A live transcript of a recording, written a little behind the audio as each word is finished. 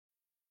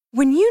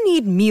When you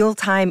need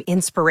mealtime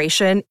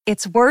inspiration,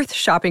 it's worth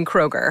shopping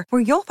Kroger,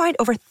 where you'll find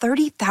over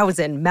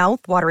 30,000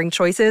 mouth-watering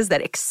choices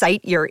that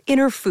excite your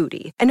inner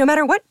foodie. And no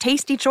matter what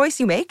tasty choice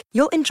you make,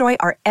 you'll enjoy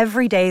our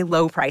everyday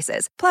low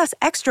prices, plus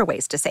extra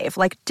ways to save,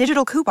 like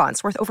digital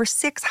coupons worth over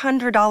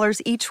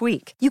 $600 each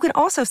week. You can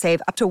also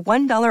save up to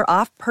 $1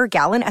 off per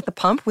gallon at the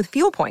pump with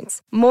fuel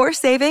points. More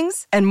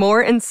savings and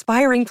more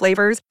inspiring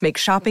flavors make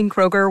shopping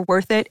Kroger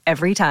worth it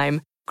every time.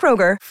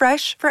 Kroger,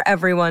 fresh for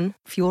everyone.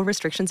 Fuel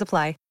restrictions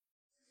apply.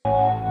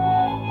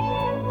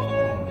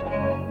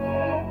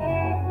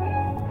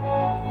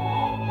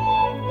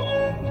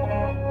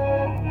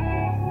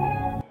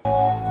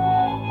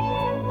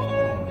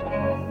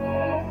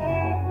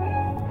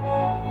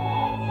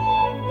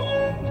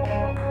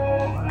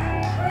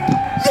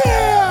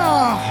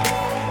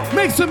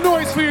 Make some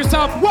noise for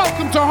yourself.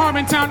 Welcome to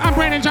Harmontown. I'm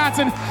Brandon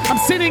Johnson. I'm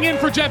sitting in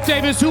for Jeff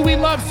Davis, who we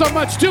love so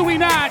much, do we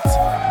not?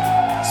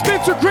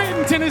 Spencer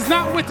Crittenton is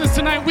not with us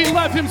tonight. We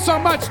love him so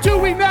much, do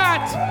we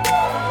not?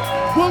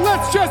 Well,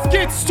 let's just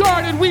get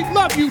started. We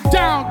love you,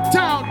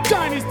 Downtown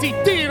Dynasty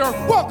Theater.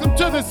 Welcome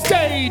to the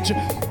stage,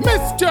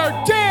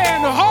 Mr.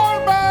 Dan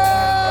Harmon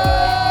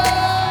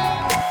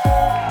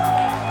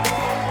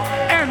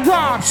and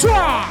Rob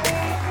Schrab.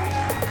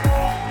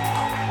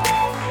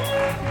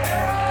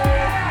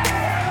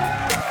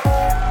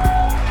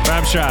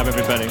 Rob Schrab,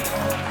 everybody.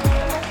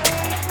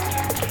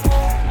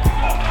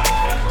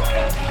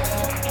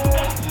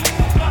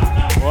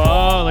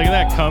 Whoa, look at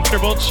that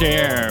comfortable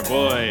chair,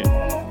 boy.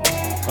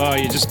 Oh,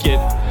 you just get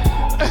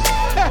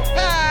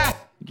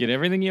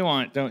everything you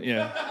want, don't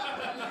you?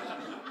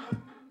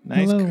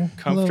 Nice,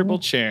 comfortable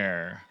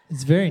chair.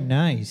 It's very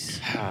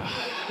nice.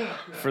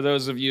 For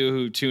those of you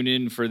who tune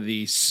in for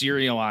the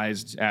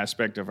serialized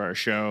aspect of our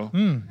show,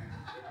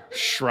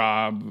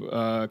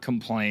 Schrab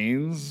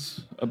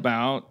complains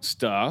about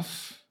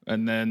stuff,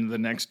 and then the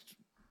next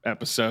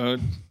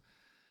episode,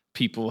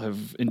 people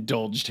have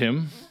indulged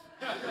him.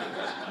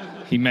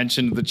 He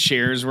mentioned the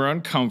chairs were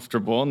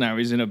uncomfortable. Now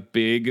he's in a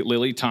big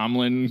Lily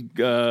Tomlin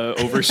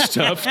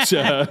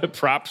overstuffed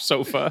prop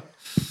sofa.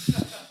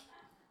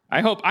 I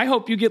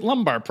hope you get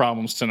lumbar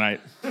problems tonight.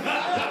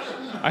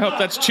 I hope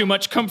that's too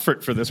much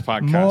comfort for this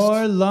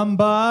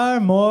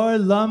podcast. More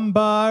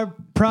lumbar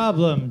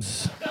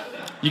problems.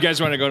 You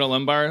guys want to go to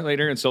lumbar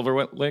later in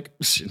Silver Lake?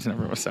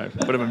 Never was that.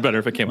 Would have been better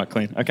if it came out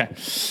clean. Okay.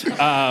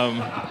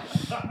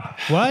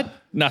 What?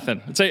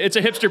 Nothing. It's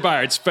a hipster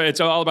bar. It's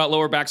all about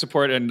lower back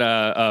support and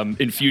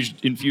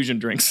infusion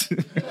drinks.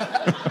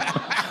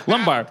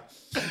 Lumbar.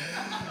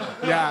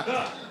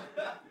 Yeah.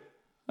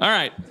 All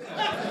right.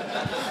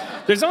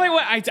 There's only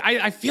one.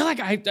 I feel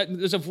like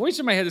there's a voice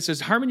in my head that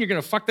says, Harmon, you're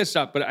gonna fuck this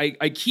up. But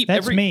I keep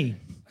That's me.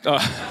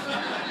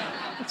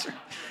 That's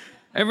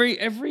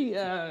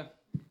right.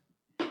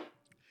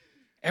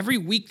 Every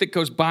week that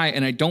goes by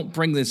and I don't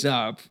bring this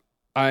up,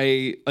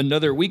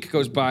 another week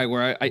goes by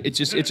where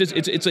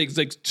it's like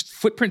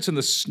footprints in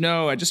the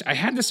snow. I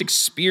had this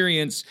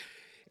experience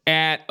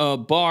at a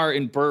bar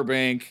in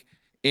Burbank,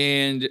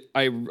 and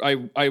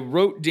I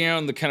wrote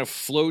down the kind of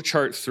flow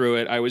chart through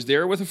it. I was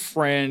there with a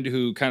friend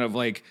who kind of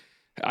like,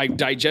 I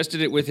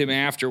digested it with him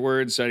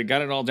afterwards. So I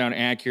got it all down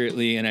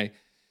accurately, and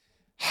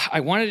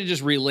I wanted to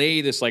just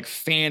relay this like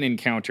fan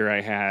encounter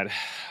I had.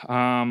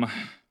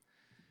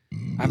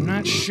 I'm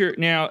not sure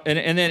now,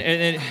 and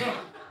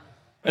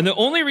the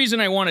only reason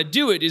I want to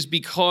do it is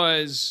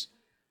because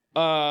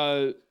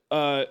I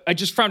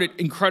just found it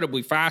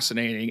incredibly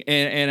fascinating,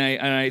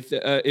 and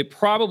it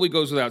probably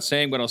goes without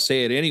saying, but I'll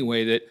say it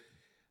anyway, that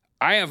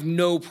I have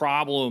no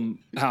problem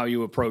how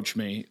you approach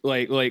me.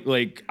 I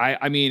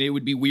mean, it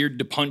would be weird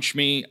to punch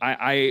me.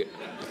 A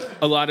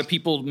lot of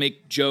people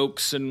make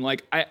jokes, and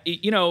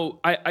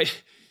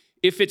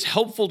if it's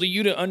helpful to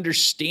you to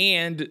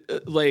understand,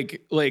 I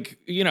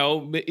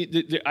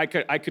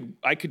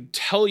could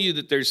tell you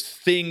that there's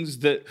things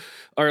that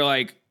are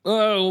like,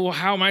 oh,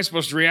 how am I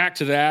supposed to react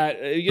to that?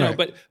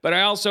 Right. But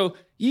I also,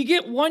 you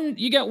get one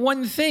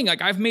thing.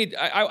 Like I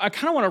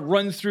kind of want to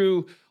run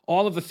through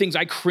all of the things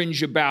I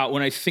cringe about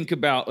when I think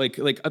about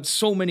like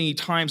so many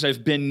times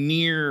I've been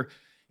near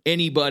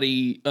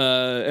anybody,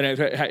 and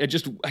I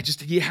just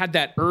had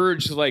that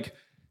urge to like,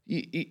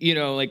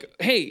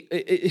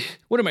 hey,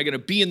 what am I going to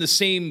be in the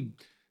same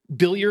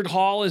billiard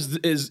hall as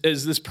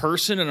this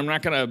person, and I'm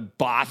not going to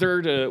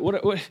bother to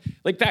what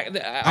like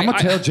that. I'm gonna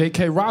tell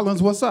J.K. Rowling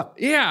what's up.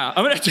 Yeah,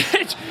 I'm gonna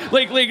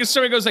like if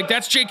somebody goes like,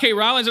 that's J.K.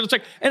 Rowling, and it's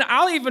like, and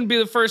I'll even be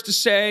the first to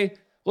say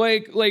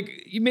like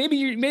maybe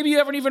you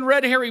haven't even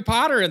read Harry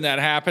Potter, and that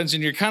happens,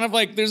 and you're kind of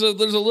like there's a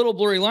little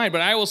blurry line.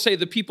 But I will say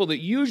the people that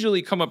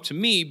usually come up to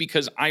me,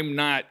 because I'm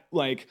not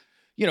like,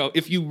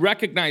 if you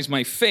recognize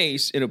my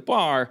face in a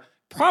bar,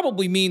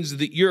 probably means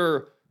that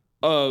you're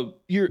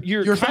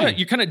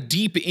kind of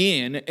deep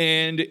in,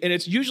 and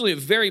it's usually a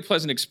very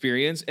pleasant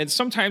experience, and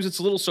sometimes it's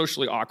a little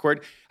socially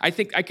awkward. I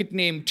think I could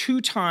name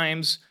 2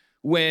 times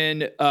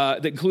when,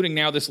 including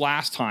now this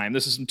last time,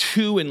 this is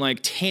 2 in like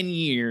 10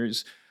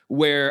 years,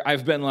 where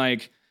I've been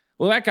like,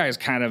 well, that guy's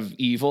kind of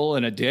evil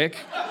and a dick,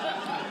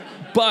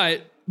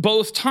 but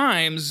both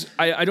times,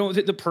 I don't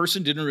think the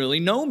person didn't really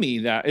know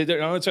me. So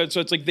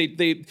it's like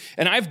they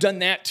and I've done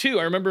that too.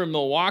 I remember in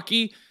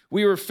Milwaukee,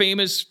 we were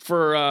famous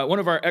for one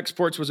of our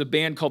exports was a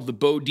band called the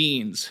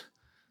Bodines.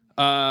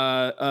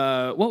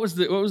 What was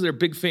their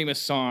big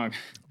famous song?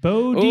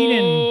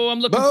 Bodine. Oh, I'm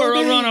looking for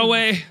a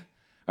runaway.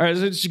 Or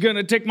is it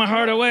gonna take my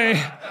heart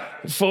away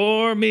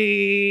for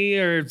me?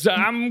 Or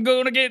I'm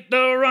gonna get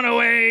the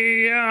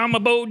runaway. I'm a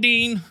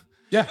Bodine.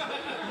 Yeah.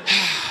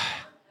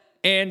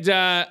 And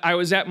I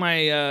was at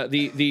my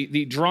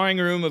the drawing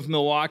room of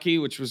Milwaukee,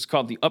 which was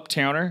called the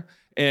Uptowner,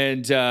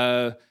 and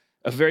a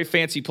very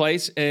fancy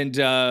place. And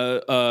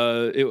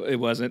it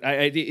wasn't.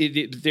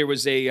 There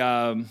was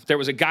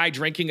a guy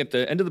drinking at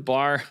the end of the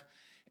bar,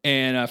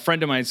 and a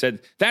friend of mine said,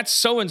 "That's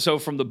so and so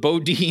from the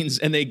Bodines,"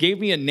 and they gave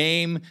me a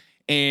name.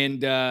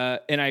 And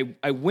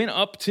I went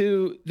up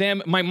to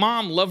them. My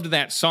mom loved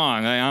that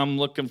song. I'm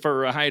looking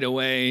for a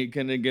hideaway,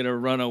 gonna get a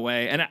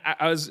runaway. And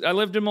I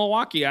lived in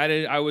Milwaukee.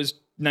 I was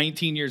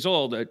 19 years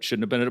old. I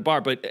shouldn't have been at a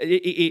bar, but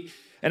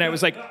and I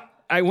was like,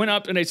 I went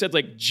up and I said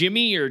like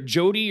Jimmy or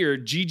Jody or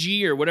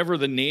Gigi or whatever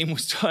the name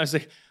was. I was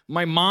like,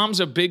 my mom's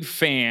a big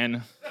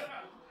fan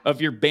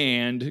of your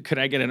band. Could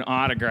I get an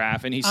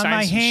autograph? And he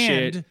signed some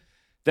shit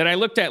that I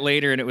looked at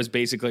later, and it was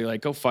basically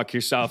like, "Go fuck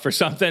yourself" or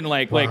something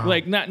like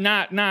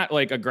not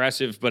like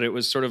aggressive, but it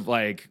was sort of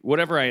like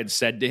whatever I had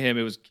said to him.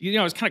 It was it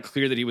was kind of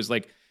clear that he was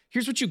like,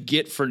 "Here's what you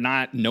get for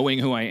not knowing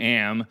who I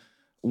am,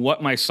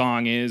 what my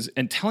song is,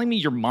 and telling me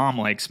your mom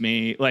likes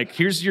me. Like,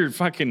 here's your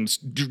fucking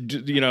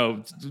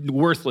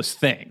worthless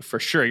thing for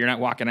sure. You're not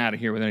walking out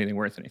of here with anything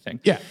worth anything."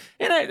 Yeah,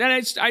 and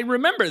I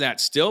remember that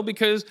still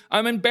because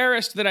I'm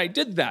embarrassed that I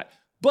did that,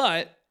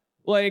 but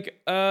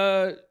like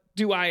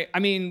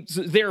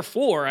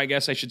therefore, I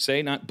guess I should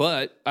say, not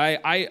but,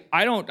 I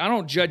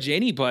don't judge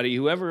anybody,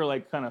 whoever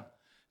like kind of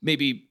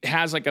maybe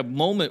has like a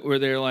moment where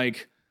they're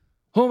like,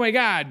 "Oh my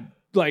God,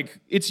 like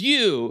it's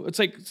you." It's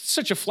like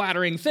such a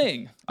flattering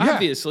thing,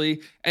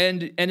 obviously.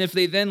 And if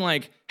they then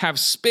like have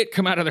spit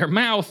come out of their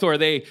mouth or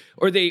they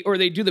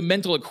do the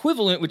mental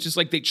equivalent, which is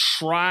like they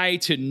try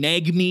to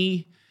nag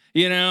me.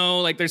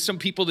 Like there's some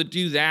people that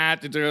do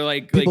that they're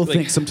like people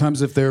think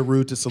sometimes if they're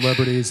rude to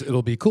celebrities,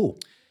 it'll be cool.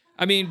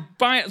 I mean,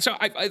 so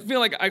I feel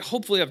like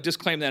hopefully I've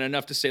disclaimed that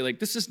enough to say, like,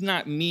 this is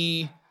not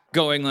me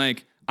going,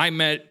 like, I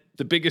met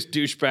the biggest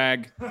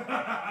douchebag,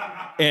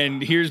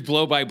 and here's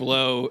blow by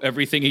blow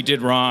everything he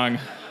did wrong.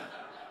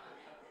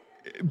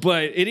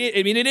 But it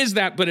is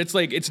that, but it's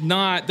like, it's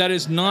not,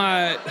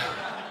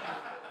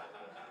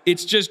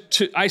 it's just,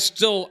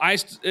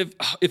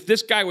 if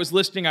this guy was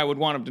listening, I would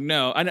want him to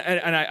know. And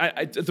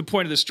the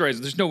point of this story is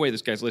there's no way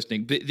this guy's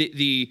listening.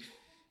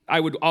 I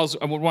would want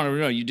to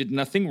know you did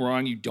nothing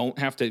wrong. You don't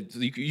have to.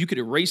 You could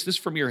erase this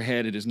from your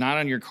head. It is not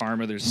on your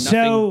karma. There's nothing.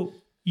 So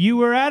you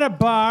were at a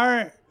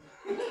bar,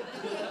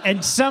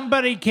 and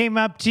somebody came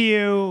up to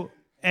you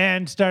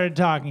and started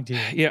talking to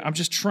you. Yeah, I'm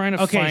just trying to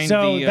find. Okay,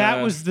 so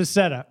that was the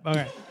setup.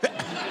 Okay.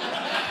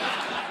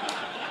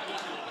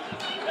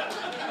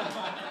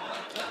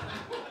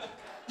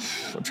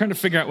 I'm trying to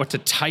figure out what to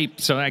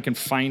type so I can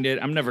find it.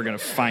 I'm never gonna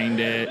find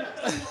it.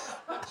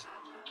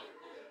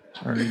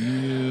 Are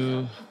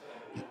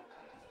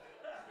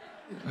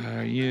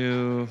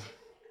you?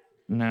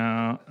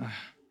 No.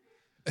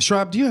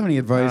 Schrab, do you have any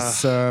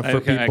advice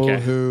for people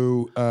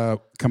who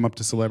come up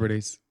to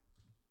celebrities?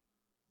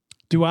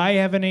 Do I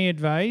have any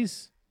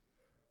advice?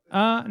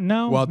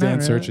 No. While Dan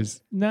really.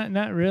 searches.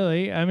 Not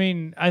really. I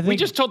mean, I think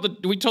we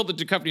told the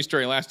Duchovny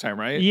story last time,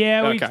 right?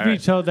 Yeah, we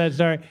told that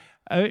story.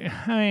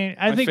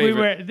 I think we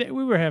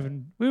were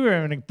having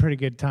a pretty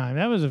good time.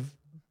 That was a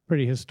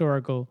pretty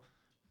historical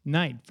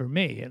night for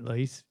me, at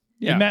least.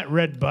 Yeah. You met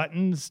Red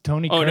Buttons,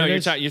 Tony Curtis. Oh,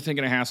 no, you're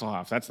thinking of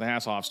Hasselhoff. That's the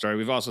Hasselhoff story.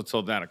 We've also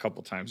told that a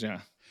couple times,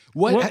 yeah.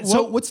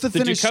 What's the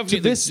finish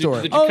to this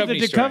story? The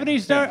Duchovny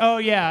story? Oh,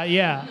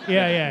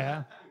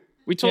 yeah.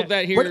 We told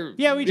that here.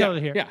 We told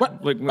it here. Yeah.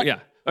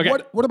 Okay.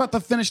 What about the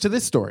finish to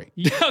this story?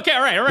 Okay,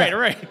 all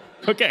right.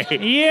 Okay.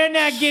 You're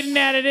not getting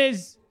out of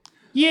this.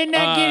 You're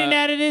not getting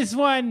out of this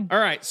one. All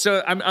right,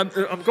 so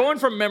I'm going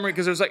from memory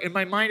because there's like in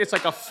my mind it's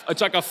like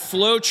a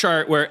flow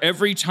chart where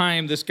every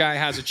time this guy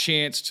has a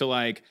chance to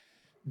like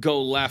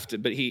go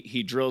left, but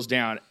he drills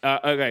down.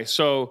 Okay,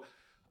 so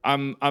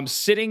I'm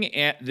sitting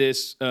at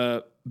this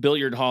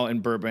billiard hall in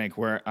Burbank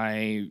where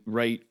I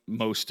write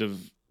most of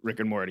Rick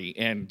and Morty,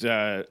 and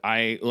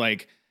I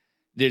like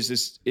there's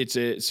this.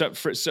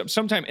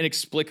 Sometime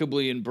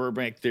inexplicably in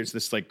Burbank there's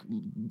this like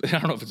I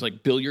don't know if it's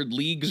like billiard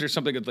leagues or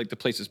something. Like the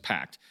place is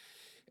packed.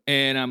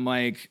 And I'm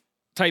like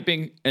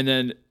typing, and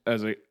then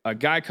as a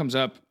guy comes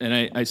up,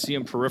 and I see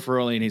him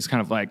peripherally, and he's kind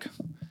of like,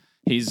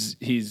 he's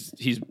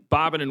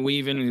bobbing and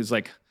weaving, and he's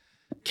like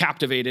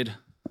captivated.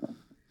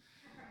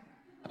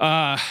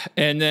 And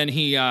then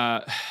he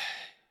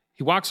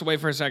walks away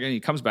for a second, and he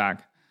comes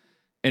back,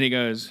 and he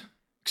goes,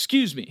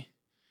 "Excuse me,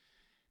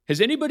 has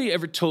anybody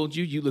ever told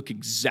you look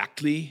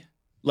exactly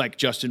like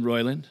Justin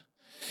Roiland?"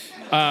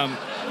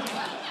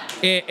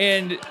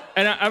 And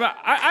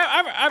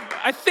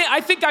I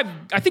think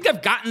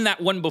I've gotten that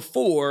one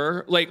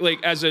before, like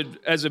as a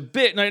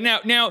bit.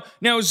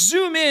 Now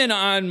zoom in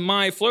on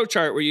my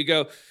flowchart where you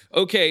go,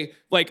 okay,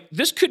 like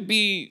this could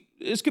be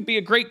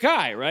a great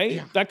guy, right?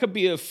 Yeah. That could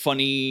be a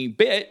funny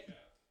bit,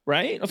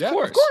 right? Of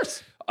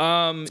course.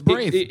 It's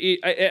brave. It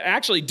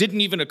actually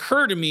didn't even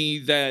occur to me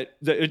that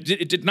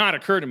it did not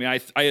occur to me.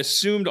 I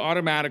assumed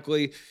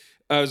automatically.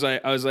 I was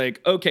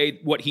like, okay,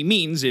 what he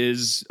means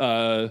is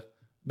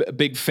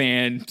big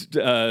fan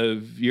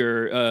of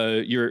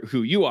your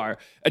who you are,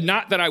 and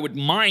not that I would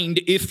mind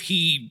if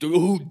he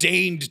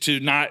deigned to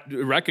not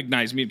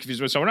recognize me and confuse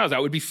me with someone else.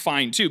 That would be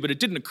fine too. But it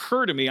didn't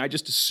occur to me. I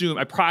just assumed.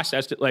 I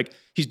processed it like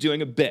he's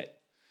doing a bit.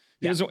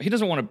 He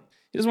doesn't want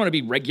to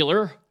be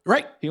regular,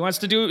 right? He wants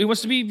to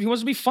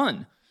be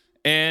fun,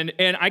 and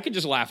I could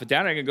just laugh at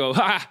that. I could go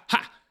ha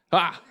ha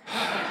ha.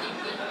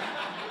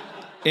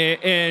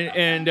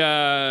 And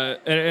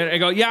I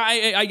go, yeah,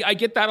 I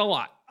get that a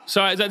lot.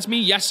 So that's me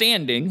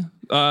yes-anding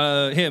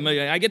him.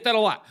 I get that a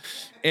lot.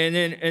 And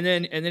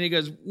then he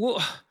goes,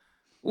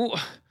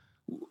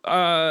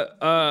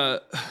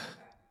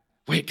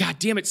 wait, God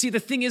damn it. See, the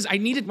thing is, I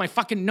needed my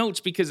fucking notes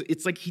because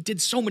it's like he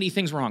did so many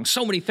things wrong,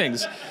 so many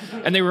things.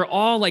 And they were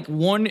all like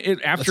one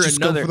after Let's just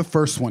another. Go for the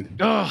first one.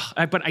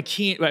 But I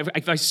can't.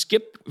 If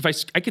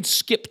I could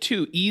skip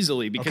two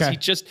easily because he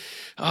just.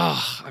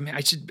 I mean,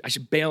 I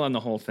should bail on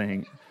the whole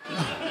thing.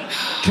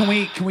 Can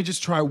we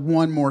just try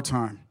one more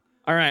time?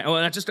 All right.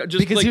 Well, just because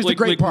like, here's the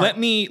great part. Let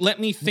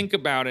me think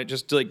about it.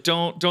 Just like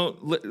don't.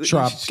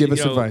 Schraub, give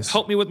us advice.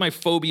 Help me with my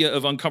phobia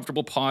of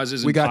uncomfortable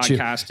pauses and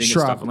podcasting and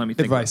stuff. And let me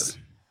think advice.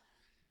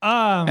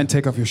 About it. And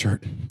take off your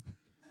shirt.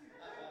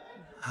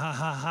 Ha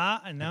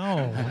ha ha!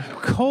 No,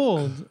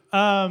 cold.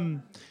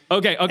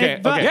 Okay.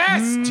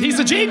 Yes, he's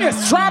a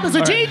genius. Schraub is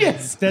a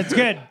genius. That's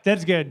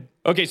good.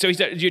 Okay, so he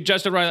said, you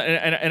just arrived,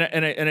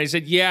 and I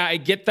said, yeah, I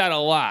get that a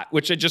lot,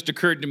 which had just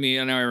occurred to me,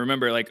 and now I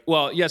remember, like,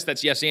 well, yes,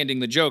 that's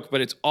yes-anding the joke,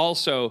 but it's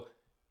also,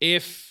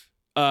 if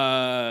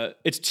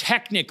it's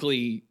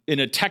technically, in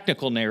a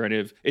technical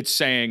narrative, it's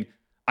saying,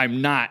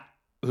 I'm not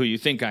who you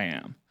think I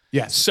am.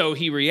 Yes. So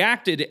he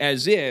reacted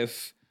as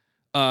if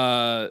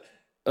that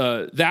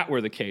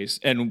were the case,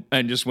 and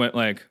just went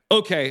like,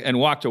 okay, and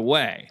walked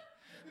away.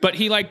 But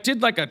he, like,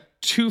 did, like, a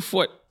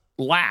 2-foot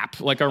lap,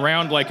 like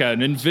around like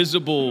an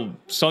invisible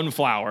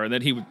sunflower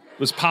that he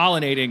was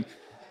pollinating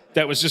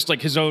that was just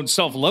like his own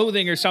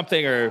self-loathing or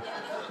something, or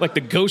like the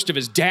ghost of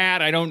his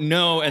dad, I don't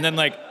know. And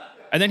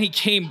then he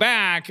came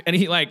back and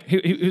he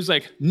was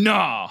like,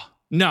 nah,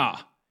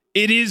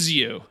 it is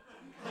you.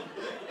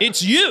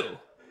 It's you.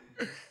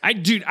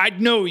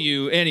 I'd know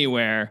you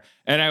anywhere.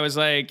 And I was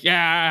like,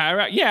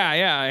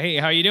 yeah. Hey,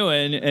 how you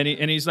doing?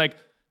 And he's like,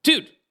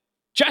 dude,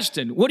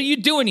 Justin, what are you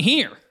doing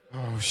here?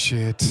 Oh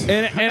shit!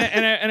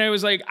 And I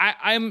was like,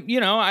 I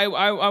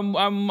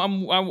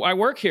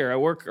work here. I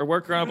work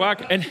around the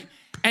block. And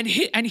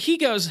he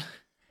goes,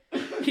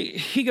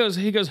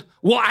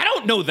 well, I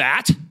don't know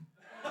that.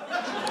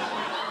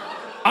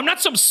 I'm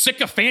not some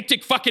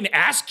sycophantic fucking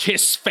ass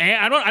kiss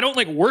fan. I don't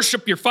like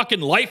worship your fucking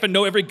life and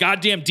know every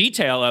goddamn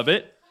detail of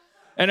it.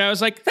 And I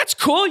was like, that's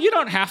cool. You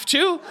don't have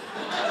to.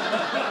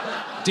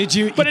 Did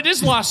you? But it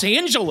is Los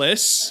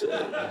Angeles.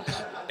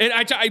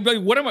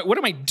 And what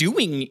am I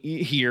doing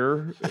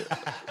here?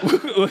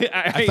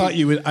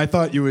 I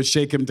thought you would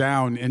shake him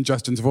down in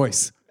Justin's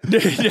voice.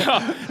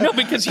 no,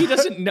 because he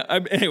doesn't know.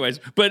 Anyways,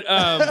 but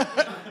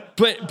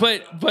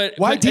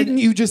why didn't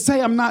you just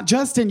say I'm not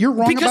Justin? You're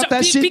wrong about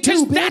that shit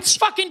too, bitch. Because that's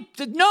fucking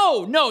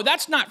no.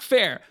 That's not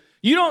fair.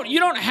 You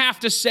don't have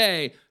to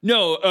say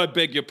no.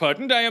 Beg your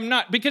pardon. I am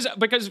not because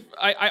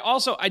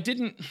I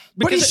didn't.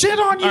 But he shit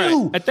on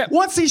you. Right,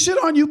 once he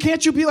shit on you,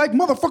 can't you be like,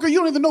 motherfucker? You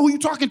don't even know who you're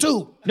talking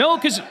to. No,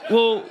 because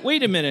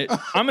wait a minute.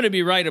 I'm gonna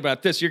be right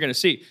about this. You're gonna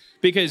see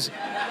because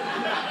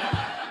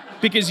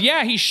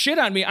yeah, he shit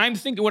on me.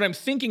 What I'm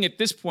thinking at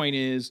this point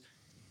is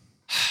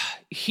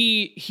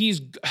he's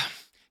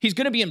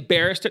going to be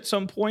embarrassed at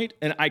some point,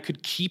 and I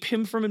could keep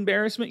him from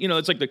embarrassment. You know,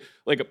 it's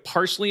like a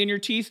parsley in your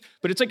teeth,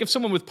 but it's like if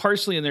someone with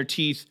parsley in their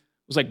teeth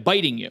was like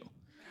biting you.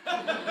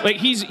 Like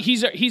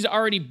he's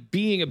already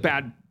being a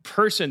bad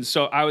person.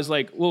 So I was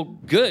like, well,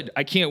 good.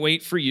 I can't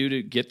wait for you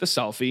to get the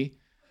selfie,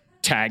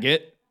 tag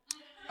it,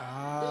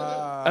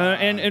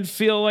 and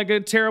feel like a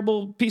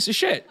terrible piece of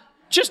shit.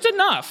 Just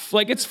enough.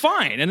 Like it's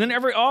fine. And then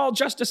all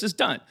justice is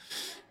done.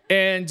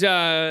 And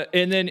so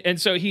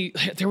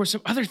there were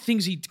some other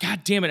things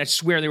God damn it, I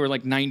swear there were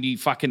like 90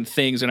 fucking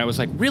things. And I was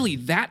like, really,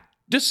 that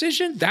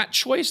decision, that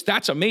choice,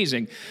 that's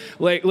amazing.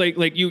 Like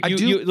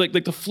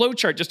the flow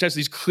chart just has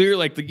these clear,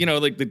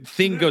 the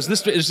thing goes,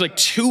 this is like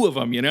two of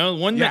them,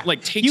 one that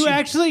like takes you. You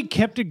actually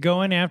kept it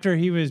going after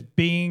he was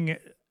being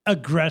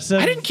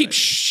aggressive. I didn't keep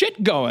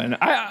shit going.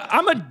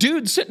 I'm a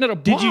dude sitting at a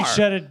bar. Did you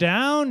shut it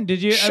down?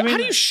 Did you? How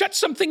do you shut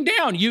something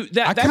down?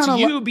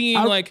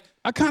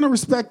 I kind of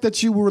respect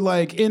that you were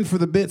like in for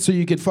the bit so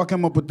you could fuck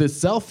him up with this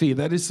selfie.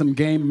 That is some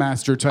game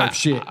master type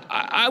shit.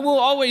 I will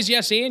always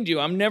yes and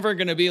you. I'm never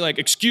gonna be like,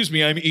 excuse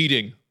me, I'm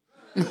eating.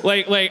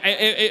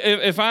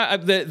 If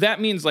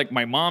that means like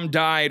my mom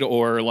died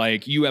or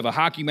like you have a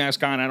hockey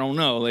mask on, I don't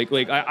know.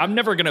 I'm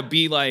never gonna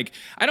be like,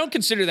 I don't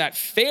consider that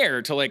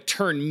fair to like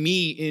turn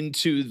me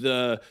into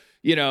the,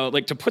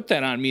 like to put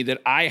that on me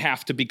that I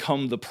have to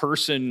become the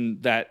person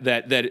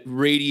that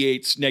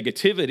radiates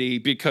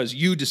negativity because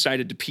you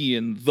decided to pee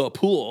in the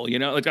pool.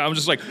 Like I'm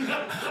just like,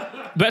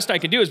 best I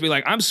can do is be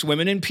like, I'm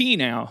swimming in pee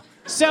now.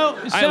 So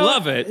I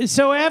love it.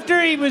 So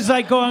after he was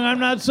like going, I'm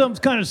not some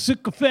kind of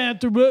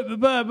sycophant or blah, blah,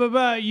 blah, blah,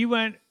 blah,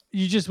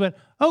 you just went,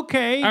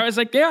 okay. I was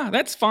like, yeah,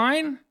 that's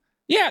fine.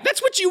 Yeah,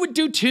 that's what you would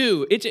do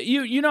too. It's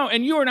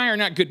and you and I are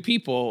not good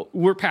people.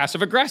 We're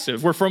passive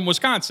aggressive. We're from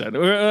Wisconsin.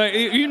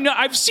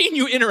 I've seen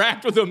you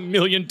interact with a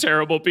million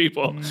terrible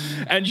people,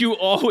 and you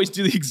always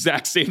do the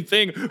exact same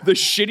thing. The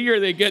shittier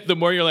they get, the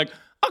more you're like,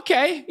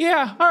 okay,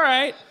 yeah, all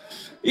right.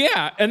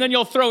 Yeah, and then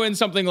you'll throw in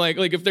something like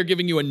if they're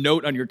giving you a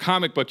note on your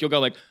comic book, you'll go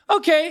like,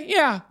 okay,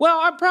 yeah, well,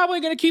 I'm probably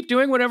going to keep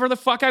doing whatever the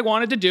fuck I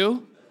wanted to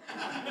do.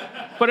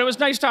 But it was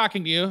nice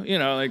talking to you,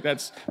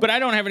 but I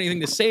don't have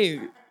anything to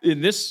say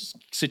in this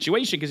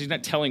situation because he's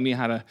not telling me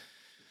how to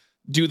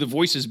do the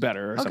voices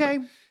better or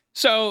something.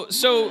 So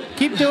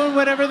keep doing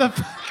whatever the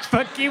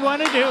fuck you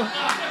want to do.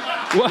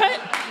 What?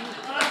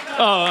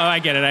 Oh, I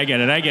get it.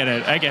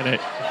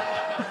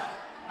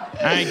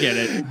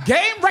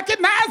 Game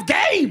recognized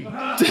game.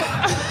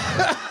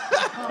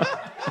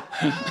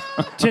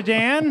 To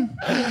Dan?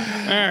 All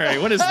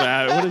right, what is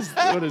that?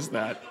 What is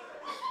that?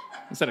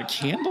 Is that a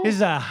candle? This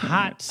is a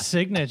hot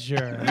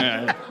signature.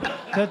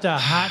 That's a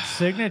hot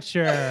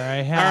signature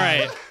I have. All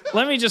right,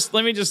 let me just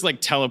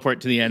like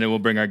teleport to the end and we'll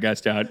bring our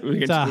guest out.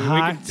 It's a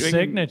hot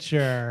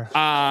signature.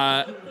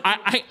 The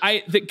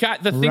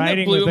thing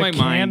that blew my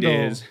mind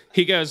is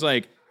he goes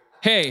like,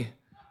 hey,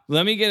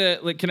 can I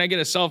get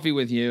a selfie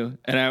with you?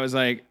 And I was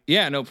like,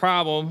 yeah, no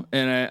problem.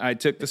 And I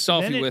took the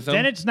selfie with him.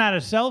 Then it's not a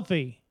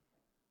selfie.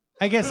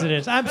 I guess it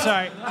is. I'm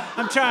sorry.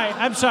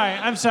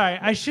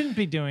 I shouldn't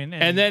be doing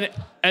it.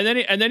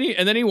 And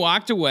then he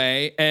walked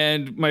away.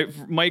 And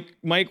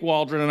Mike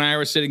Waldron and I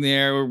were sitting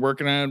there. We're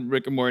working on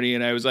Rick and Morty.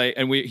 And I was like,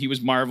 he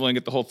was marveling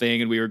at the whole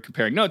thing. And we were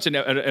comparing notes. And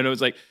it was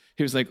like,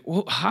 he was like,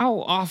 well,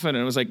 how often?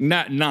 And I was like,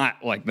 not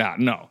like that,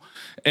 no.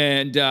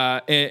 And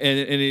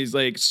he's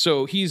like,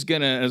 so he's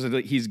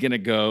gonna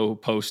go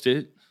post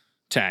it,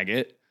 tag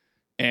it,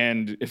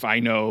 and if I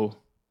know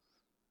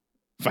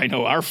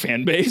our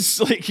fan base,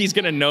 like he's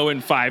gonna know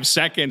in 5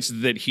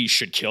 seconds that he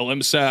should kill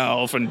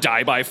himself and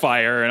die by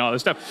fire and all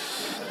this stuff.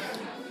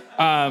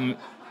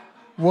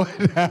 What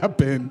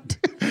happened?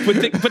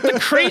 But the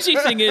crazy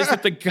thing is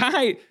that the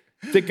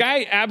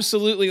guy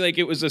absolutely, like,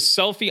 it was a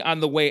selfie on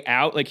the way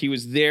out. Like, he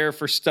was there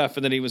for stuff,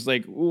 and then he was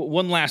like,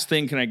 one last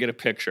thing, can I get a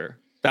picture?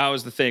 That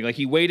was the thing. Like,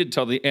 he waited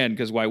till the end,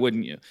 because why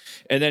wouldn't you?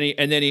 And then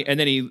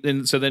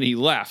he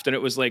left, and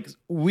it was like,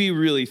 we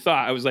really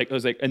thought, I was like,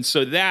 and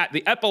so that,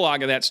 the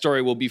epilogue of that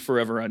story will be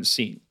forever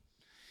unseen.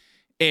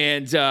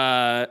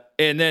 But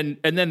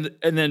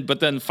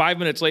then 5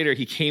 minutes later,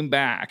 he came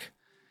back,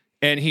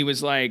 and he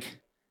was like,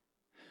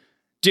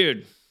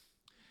 dude,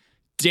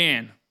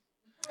 Dan,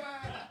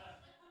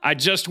 I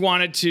just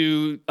wanted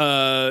to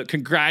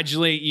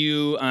congratulate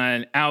you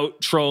on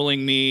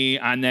out-trolling me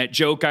on that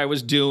joke I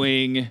was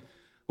doing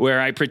where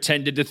I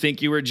pretended to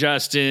think you were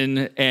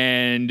Justin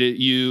and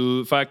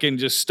you fucking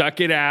just stuck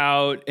it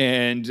out.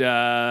 And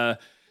I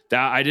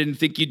didn't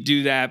think you'd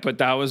do that, but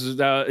that was,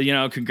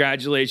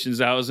 congratulations.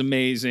 That was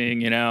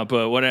amazing,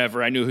 but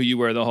whatever. I knew who you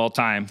were the whole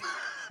time.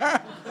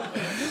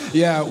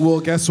 Yeah, well,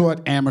 guess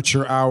what?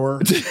 Amateur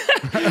hour.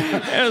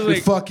 You're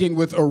fucking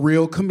with a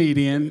real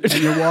comedian, and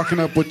you're walking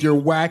up with your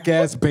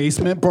whack-ass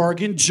basement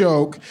bargain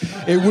joke.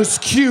 It was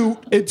cute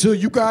until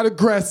you got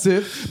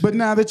aggressive, but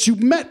now that you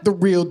met the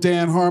real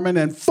Dan Harmon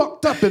and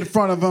fucked up in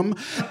front of him,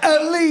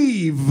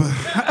 leave.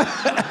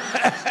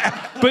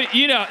 But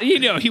he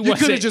wasn't. You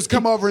could have just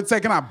come over and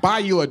said, "Can I buy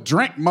you a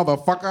drink,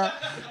 motherfucker?"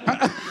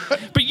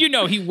 But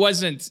he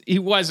wasn't,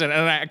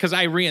 and because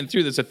I ran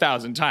through this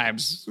 1,000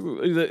 times.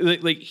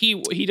 Like he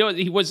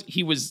was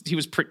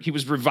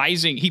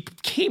revising. He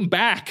came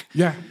back,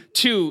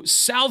 to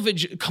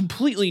salvage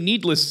completely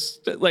needless,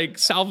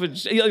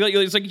 salvage.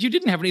 It's like you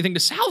didn't have anything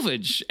to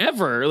salvage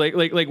ever.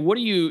 Like what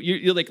do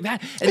you're like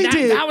that? And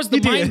that was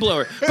the mind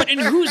blower. But in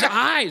whose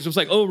eyes? It was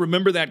like, oh,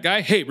 remember that guy?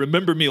 Hey,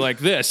 remember me like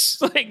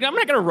this? Like I'm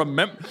not gonna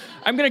remember.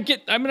 I'm not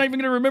even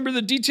gonna remember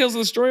the details of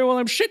the story while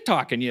I'm shit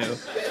talking you.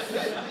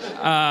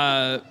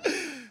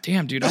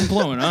 Damn, dude, I'm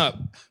blowing up.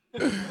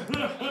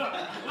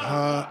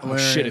 Oh,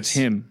 shit, it's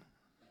him.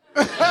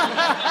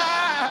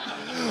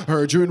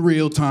 Heard you in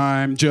real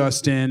time,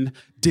 Justin.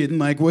 Didn't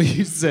like what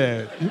you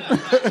said.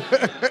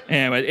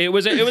 Anyway,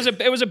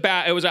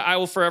 I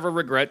will forever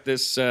regret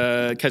this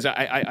because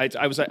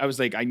I was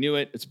like, I knew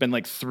it. It's been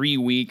like 3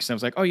 weeks. And I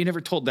was like, oh, you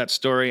never told that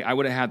story. I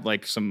would have had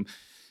like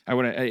I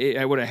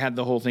would have had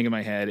the whole thing in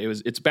my head.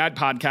 It's bad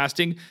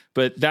podcasting,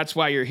 but that's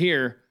why you're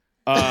here.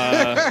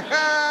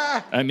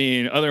 I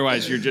mean,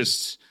 otherwise you're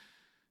just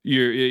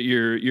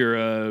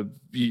you're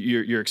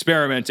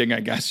experimenting, I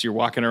guess. You're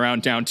walking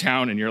around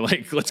downtown and you're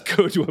like, let's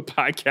go to a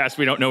podcast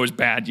we don't know is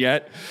bad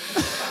yet.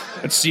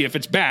 Let's see if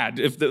it's bad.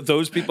 If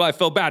those people I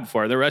feel bad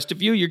for. The rest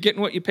of you, you're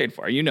getting what you paid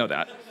for. You know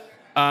that.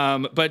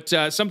 But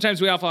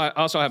sometimes we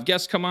also have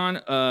guests come on.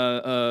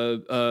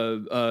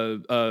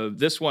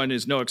 This one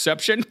is no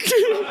exception.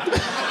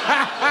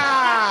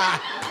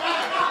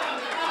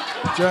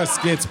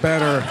 Just gets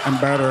better and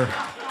better.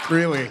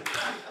 Really.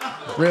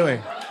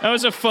 That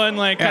was a fun,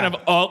 kind of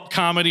alt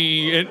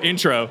comedy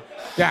intro.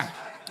 Yeah.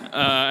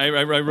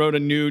 I wrote a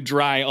new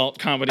dry alt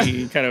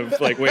comedy kind of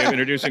way of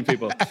introducing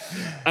people.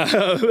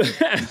 This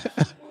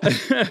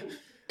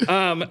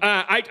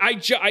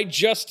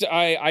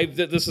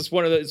is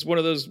one of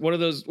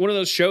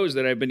those shows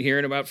that I've been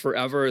hearing about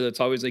forever. That's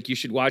always you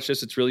should watch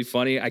this. It's really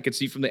funny. I could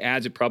see from the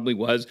ads it probably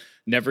was.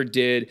 Never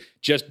did.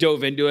 Just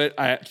dove into it.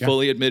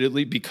 Fully,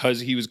 admittedly,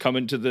 because he was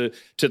coming to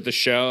the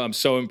show. I'm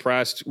so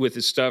impressed with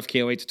his stuff.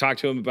 Can't wait to talk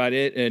to him about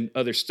it and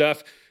other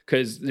stuff,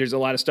 because there's a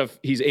lot of stuff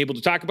he's able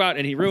to talk about,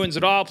 and he ruins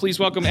it all. Please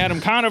welcome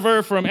Adam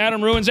Conover from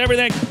Adam Ruins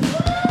Everything.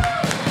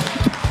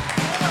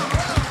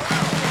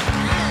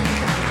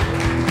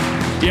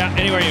 Yeah,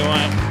 anywhere you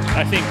want,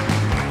 I think.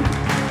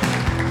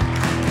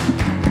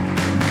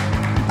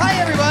 Hi,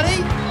 everybody.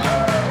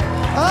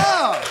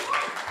 Oh,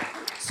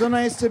 so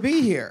nice to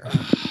be here.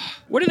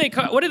 What do they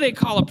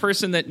call a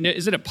person that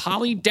is it a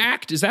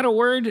polydact? Is that a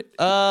word?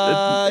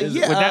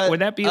 Yeah.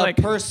 Would that be a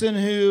person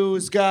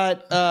who's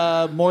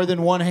got more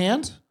than one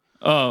hand?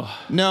 Oh.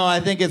 No, I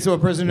think it's a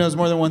person who knows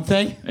more than one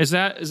thing. Will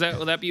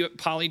that be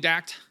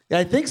polydact? Yeah,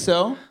 I think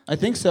so.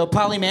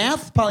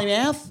 Polymath?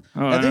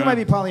 Oh, I think it might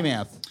be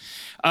polymath.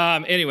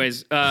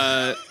 Anyways,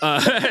 yeah,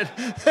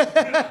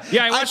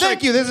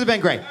 thank you. This has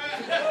been great.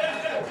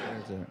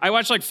 I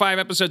watched 5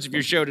 episodes of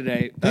your show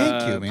today.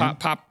 Thank you, man.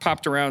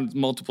 Popped around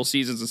multiple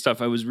seasons and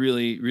stuff. I was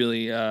really,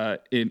 really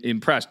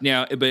impressed.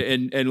 Now,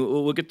 and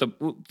we'll get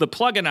the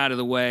plug-in out of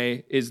the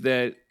way. Is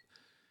that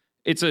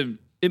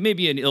it may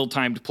be an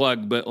ill-timed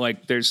plug, but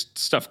there's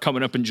stuff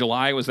coming up in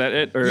July. Was that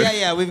it? Or?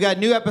 Yeah. We've got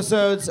new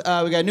episodes.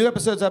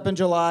 Up in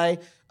July.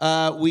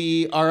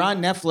 We are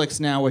on Netflix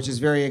now, which is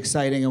very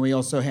exciting, and we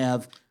also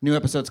have new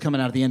episodes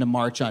coming out at the end of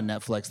March on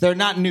Netflix. They're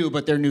not new,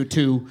 but they're new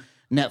to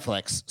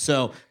Netflix.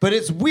 So, but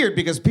it's weird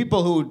because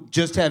people who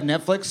just have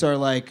Netflix are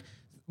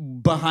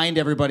behind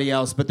everybody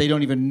else, but they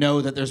don't even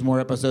know that there's more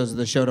episodes of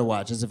the show to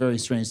watch. It's a very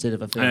strange state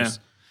of affairs.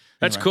 Yeah.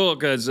 That's cool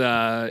because,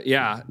 and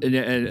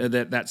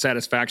that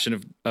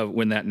satisfaction of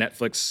when that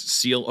Netflix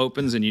seal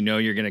opens and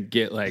you're going to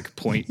get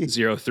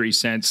 0.03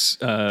 cents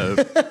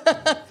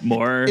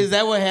more. Is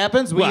that what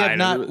happens?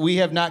 We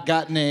have not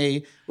gotten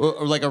a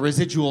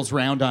residuals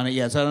round on it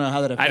yet, so I don't know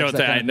how that affects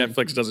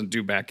Netflix doesn't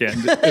do back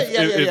end.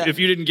 If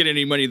you didn't get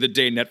any money the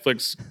day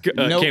Netflix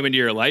came into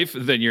your life,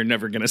 then you're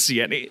never going to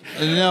see any.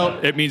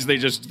 No. It means they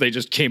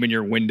just came in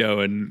your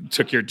window and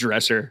took your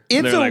dresser.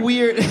 It's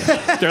weird...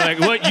 They're like,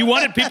 what? You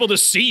wanted people to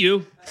see you.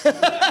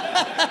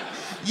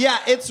 Yeah,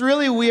 it's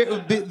really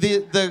weird.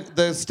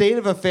 The state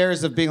of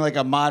affairs of being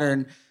a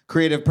modern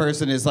creative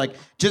person is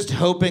just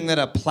hoping that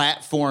a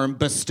platform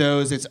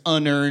bestows its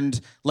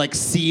unearned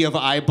sea of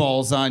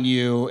eyeballs on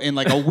you in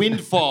a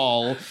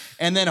windfall,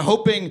 and then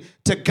hoping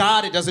to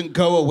God it doesn't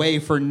go away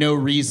for no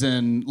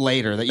reason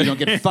later, that you don't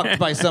get fucked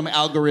by some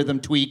algorithm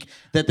tweak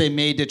that they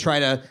made to try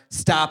to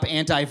stop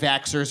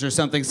anti-vaxxers or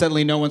something.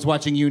 Suddenly no one's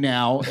watching you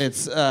now.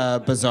 It's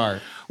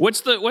bizarre.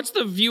 What's the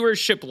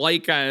viewership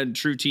like on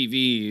True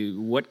TV?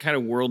 What kind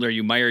of world are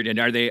you mired in?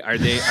 Are they? Are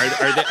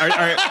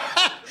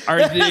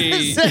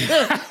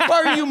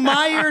you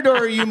mired, or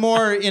are you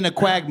more in a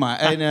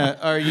quagmire?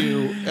 Are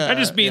you? I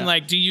just mean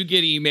do you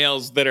get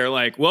emails that are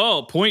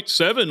well,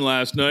 0.7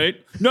 last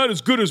night, not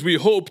as good as we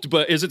hoped,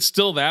 but is it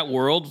still that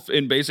world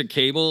in basic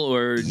cable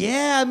or?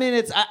 Yeah, I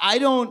mean I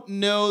don't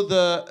know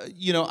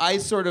I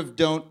sort of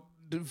don't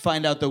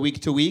find out the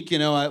week to week.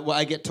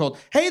 I get told,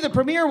 hey, the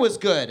premiere was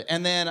good,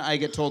 and then I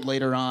get told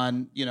later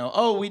on,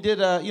 oh, we did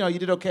you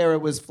did okay, or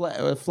it was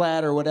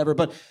flat or whatever.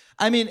 But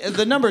I mean,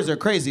 the numbers are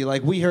crazy.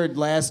 We heard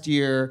last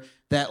year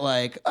that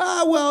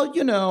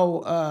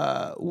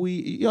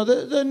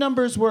the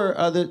numbers were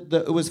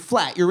it was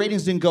flat. Your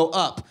ratings didn't go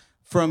up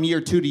from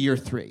year 2 to year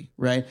 3,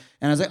 right?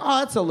 And I was like, oh,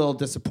 that's a little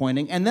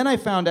disappointing. And then I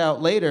found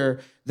out later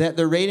that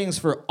the ratings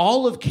for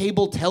all of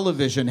cable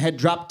television had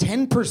dropped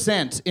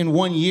 10% in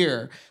 1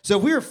 year. So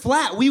if we were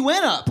flat, we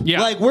went up.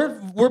 Yeah.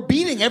 We're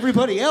beating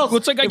everybody else. Well,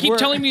 it's I keep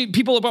telling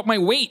people about my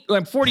weight.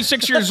 I'm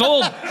 46 years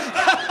old.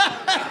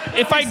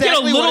 If I get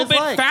a little bit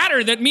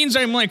fatter, that means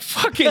I'm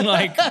fucking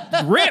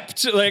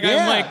ripped.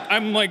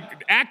 I'm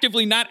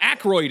actively not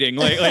Aykroyding.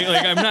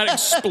 I'm not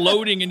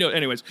exploding into it.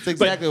 Anyways, that's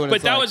exactly what it's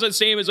But that was the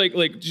same as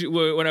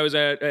when I was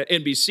at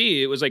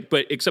NBC. It was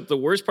but except the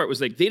worst part was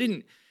they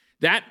didn't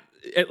that.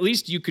 At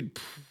least you could.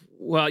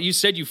 Well, you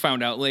said you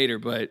found out later,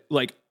 but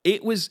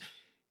it was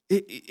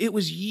it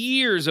was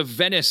years of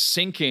Venice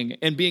sinking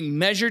and being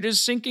measured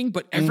as sinking,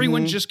 but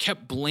everyone just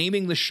kept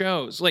blaming the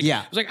shows. Like,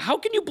 I was like, how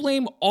can you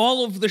blame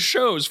all of the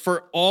shows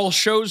for all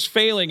shows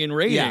failing in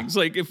ratings?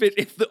 Like, if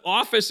The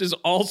Office is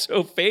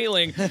also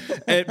failing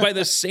by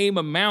the same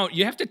amount,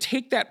 you have to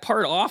take that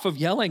part off of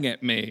yelling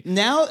at me.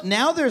 Now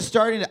they're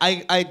starting.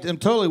 I am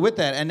totally with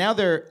that, and now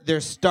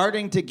they're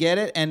starting to get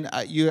it. And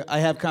I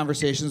have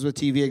conversations with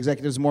TV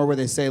executives more where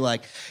they say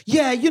like,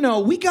 yeah,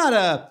 we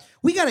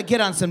gotta get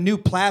on some new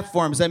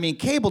platforms. I mean,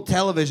 cable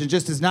television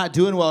just is not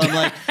doing well. I'm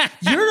like,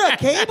 you're a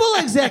cable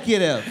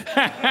executive.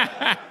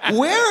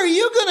 Where are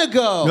you gonna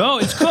go? No,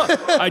 it's cool.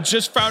 I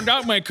just found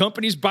out my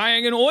company's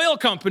buying an oil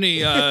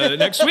company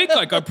next week.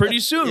 Like, pretty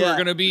soon we're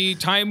gonna be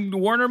Time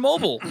Warner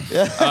Mobile.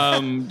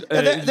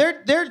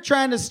 They're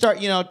trying to start.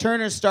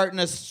 Turner's starting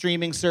a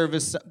streaming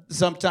service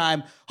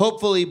sometime,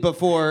 hopefully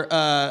before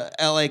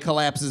LA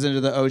collapses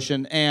into the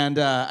ocean. And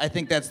I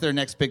think that's their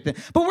next big thing.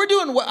 But we're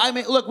doing. I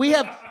mean, look, we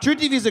have True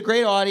TV is a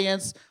great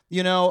audience.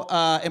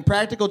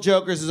 Impractical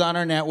Jokers is on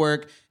our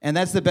network, and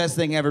that's the best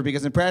thing ever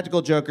because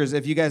Impractical Jokers,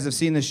 if you guys have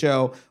seen the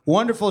show,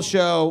 wonderful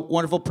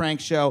prank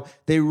show.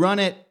 They run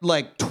it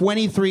like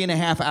 23 and a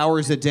half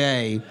hours a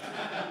day.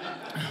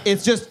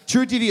 It's just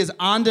True TV is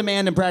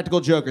on-demand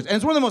Impractical Jokers. And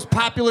it's one of the most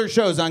popular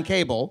shows on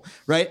cable,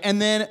 right? And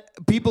then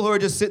people who are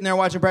just sitting there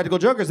watching Practical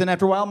Jokers, then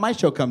after a while, my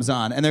show comes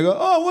on. And they go,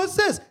 oh, what's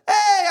this?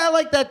 Hey, I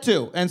like that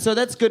too. And so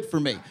that's good for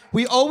me.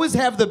 We always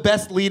have the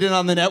best lead-in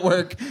on the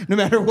network, no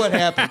matter what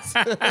happens.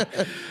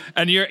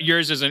 And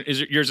yours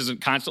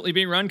isn't constantly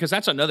being run? Because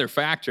that's another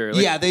factor.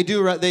 Like, yeah, they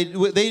do.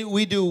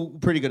 We do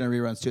pretty good on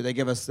reruns too. They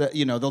give us,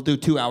 they'll do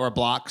 2-hour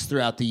blocks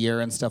throughout the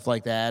year and stuff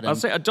like that. I'll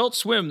say Adult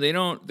Swim, they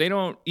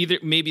don't either.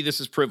 Maybe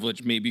this is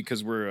privilege, maybe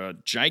because we're a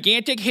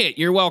gigantic hit.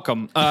 You're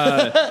welcome.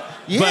 But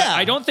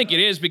I don't think it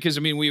is because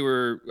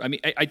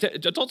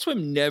Adult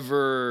Swim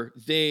never.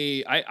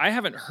 I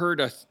haven't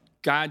heard a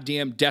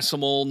goddamn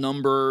decimal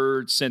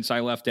number since I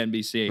left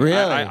NBC.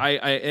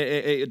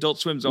 Really? Adult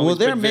Swim's always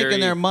they're making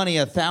their money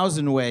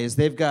 1,000 ways.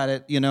 They've got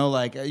it,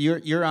 like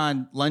you're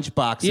on lunch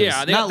boxes.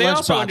 Yeah, they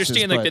also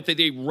understand but... that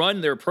they run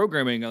their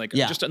programming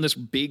just on this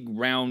big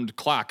round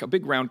clock, a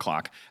big round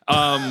clock.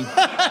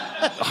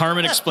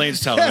 Harmon explains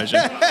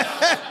television.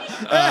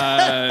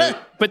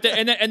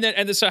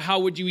 So how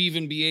would you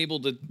even be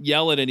able to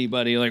yell at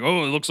anybody like,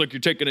 oh, it looks like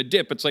you're taking a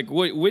dip? It's like,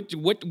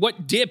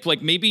 what dip?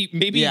 Like maybe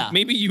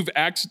you've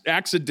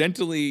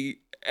accidentally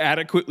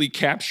adequately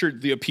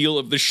captured the appeal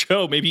of the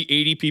show. Maybe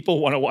 80 people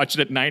want to watch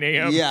it at 9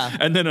 a.m. Yeah.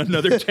 And then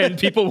another 10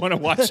 people want to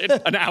watch it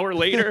an hour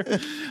later.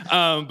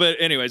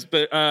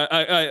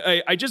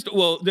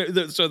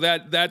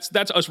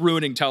 That's us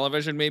ruining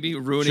television, maybe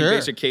ruining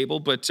basic cable.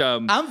 But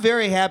I'm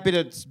very happy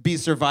to be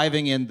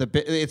surviving in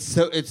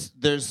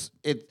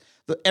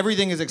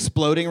everything is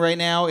exploding right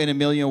now in a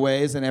million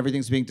ways, and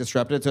everything's being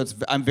disrupted. So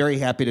I'm very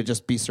happy to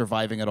just be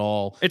surviving it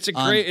all. It's a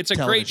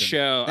great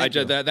show.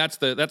 That's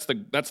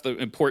the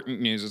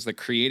important news is that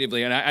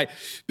creatively, and I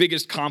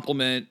biggest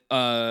compliment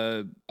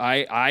I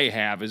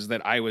have is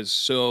that I had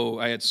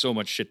so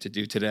much shit to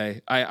do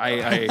today.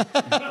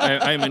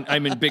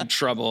 I'm in big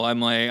trouble. I'm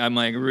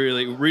like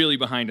really really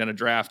behind on a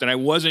draft, and I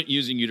wasn't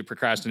using you to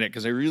procrastinate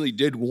because I really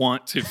did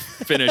want to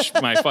finish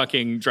my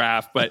fucking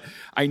draft, but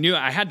I knew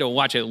I had to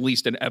watch at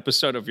least an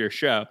episode of your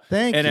show.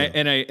 Thank you.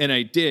 And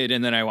I did,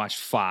 and then I watched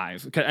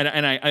 5,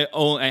 and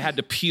I had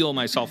to peel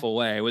myself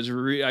away.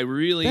 I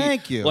really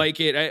Thank you. like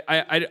it.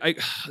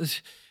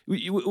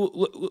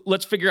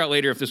 Let's figure out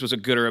later if this was a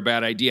good or a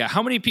bad idea.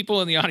 How many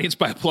people in the audience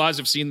by applause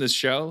have seen this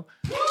show?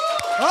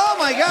 Oh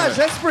my gosh,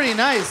 that's pretty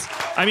nice.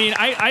 I mean,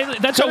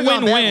 that's a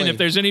win-win.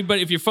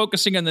 If you're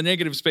focusing on the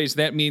negative space,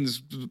 that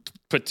means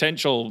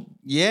potential.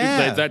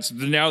 Yeah, that's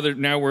now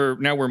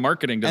we're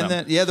marketing to them.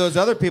 And then those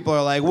other people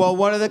are like, well,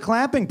 what do the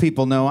clapping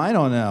people know? I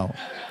don't know.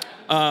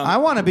 I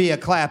want to be a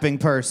clapping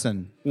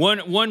person.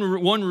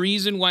 One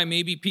reason why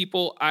maybe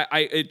people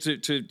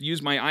to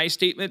use my I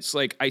statements,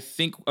 like I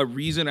think a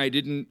reason I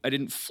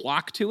didn't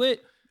flock to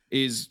it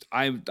is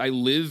I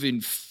live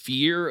in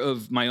fear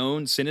of my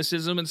own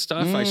cynicism and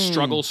stuff. I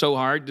struggle so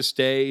hard to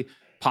stay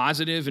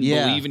positive and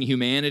believe in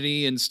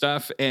humanity and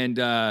stuff. And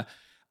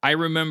I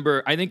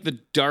remember, I think the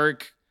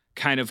dark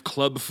kind of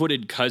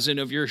club-footed cousin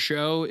of your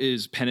show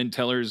is Penn and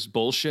Teller's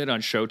bullshit on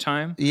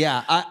Showtime.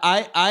 Yeah,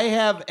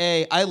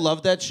 I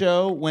loved that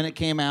show when it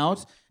came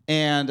out,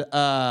 and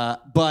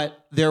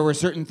but there were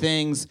certain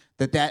things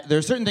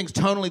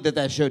tonally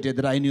that show did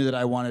that I knew that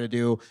I wanted to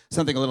do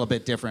something a little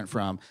bit different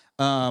from.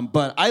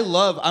 But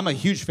I'm a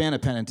huge fan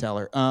of Penn and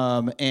Teller,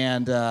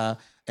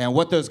 and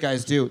what those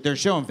guys do. Their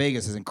show in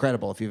Vegas is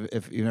incredible. If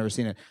you've never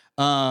seen it.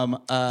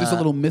 There's a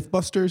little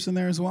Mythbusters in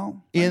there as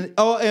well.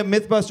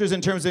 Mythbusters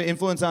in terms of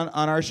influence on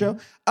our show,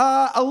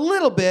 a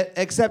little bit.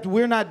 Except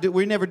we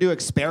never do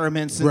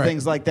experiments and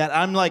things like that.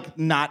 I'm like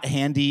not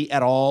handy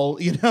at all,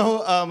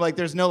 like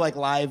there's no like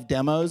live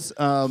demos.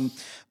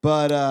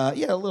 But a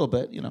little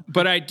bit,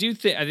 But I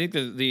think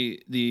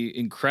the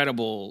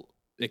incredible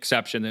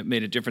exception that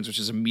made a difference, which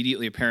is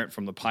immediately apparent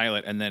from the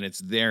pilot, and then it's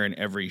there in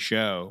every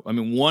show. I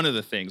mean, one of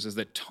the things is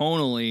that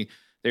tonally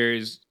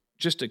there's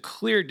just a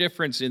clear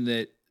difference in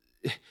that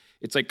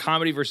it's like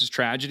comedy versus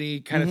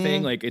tragedy kind of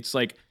thing. Like it's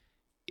like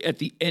at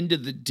the end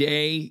of the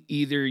day,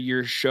 either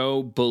your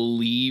show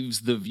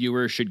believes the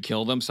viewer should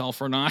kill themselves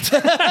or not.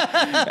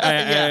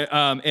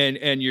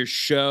 And your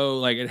show,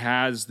 like it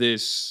has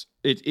this,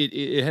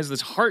 it has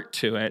this heart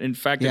to it. In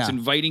fact, it's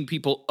inviting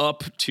people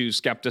up to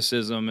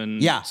skepticism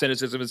and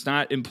cynicism. It's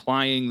not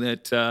implying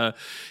that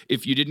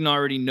if you didn't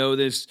already know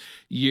this,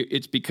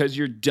 it's because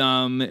you're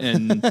dumb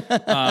and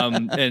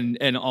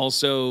and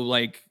also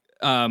like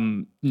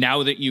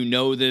now that you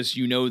know this,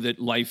 you know that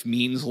life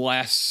means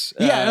less.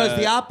 Yeah, no, it's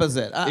the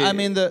opposite. I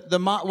mean,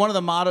 one of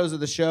the mottos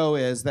of the show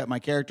is that my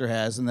character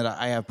has, and that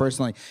I have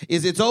personally,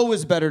 is it's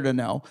always better to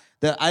know.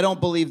 That I don't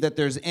believe that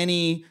there's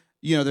any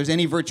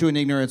virtue in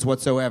ignorance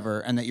whatsoever,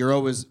 and that you're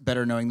always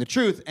better knowing the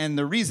truth. And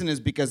the reason is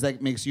because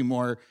that makes you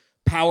more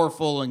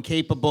powerful and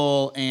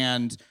capable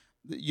and,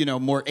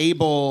 more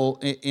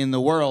able in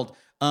the world.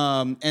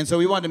 And so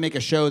we wanted to make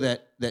a show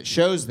that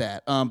shows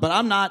that. But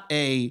I'm not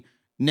a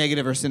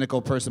negative or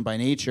cynical person by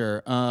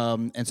nature.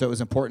 And so it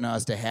was important to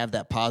us to have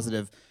that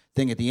positive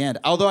thing at the end.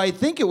 Although I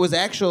think it was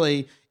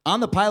actually... on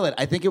the pilot,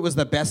 I think it was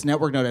the best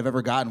network note I've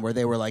ever gotten, where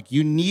they were like,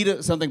 "You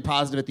need something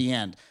positive at the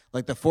end."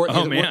 Like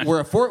we're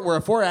a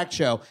 4-act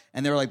show,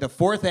 and they were like, the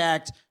fourth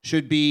act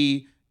should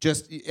be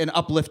just an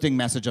uplifting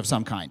message of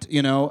some kind,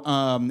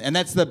 and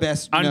that's the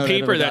best. On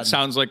paper, that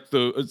sounds like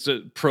it's a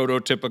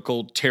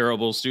prototypical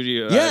terrible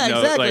studio. Yeah,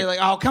 exactly. Like,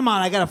 oh, come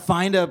on, I gotta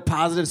find a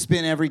positive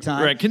spin every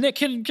time. Right? I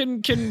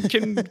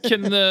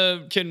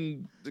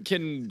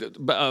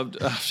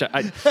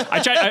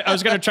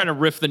was gonna try to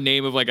riff the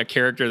name of like a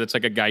character that's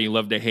like a guy you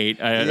love to hate.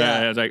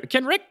 I was like,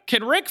 can Rick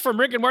from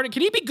Rick and Morty,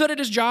 can he be good at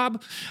his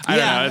job? I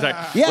don't know. I was like,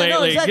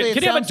 exactly.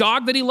 Can he have a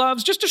dog that he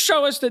loves just to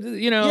show us that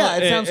Yeah,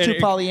 it sounds too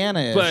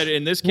Pollyanna-ish. But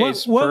in this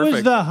case, what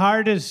was the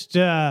hardest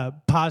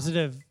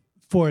positive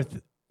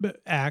fourth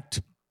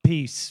act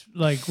piece?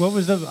 Like, what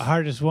was the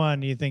hardest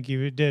one you think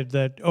you did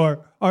that,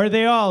 or are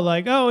they all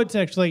like, oh, it's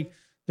actually...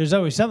 There's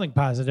always something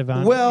positive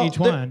on each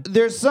one.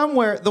 There's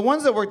somewhere, the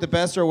ones that work the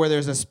best are where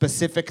there's a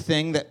specific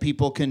thing that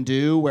people can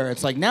do, where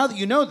it's like, now that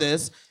you know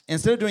this,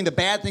 instead of doing the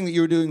bad thing that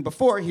you were doing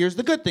before, here's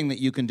the good thing that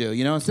you can do.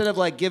 Instead of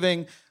like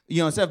giving,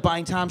 instead of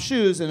buying Tom's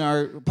shoes in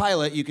our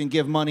pilot, you can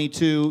give money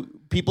to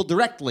people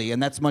directly,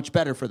 and that's much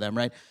better for them,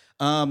 right?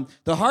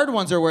 The hard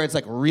ones are where it's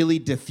like really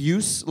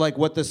diffuse, like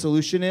what the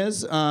solution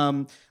is.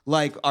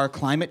 Like our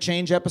climate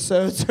change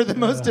episodes are the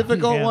most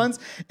difficult ones.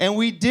 And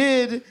we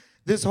did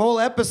this whole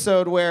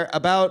episode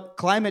about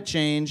climate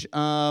change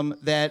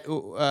that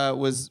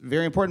was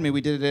very important to me.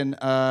 We did it in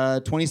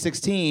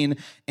 2016,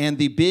 and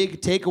the big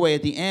takeaway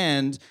at the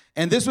end,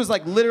 and this was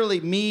like literally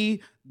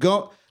me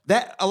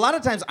that a lot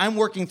of times I'm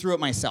working through it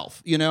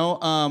myself,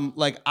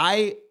 like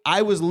I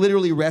was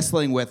literally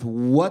wrestling with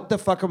what the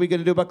fuck are we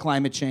going to do about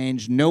climate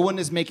change? No one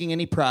is making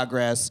any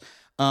progress.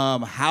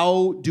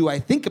 How do I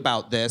think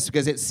about this?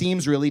 Because it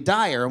seems really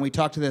dire. And we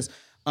talked to this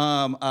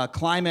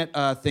climate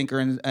thinker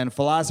and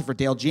philosopher,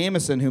 Dale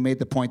Jamieson, who made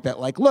the point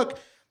that, like, look,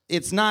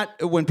 it's not,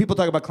 when people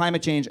talk about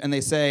climate change and they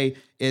say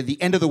the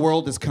end of the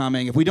world is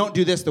coming, if we don't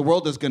do this, the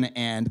world is going to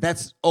end.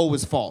 That's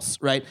always false,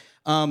 right?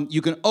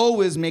 You can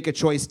always make a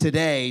choice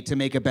today to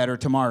make it better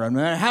tomorrow.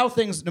 No matter how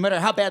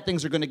bad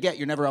things are going to get,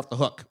 you're never off the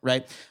hook,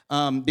 right?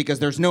 Because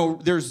there's no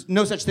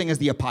such thing as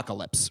the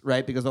apocalypse,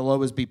 right? Because there'll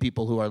always be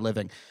people who are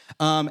living.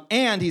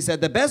 And he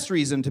said the best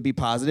reason to be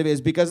positive is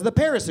because of the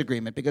Paris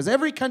Agreement, because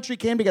every country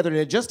came together, and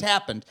it just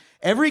happened.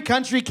 Every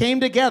country came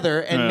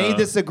together and made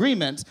this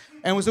agreement.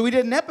 And so we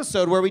did an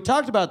episode where we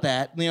talked about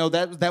that.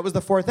 That was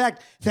the fourth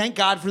act. Thank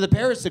God for the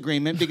Paris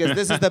Agreement, because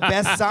this is the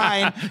best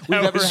sign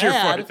we've ever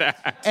had.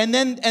 And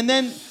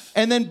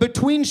then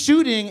between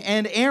shooting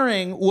and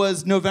airing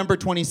was November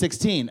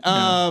 2016.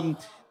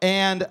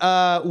 And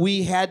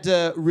we had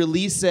to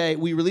released a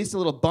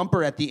little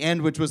bumper at the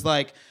end, which was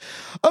like,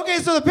 okay,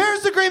 so the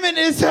Paris Agreement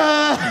is, we're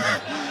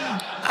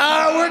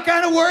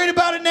kind of worried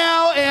about it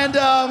now,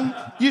 and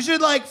you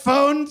should like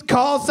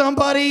call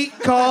somebody,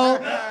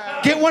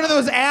 get one of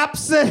those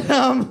apps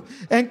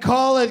and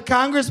call a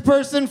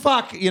congressperson,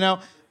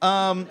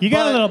 you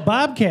got a little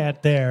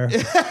bobcat there.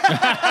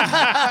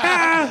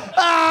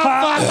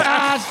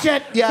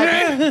 Shit.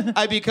 Yeah,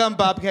 I become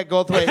Bobcat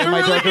Goldthwait in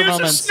my darker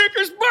moments. A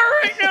Snickers bar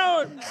right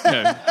now.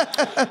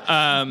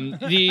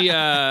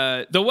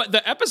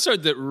 The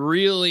episode that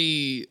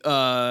really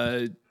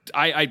the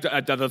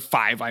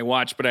 5 I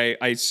watched, but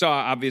I saw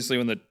obviously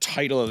when the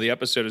title of the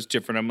episode is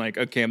different, I'm like,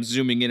 okay, I'm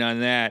zooming in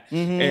on that.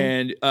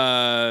 And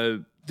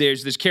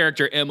there's this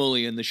character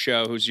Emily in the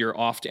show who's your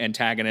oft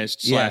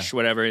antagonist /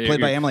 whatever.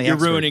 Played by Emily. You're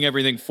ruining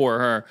everything for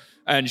her.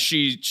 And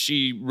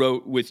she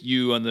wrote with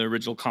you on the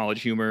original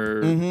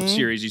CollegeHumor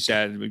series, you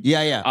said.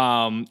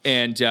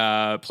 And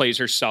plays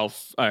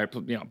herself. Her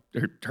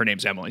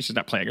name's Emily. She's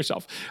not playing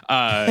herself.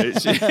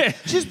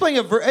 She's playing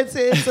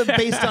it's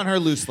based on her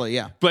loosely,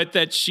 yeah. But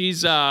that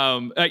she's,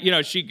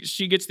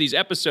 she gets these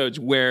episodes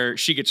where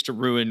she gets to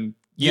ruin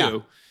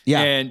you.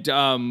 Yeah.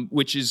 And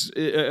which is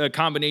a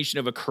combination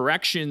of a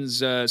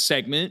corrections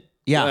segment,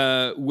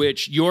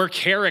 which your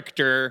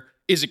character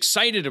is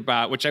excited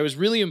about, which I was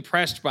really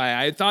impressed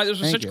by. I thought this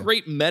was such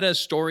great meta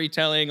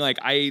storytelling. Like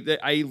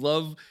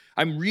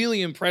I'm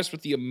really impressed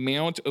with the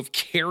amount of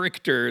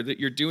character that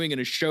you're doing in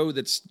a show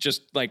that's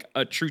just like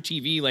a true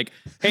TV. Like,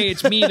 hey,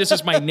 it's me. This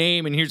is my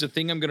name, and here's the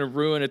thing I'm going to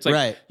ruin. It's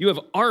like you have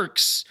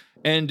arcs,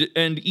 and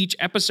each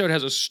episode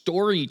has a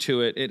story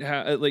to it.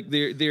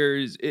 It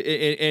there's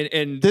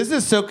and this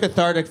is so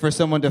cathartic for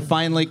someone to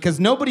finally, because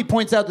nobody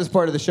points out this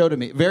part of the show to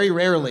me. Very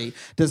rarely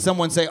does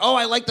someone say, "Oh,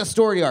 I like the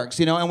story arcs,"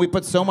 and we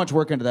put so much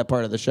work into that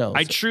part of the show.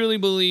 I truly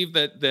believe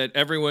that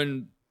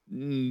everyone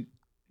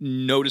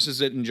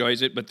notices it,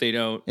 enjoys it, but they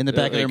don't. In the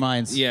back of their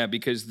minds. Yeah,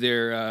 because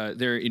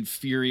they're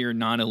inferior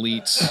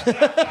non-elites.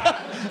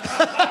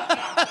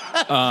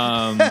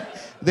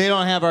 They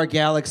don't have our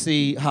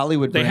Galaxy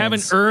Hollywood They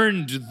brands. haven't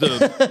earned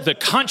the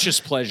conscious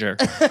pleasure.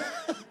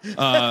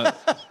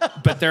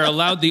 But they're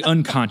allowed the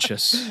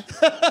unconscious.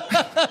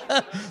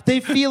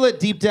 They feel it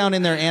deep down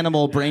in their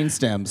animal brain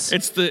stems.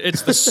 It's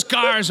the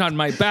scars on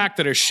my back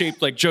that are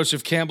shaped like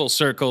Joseph Campbell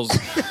circles.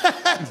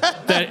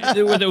 That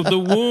the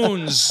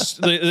wounds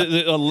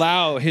that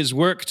allow his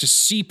work to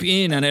seep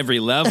in on every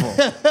level.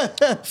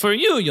 For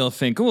you, you'll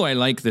think, "Oh, I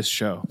like this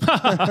show."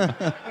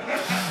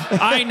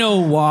 I know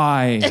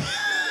why.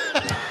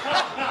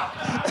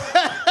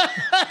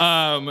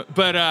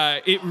 But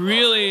it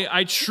really,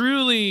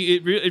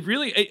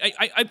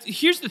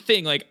 here's the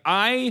thing, like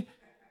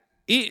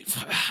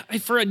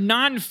for a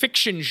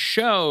nonfiction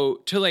show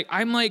to like,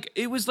 I'm like,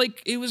 it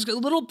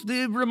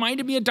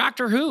reminded me of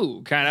Doctor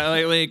Who, kind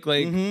of like.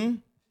 Mm-hmm.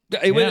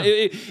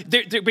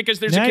 Because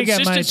there's a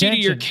consistency to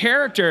your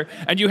character,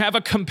 and you have a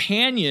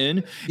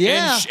companion.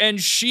 Yeah.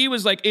 And she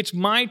was like, "It's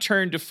my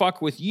turn to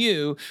fuck with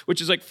you,"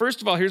 which is like,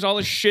 first of all, here's all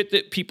the shit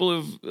that people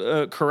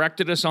have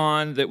corrected us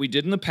on that we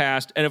did in the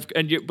past.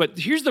 But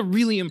here's the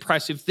really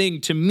impressive thing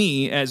to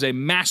me as a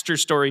master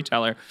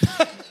storyteller.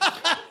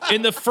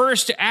 In the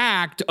first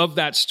act of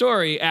that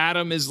story,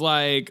 Adam is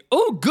like,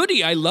 "Oh,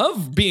 goody, I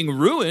love being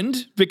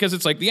ruined," because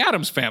it's like the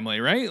Addams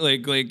family, right?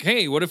 Like,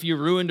 hey, what if you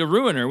ruined a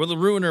ruiner? Well, the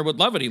ruiner would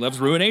love it. He loves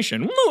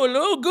ruination.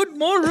 Oh, good,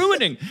 more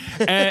ruining.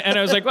 and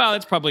I was like, well,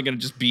 that's probably going to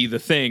just be the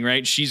thing,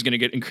 right? She's going to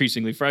get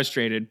increasingly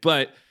frustrated.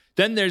 But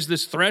then there's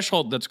this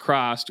threshold that's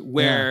crossed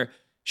where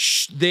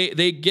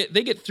they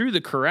get through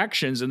the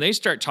corrections, and they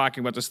start talking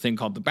about this thing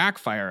called the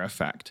backfire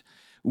effect,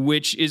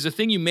 which is a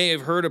thing you may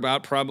have heard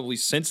about probably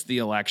since the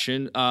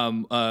election,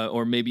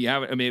 or maybe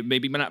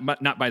maybe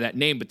not by that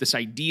name, but this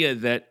idea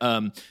that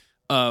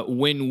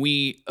when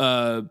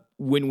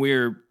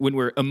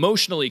we're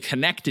emotionally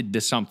connected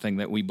to something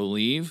that we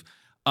believe,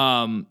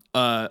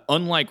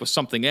 unlike with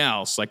something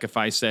else, like if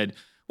I said,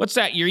 "What's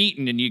that you're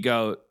eating?" and you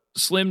go,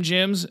 "Slim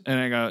Jims," and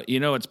I go,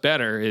 "What's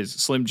better is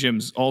Slim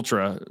Jims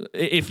Ultra."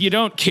 If you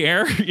don't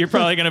care, you're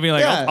probably going to be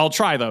like, I'll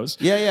try those.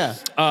 Yeah.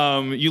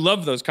 You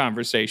love those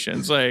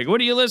conversations. Like, what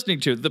are you listening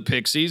to? The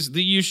Pixies.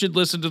 You should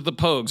listen to the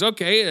Pogues.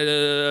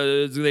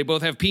 Okay. They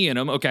both have pee in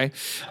them. Okay.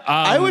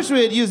 I wish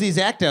we had used these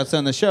act outs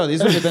on the show.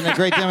 These would have been a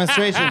great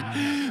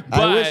demonstration.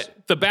 But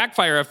the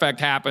backfire effect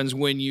happens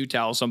when you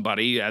tell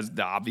somebody, as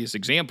the obvious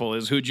example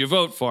is, who'd you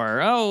vote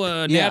for?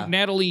 Oh,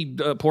 Natalie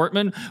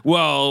Portman.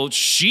 Well,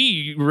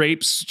 she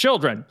rapes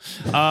children.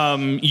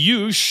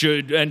 You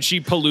should, and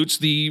she pollutes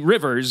the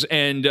rivers,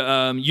 and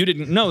you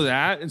didn't know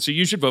that, and so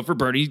you should vote for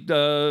Bernie.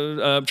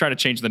 I'm trying to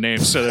change the name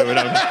so that we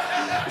don't.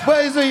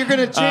 Wait, so you're going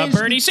to change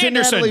Bernie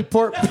Sanderson. Natalie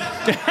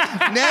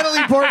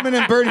Portman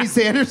and Bernie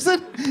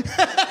Sanderson?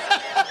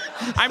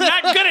 I'm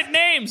not good at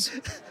names.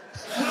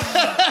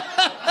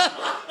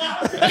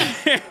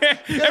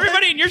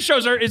 Everybody in your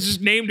shows is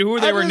just named who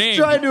they were named. I'm just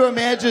trying to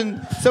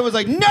imagine someone's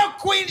like, "No,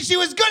 Queen, she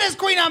was good as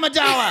Queen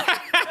Amidala."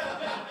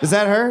 Is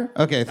that her?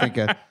 Okay, thank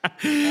God.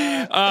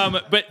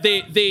 But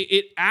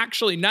it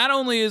actually, not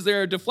only is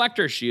there a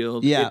deflector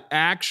shield, it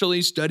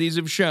actually, studies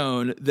have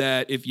shown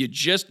that if you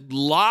just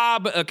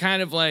lob a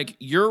kind of like,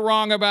 "You're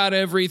wrong about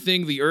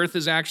everything, the earth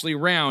is actually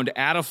round,"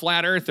 at a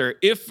flat earther,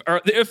 if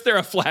they're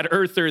a flat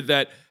earther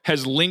that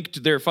has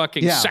linked their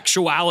fucking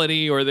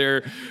sexuality or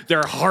their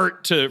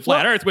heart to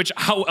flat earth, which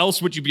how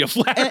else would you be a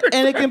flat earther?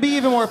 And it can be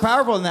even more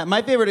powerful than that.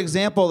 My favorite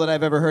example that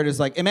I've ever heard is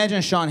like,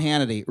 imagine Sean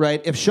Hannity,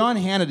 right? If Sean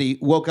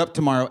Hannity woke up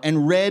tomorrow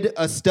and read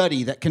a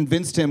study that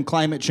convinced him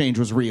climate change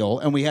was real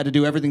and we had to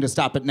do everything to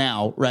stop it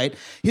now, right?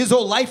 His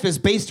whole life is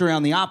based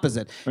around the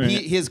opposite. Right.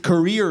 His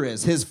career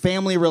is, his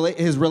family,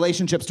 his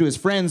relationships to his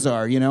friends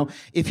are,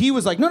 If he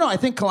was like, no, I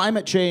think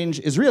climate change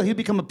is real, he'd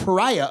become a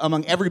pariah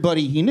among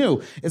everybody he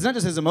knew. It's not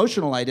just his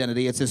emotional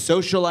identity, it's his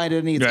social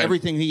identity, it's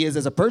everything he is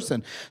as a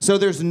person. So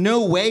there's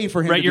no way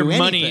for him to do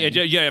money,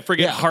 anything.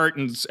 Forget heart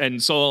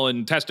and soul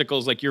and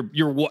testicles, like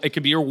it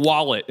could be your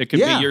wallet, it could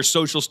be your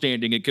social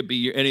standing, it could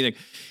be anything.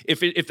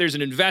 If there's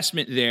an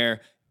investment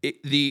there,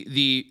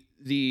 the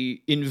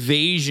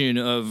invasion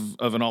of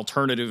an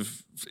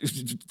alternative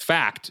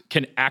fact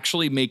can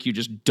actually make you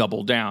just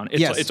double down.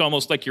 It's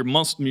almost like your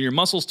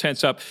muscles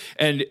tense up.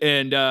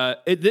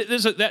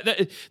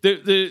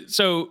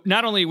 So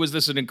not only was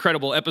this an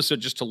incredible episode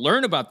just to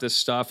learn about this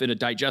stuff in a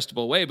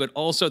digestible way, but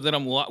also that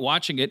I'm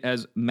watching it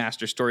as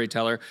master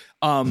storyteller.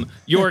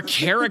 Your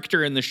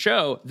character in the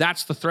show,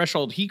 that's the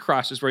threshold he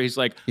crosses where he's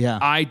like,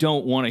 I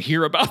don't want to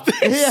hear about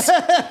this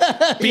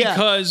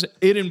because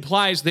it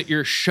implies that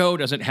your show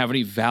doesn't have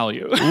any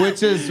value.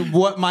 Which is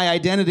what my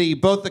identity,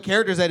 both the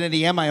character's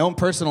identity and my own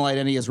personal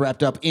identity, is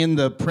wrapped up in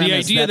the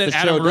premise. The idea that the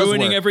Adam show does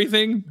ruining work.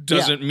 everything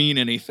doesn't mean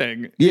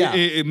anything. Yeah.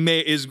 It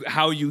is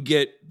how you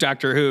get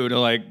Doctor Who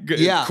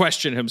to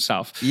question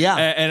himself. Yeah.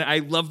 And I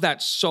love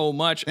that so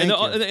much. And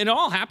it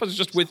all happens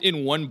just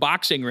within one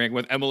boxing ring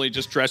with Emily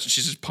just dressed and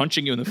she's just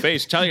punching you in the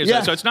face, telling you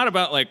so. So it's not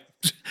about like,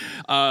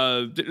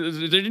 there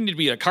didn't need to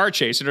be a car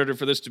chase in order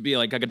for this to be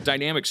like a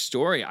dynamic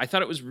story. I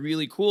thought it was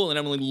really cool. And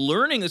Emily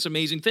learning this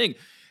amazing thing.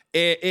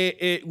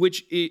 Okay,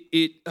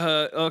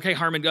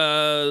 Harmon,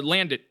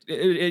 land it.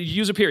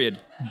 Use a period.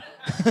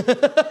 You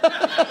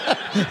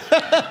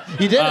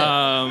did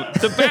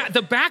it.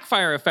 The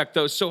backfire effect,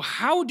 though. So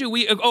how do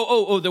we?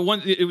 The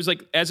one. It was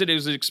like as it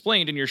is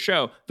explained in your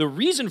show. The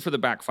reason for the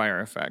backfire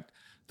effect,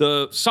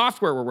 the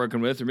software we're working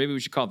with, or maybe we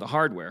should call it the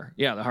hardware.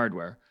 Yeah, the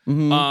hardware.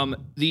 Mm-hmm.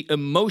 The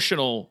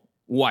emotional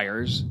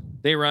wires,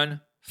 they run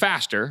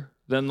faster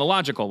than the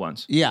logical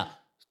ones. Yeah,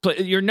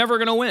 but you're never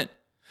going to win.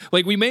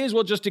 Like, we may as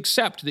well just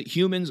accept that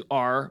humans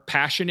are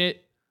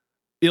passionate,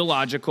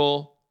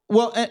 illogical.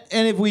 Well,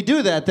 and if we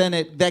do that, then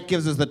that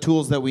gives us the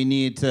tools that we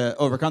need to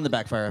overcome the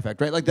backfire effect,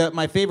 right? Like,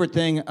 my favorite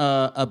thing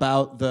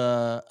about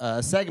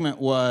the segment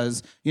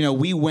was,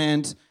 we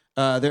went,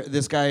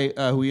 this guy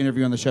who we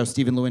interview on the show,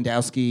 Stephen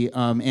Lewandowski,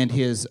 and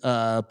his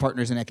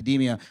partners in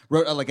academia,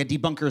 wrote a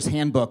debunker's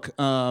handbook,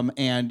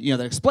 and that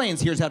explains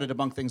here's how to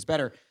debunk things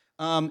better.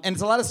 And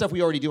it's a lot of stuff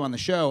we already do on the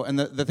show, and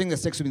the thing that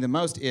sticks with me the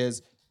most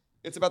is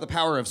it's about the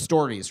power of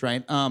stories,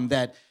 right?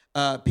 That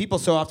people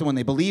so often when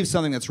they believe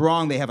something that's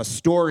wrong, they have a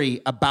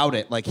story about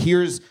it. Like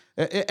here's,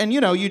 and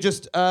you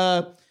just,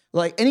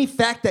 like any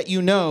fact that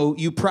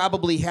you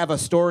probably have a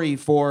story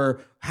for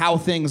how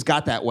things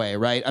got that way,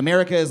 right?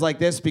 America is like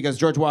this because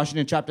George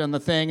Washington chopped down the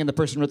thing and the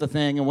person wrote the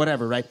thing and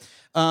whatever, right?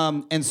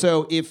 And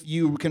so if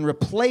you can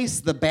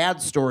replace the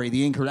bad story,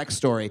 the incorrect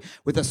story,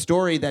 with a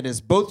story that is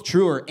both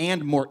truer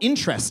and more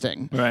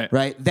interesting,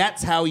 right?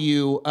 That's how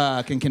you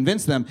can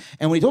convince them.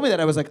 And when he told me that,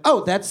 I was like,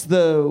 oh, that's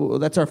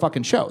our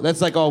fucking show.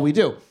 That's like all we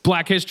do.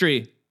 Black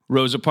History,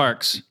 Rosa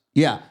Parks.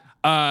 Yeah.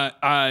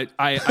 Okay,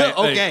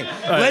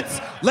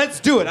 let's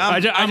do it.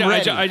 I'm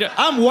ready.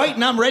 I'm white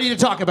and I'm ready to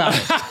talk about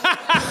it.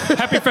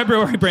 Happy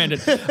February, Brandon.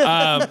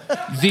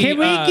 Can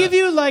we give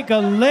you like a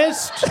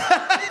list?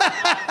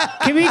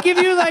 Can we give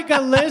you like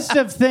a list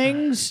of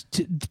things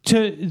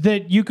to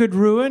that you could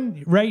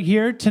ruin right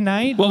here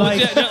tonight? Well,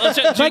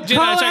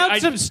 call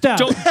out some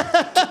stuff.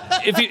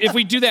 If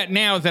we do that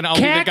now, then I'll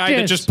be the guy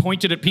that just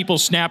pointed at people,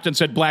 snapped, and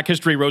said Black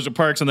History, Rosa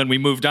Parks, and then we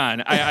moved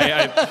on.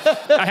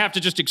 I have to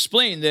just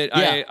explain that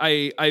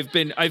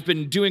I've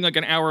been doing like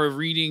an hour of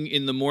reading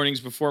in the mornings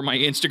before my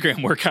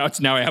Instagram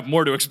workouts. Now I have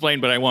more to explain,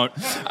 but I won't.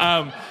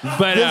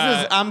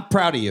 I'm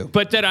proud of you.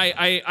 But that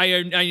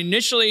I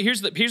initially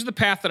here's the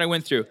path that I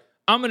went through.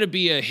 I'm going to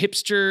be a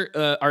hipster,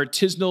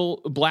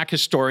 artisanal black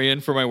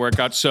historian for my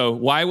workouts. So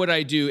why would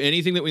I do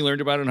anything that we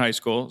learned about in high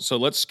school? So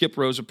let's skip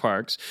Rosa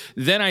Parks.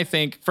 Then I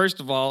think, first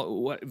of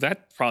all,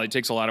 that probably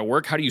takes a lot of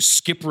work. How do you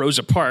skip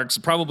Rosa Parks?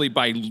 Probably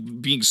by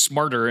being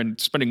smarter and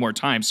spending more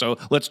time. So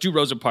let's do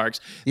Rosa Parks.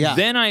 Yeah.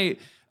 Then I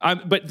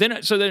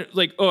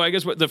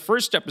guess what the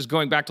first step is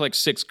going back to like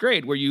 6th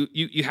grade where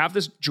you have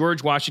this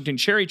George Washington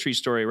cherry tree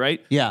story,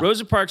 right? Yeah.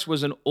 Rosa Parks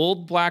was an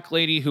old black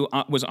lady who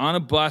was on a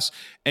bus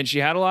and she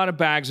had a lot of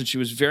bags and she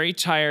was very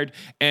tired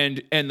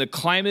and the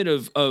climate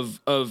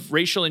of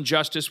racial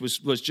injustice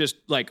was just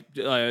like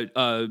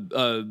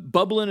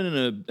bubbling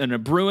and a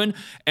brewing,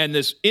 and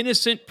this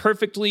innocent,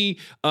 perfectly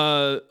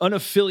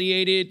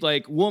unaffiliated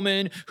like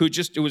woman who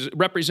just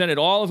represented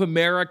all of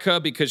America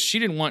because she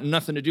didn't want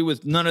nothing to do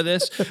with none of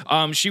this.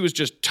 She was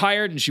just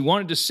tired and she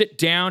wanted to sit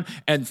down,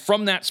 and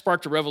from that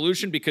sparked a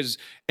revolution because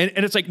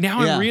it's like now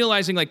I'm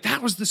realizing like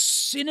that was the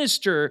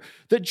sinister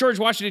that George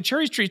Washington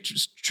cherry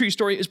tree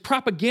story is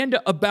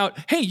propaganda about.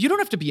 Hey, you don't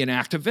have to be an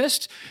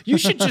activist. You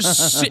should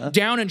just sit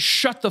down and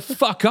shut the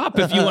fuck up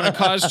if you want to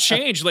cause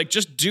change. Like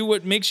just do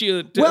what makes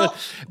you.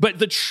 But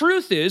the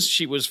truth is,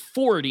 she was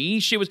 40.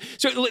 So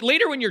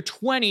later when you're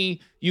 20,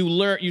 you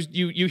learn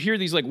you hear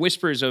these like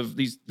whispers of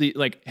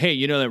like, hey,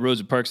 you know that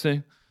Rosa Parks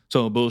thing? It's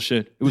all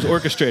bullshit. It was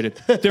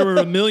orchestrated. There were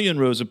 1 million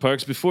Rosa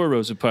Parks before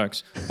Rosa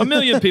Parks. 1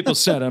 million people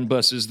sat on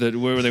buses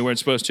where they weren't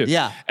supposed to.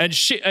 Yeah. And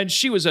she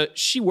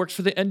worked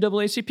for the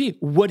NAACP.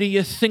 What do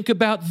you think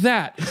about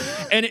that?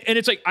 And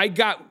it's like I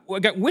got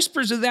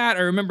whispers of that.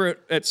 I remember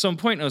at some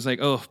point I was like,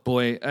 oh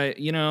boy,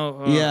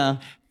 yeah.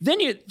 Then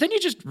you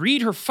just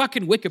read her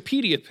fucking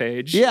Wikipedia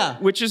page. Yeah.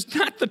 Which is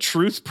not the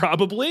truth,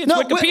 probably. It's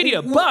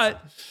Wikipedia,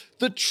 but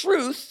the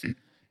truth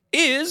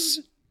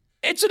is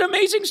It's an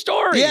amazing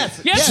story.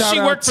 Yes. She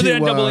worked for the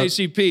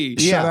NAACP.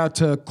 Shout out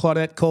to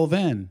Claudette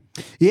Colvin.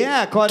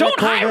 Yeah, Claudette Don't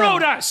Colvin. high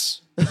road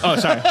us. Oh,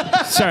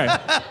 sorry.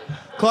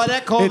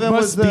 Claudette Colvin It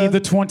must be the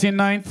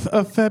 29th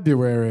of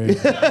February.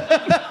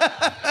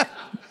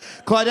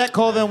 Claudette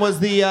Colvin was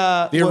the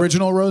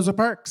original Rosa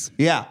Parks.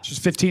 Yeah. She's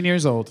 15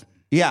 years old.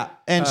 Yeah,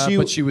 and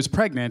but she was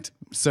pregnant,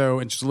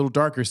 and she's a little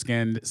darker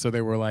skinned, so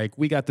they were like,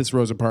 we got this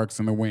Rosa Parks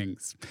in the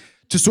wings.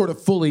 To sort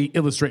of fully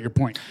illustrate your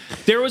point.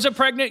 There was a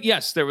pregnant,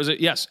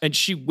 and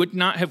she would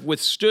not have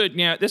withstood.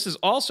 Now, this is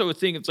also a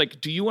thing. It's like,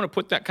 do you want to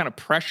put that kind of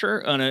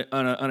pressure on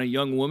a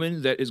young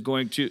woman that is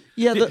going to?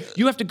 Yeah,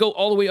 you have to go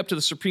all the way up to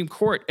the Supreme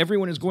Court.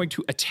 Everyone is going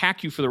to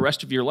attack you for the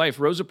rest of your life.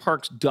 Rosa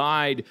Parks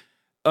died.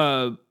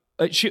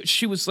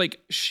 She was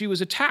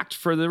attacked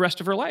for the rest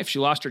of her life. She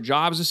lost her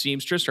job as a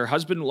seamstress. Her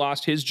husband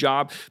lost his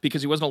job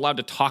because he wasn't allowed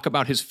to talk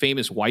about his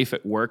famous wife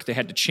at work. They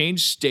had to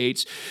change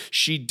states.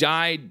 She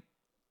died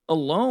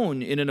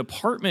alone in an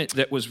apartment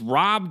that was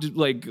robbed.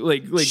 Like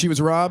she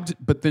was robbed,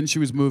 but then she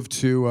was moved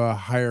to a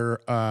higher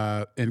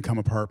income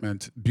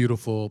apartment.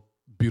 Beautiful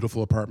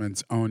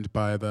apartments owned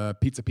by the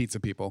pizza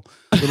people,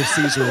 Little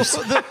Caesars.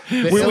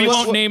 we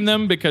won't name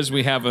them because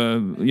we have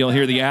you'll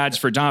hear the ads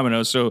for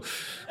Domino's, so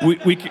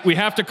we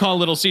have to call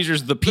Little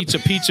Caesars the pizza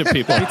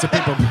people. Pizza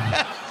people.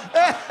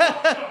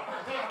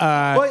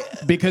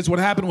 Because what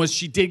happened was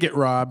she did get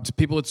robbed.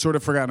 People had sort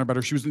of forgotten about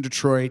her. She was in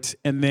Detroit,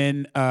 and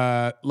then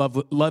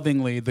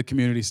lovingly the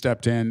community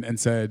stepped in and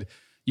said,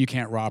 you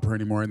can't rob her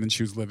anymore. And then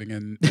she was living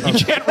in... You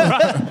can't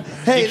rob.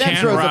 Hey,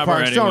 that's Rosa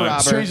Parks. Don't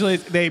rob her. Strangely,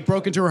 they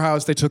broke into her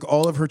house. They took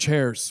all of her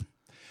chairs.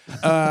 Come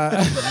on.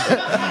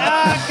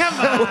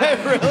 Wait,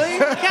 really?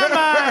 Come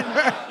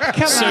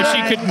on. So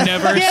she could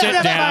never sit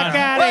the down. Fuck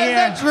out of Wait, is here.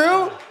 that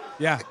true?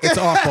 Yeah, it's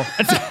awful.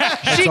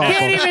 She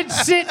can't even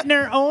sit in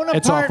her own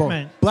It's awful.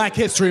 apartment. Black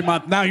History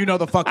Month. Now you know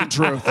the fucking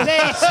truth. They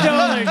stole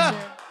her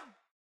shit.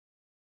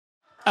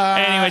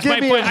 Anyways, give my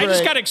me point. a I just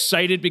break. got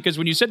excited because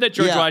when you said that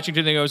George Yeah.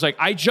 Washington thing, I was like,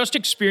 I just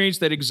experienced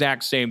that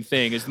exact same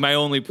thing. Is my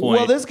only point.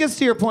 Well, this gets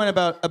to your point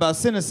about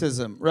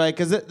cynicism, right?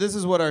 Because this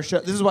is what our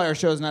show. This is why our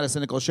show is not a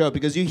cynical show,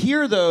 because you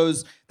hear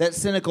that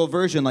cynical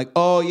version, like,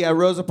 oh yeah,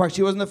 Rosa Parks,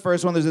 she wasn't the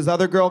first one. There's this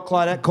other girl,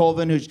 Claudette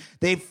Colvin, who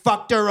they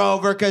fucked her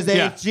over because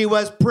she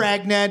was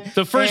pregnant.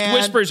 The first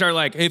whispers are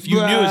like, if you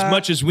knew as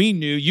much as we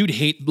knew, you'd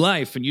hate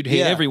life and you'd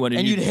hate everyone,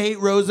 and you'd hate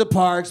Rosa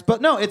Parks.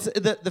 But no, it's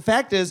the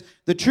fact is,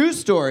 the true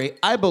story,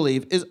 I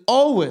believe, is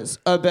always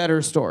a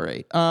better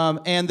story.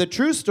 And the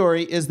true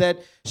story is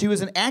that she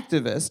was an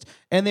activist,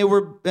 and they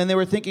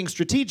were thinking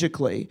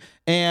strategically.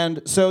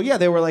 And so yeah,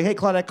 they were like, hey,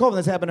 Claudette Colvin,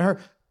 this happened to her.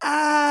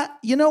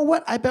 You know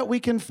what? I bet we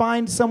can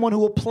find someone who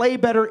will play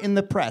better in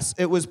the press.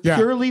 It was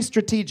purely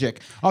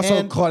strategic.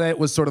 Also, Claudette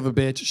was sort of a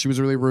bitch. She was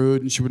really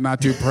rude, and she would not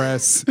do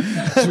press.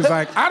 She was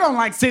like, I don't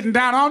like sitting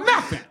down on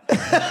nothing.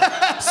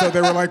 So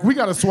they were like, we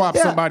got to swap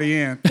somebody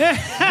in.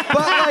 But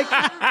like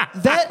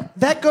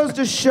that goes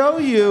to show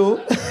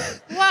you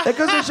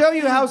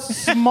how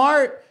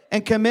smart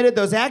and committed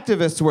those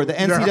activists were. The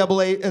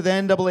NCAA, the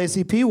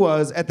NAACP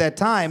was at that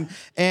time,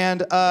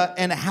 and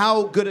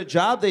how good a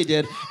job they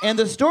did. And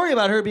the story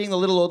about her being the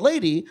little old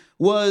lady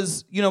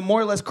was, more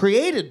or less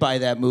created by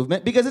that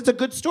movement because it's a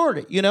good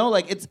story.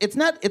 Like it's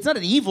not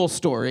an evil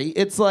story.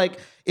 It's like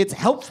it's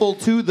helpful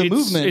to the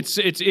movement.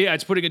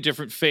 It's putting a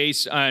different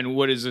face on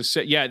what is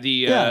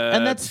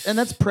and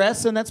that's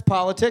press and that's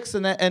politics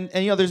and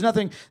there's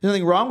nothing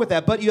wrong with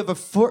that. But you have a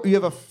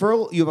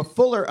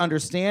fuller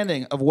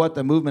understanding of what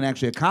the movement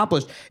actually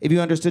accomplished if you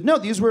understood. No,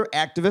 these were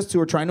activists who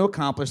were trying to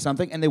accomplish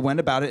something, and they went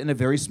about it in a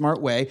very smart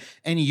way,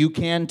 and you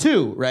can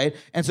too, right?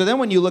 And so then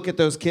when you look at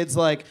those kids,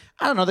 like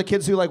I don't know, the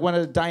kids who like went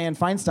to Dianne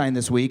Feinstein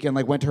this week and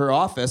like went to her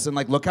office and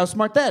like look how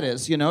smart that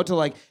is, to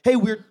like, hey,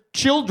 we're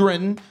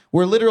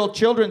literal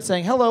children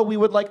saying, hello, we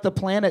would like the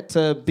planet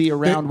to be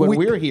around when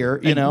we're here,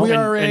 And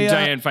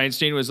Dianne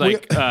Feinstein was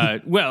like,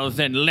 well,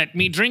 then let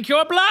me drink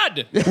your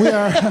blood.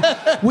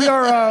 We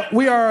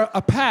are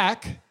a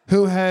pack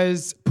who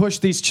has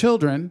pushed these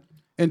children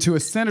into a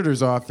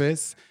senator's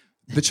office.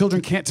 The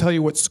children can't tell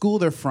you what school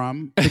they're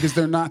from because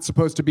they're not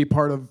supposed to be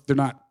they're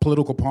not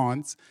political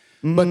pawns.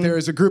 Mm-hmm. But there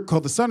is a group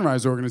called the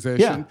Sunrise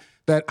Organization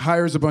that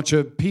hires a bunch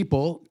of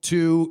people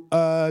to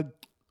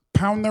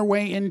pound their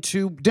way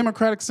into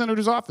Democratic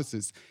senators'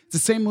 offices. It's the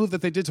same move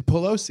that they did to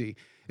Pelosi.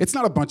 It's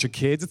not a bunch of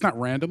kids. It's not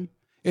random.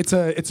 It's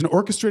an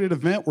orchestrated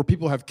event where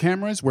people have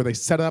cameras where they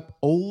set up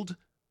old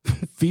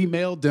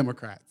female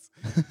Democrats.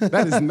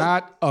 That is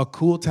not a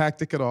cool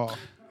tactic at all.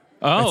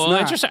 Oh, well,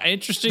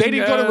 interesting. They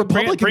didn't go to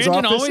Republicans'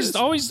 Brandon offices.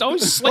 always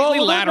slightly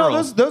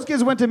lateral. Those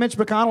kids went to Mitch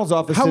McConnell's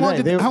office How today.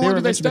 long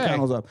did they stay?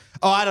 McConnell's office.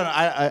 Oh, I don't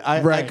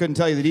know. I couldn't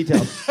tell you the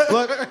details.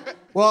 Look,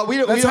 well,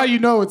 that's how you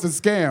know it's a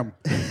scam.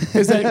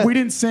 Is that we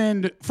didn't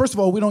send. First of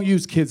all, we don't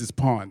use kids as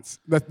pawns.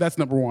 That's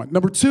number one.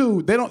 Number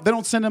two, they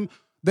don't send them.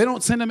 They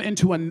don't send them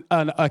into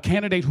a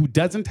candidate who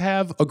doesn't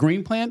have a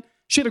green plan.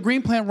 She had a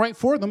green plan right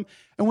for them.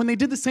 And when they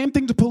did the same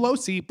thing to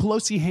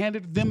Pelosi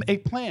handed them a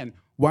plan.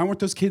 Why weren't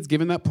those kids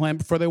given that plan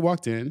before they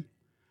walked in?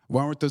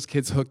 Why weren't those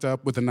kids hooked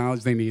up with the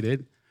knowledge they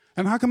needed?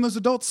 And how come those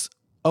adults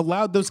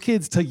allowed those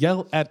kids to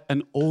yell at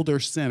an older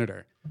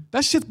senator.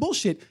 That shit's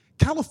bullshit.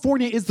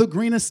 California is the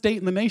greenest state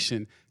in the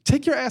nation.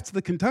 Take your ass to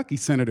the Kentucky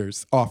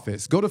senator's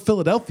office. Go to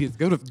Philadelphia.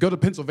 Go to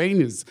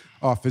Pennsylvania's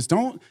office.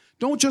 Don't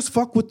just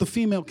fuck with the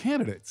female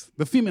candidates,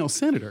 the female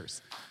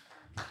senators.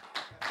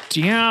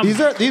 Damn. These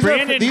are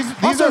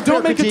Also,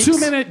 don't make critiques. a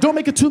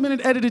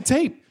 2-minute edited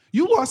tape.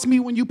 You lost me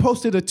when you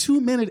posted a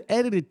 2-minute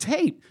edited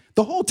tape.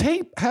 The whole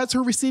tape has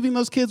her receiving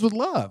those kids with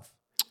love.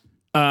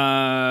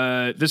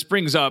 This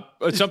brings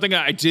up something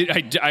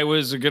I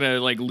was gonna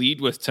like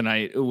lead with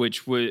tonight,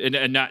 which was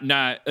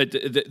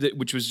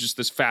which was just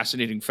this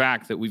fascinating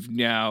fact that we've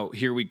now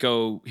here we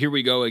go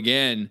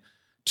again,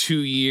 2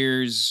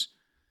 years.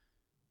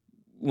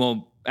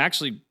 Well,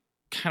 actually,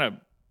 kind of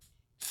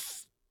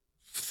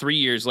 3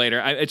 years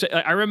later.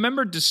 I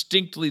remember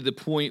distinctly the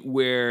point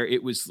where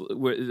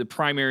the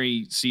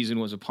primary season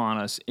was upon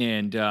us,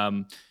 and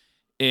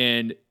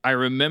I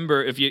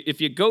remember if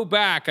you go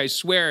back, I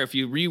swear, if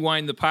you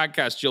rewind the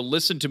podcast, you'll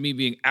listen to me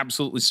being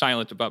absolutely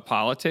silent about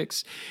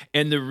politics.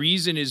 And the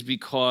reason is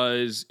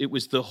because it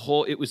was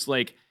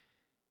like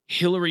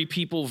Hillary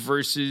people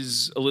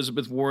versus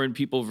Elizabeth Warren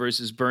people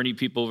versus Bernie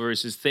people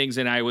versus things.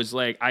 And I was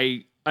like,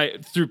 I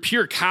through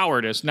pure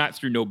cowardice, not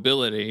through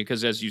nobility,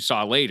 because as you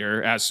saw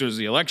later, as soon as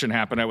the election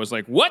happened, I was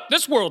like, what?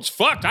 This world's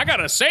fucked. I got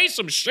to say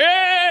some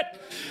shit.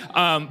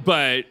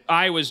 But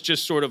I was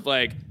just sort of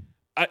like,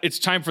 it's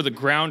time for the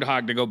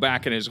groundhog to go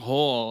back in his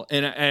hole.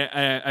 And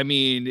I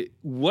mean,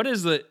 what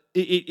is it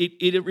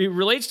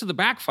relates to the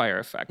backfire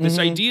effect. This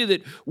idea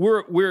that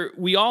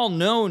we all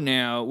know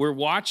now, we're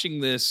watching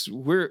this,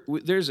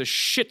 there's a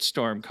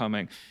shitstorm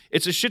coming.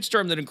 It's a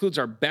shitstorm that includes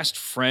our best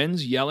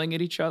friends yelling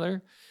at each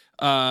other.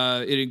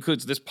 It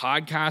includes this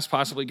podcast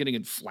possibly getting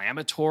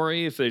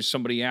inflammatory. If there's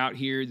somebody out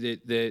here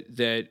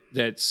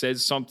that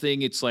says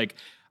something, it's like,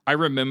 I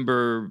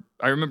remember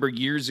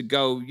years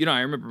ago, I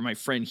remember my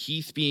friend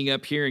Heath being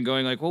up here and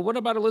going like, well, what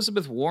about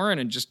Elizabeth Warren?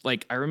 And just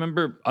like, I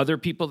remember other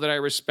people that I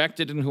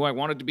respected and who I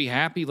wanted to be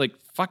happy, like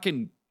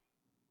fucking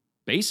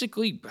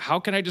basically, how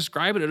can I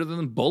describe it other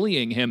than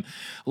bullying him?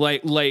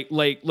 Like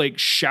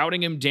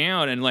shouting him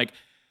down and like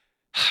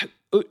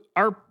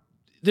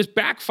this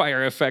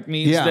backfire effect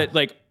means that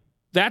like,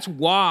 that's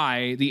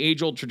why the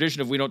age-old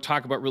tradition of we don't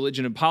talk about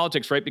religion and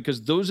politics, right?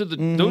 Because those are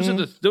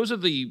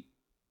the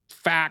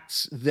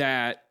facts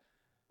that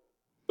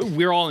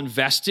we're all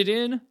invested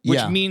in,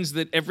 which means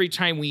that every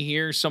time we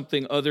hear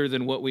something other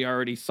than what we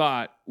already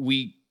thought,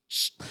 we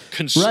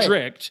constrict.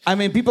 Right. I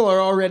mean, people are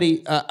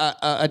already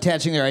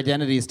attaching their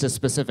identities to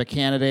specific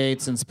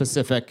candidates and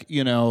specific,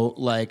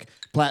 like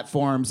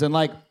platforms. And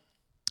like,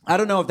 I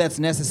don't know if that's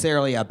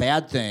necessarily a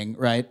bad thing,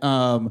 right?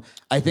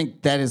 I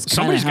think that is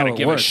kind of how it works. Somebody's got to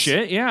give a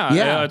shit.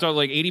 Yeah. It's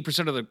like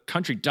 80% of the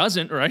country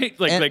doesn't, right?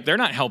 Like they're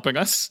not helping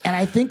us. And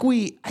I think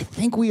we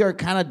are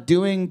kind of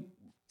doing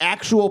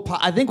actual.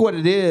 I think what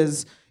it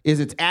is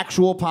it's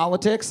actual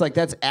politics. Like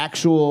that's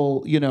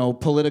actual,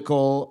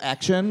 political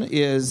action.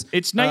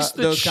 It's nice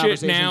that those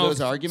shit now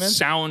those arguments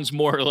sounds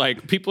more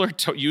like people are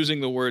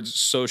using the words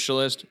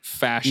socialist,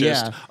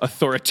 fascist,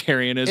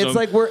 authoritarianism. It's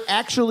like we're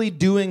actually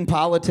doing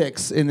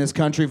politics in this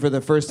country for the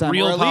first time.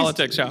 Real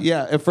politics,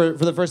 for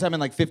the first time in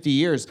like 50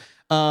 years.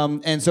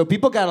 And so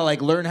people got to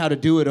like learn how to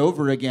do it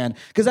over again.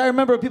 Because I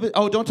remember people,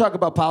 don't talk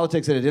about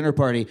politics at a dinner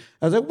party.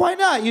 I was like, why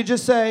not? You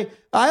just say,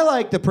 I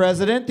like the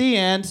president, the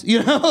end.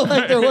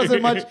 Like there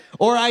wasn't much,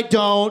 or I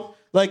don't.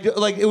 Like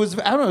it was,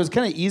 I don't know, it was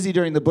kind of easy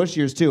during the Bush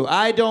years too.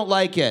 I don't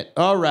like it.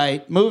 All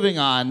right, moving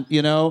on,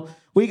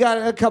 We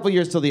got a couple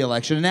years till the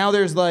election. And now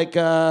there's like,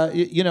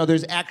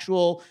 there's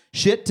actual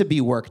shit to be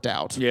worked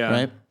out. Yeah.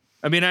 Right?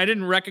 I mean, I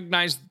didn't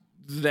recognize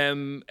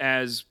them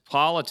as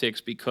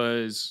politics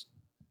because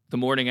the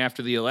morning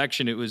after the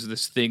election, it was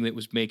this thing that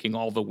was making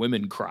all the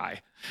women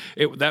cry.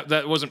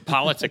 That wasn't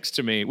politics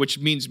to me, which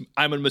means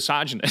I'm a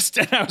misogynist.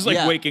 And I was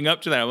like waking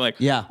up to that. I'm like,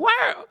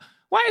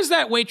 why is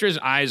that waitress'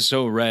 eyes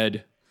so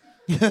red?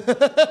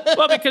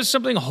 Well, because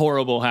something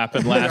horrible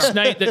happened last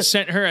night that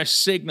sent her a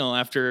signal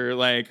after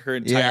like her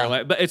entire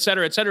life, but et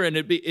cetera, et cetera.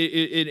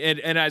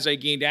 And as I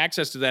gained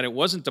access to that, it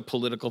wasn't the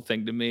political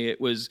thing to me.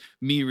 It was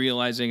me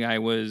realizing I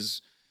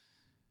was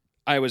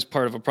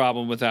part of a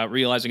problem without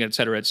realizing it, et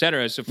cetera, et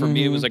cetera. So for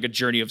me, it was like a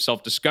journey of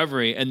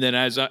self-discovery. And then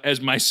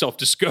as my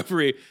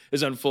self-discovery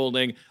is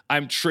unfolding,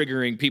 I'm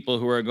triggering people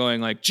who are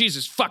going like,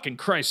 Jesus fucking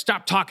Christ,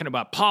 stop talking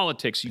about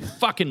politics, you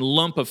fucking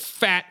lump of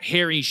fat,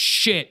 hairy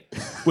shit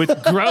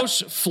with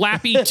gross,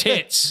 flappy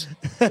tits.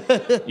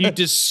 You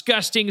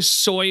disgusting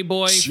soy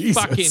boy,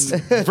 fucking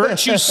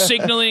virtue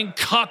signaling,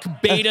 cuck,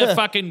 beta,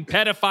 fucking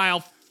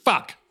pedophile,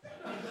 fuck.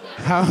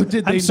 How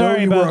did they know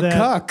you were a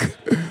cuck?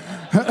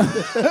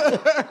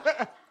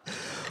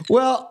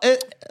 Well,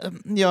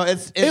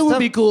 it would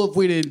be cool if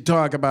we didn't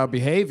talk about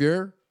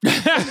behavior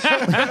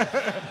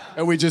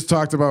and we just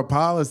talked about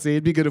policy.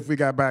 It'd be good if we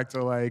got back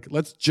to like,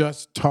 let's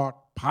just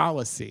talk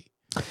policy.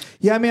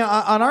 Yeah, I mean,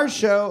 on our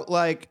show,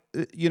 like,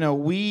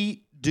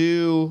 we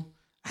do.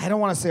 I don't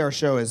want to say our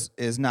show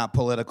is not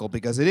political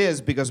because it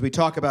is, because we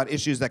talk about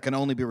issues that can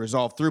only be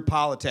resolved through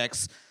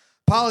politics.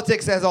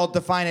 politics, as I'll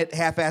define it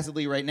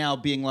half-assedly right now,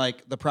 being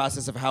like the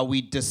process of how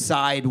we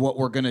decide what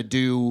we're going to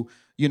do,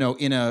 you know,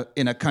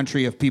 in a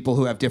country of people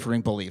who have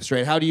differing beliefs,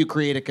 right? How do you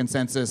create a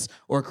consensus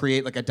or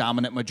create like a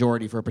dominant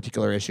majority for a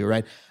particular issue,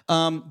 right?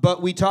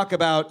 But we talk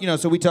about,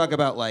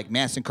 like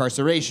mass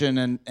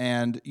incarceration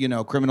and you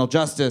know, criminal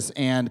justice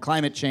and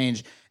climate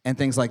change and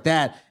things like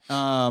that.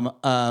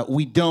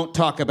 We don't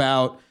talk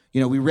about,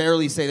 you know, we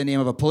rarely say the name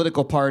of a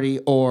political party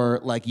or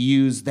like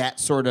use that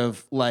sort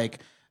of like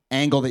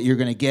angle that you're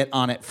going to get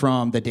on it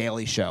from The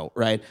Daily Show,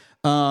 right?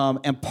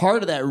 And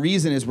part of that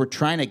reason is we're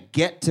trying to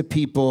get to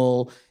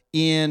people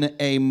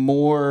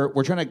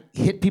we're trying to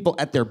hit people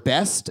at their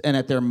best and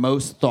at their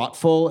most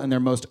thoughtful and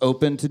their most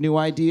open to new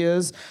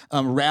ideas,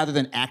 rather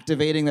than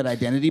activating that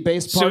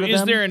identity-based part of them.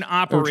 So is there an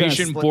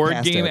operation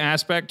board game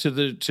aspect to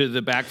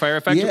the backfire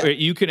effect? Yeah.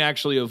 You can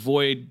actually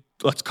avoid,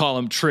 let's call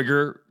them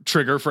trigger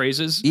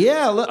phrases.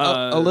 Yeah,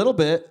 a little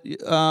bit. We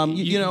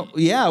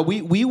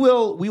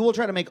will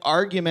try to make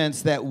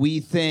arguments that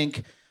we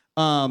think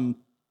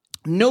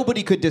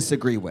nobody could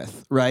disagree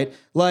with, right?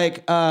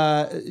 Like,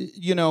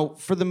 you know,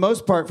 for the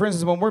most part, for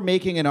instance, when we're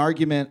making an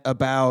argument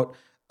about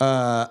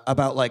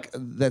like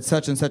that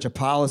such and such a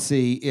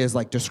policy is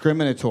like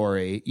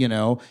discriminatory, you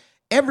know,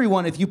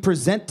 everyone, if you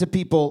present to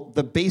people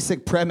the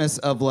basic premise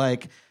of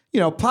like, you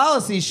know,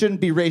 policies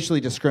shouldn't be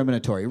racially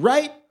discriminatory,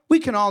 right? We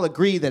can all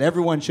agree that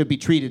everyone should be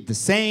treated the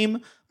same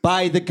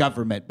by the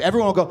government.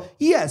 Everyone will go,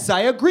 yes,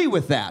 I agree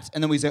with that.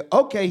 And then we say,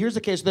 okay, here's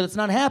a case that it's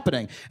not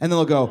happening. And then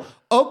they'll go,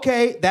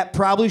 okay, that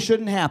probably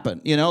shouldn't happen.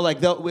 You know, like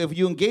if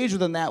you engage with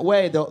them that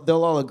way,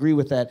 they'll all agree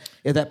with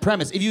that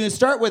premise. If you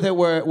start with it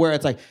where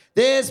it's like,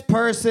 this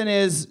person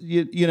is,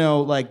 you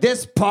know, like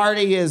this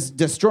party is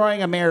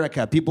destroying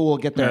America, people will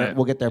get their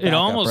back It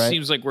almost up, right?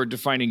 seems like we're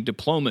defining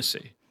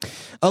diplomacy.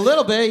 A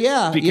little bit,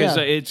 yeah. Because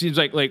it seems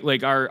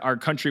like our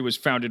country was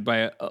founded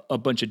by a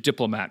bunch of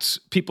diplomats,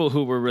 people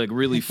who were like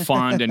really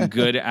fond and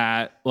good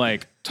at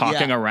like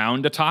talking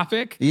around a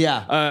topic.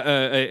 Yeah.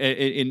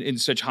 In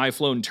such high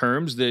flown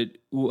terms that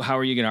how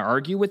are you going to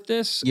argue with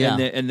this? Yeah.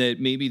 And that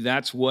maybe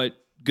that's what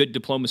good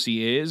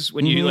diplomacy is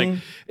when you like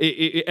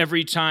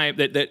every time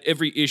that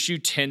every issue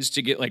tends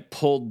to get like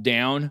pulled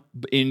down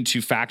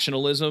into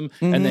factionalism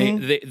and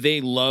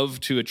they love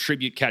to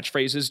attribute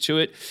catchphrases to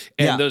it,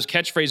 and those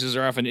catchphrases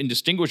are often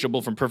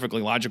indistinguishable from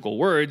perfectly logical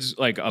words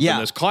like up in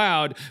this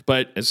cloud,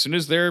 but as soon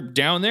as they're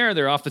down there,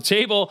 they're off the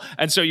table.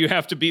 And so you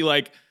have to be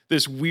like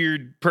this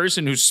weird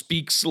person who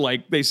speaks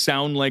like they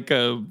sound like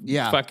a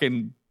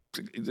fucking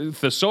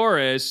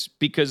thesaurus,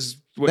 because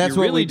what that's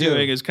you're really what we do.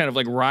 doing is kind of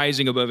like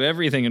rising above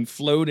everything and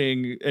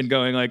floating and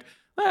going like,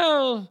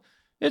 well,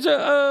 it's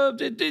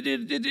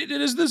it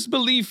is this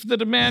belief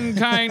that a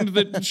mankind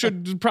that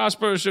should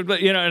prosper should,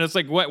 you know, and it's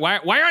like,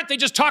 why aren't they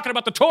just talking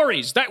about the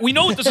Tories? That we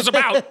know what this is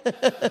about.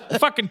 The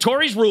fucking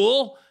Tories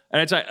rule.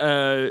 And it's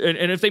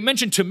and if they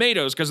mention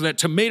tomatoes because of that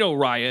tomato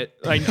riot,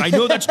 I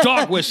know that's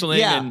dog whistling.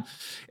 Yeah.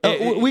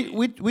 And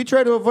we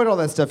try to avoid all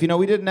that stuff. You know,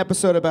 we did an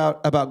episode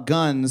about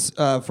guns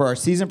for our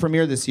season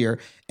premiere this year,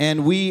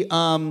 and we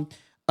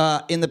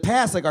in the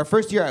past, like our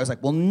first year, I was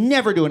like, we'll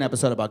never do an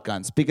episode about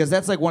guns because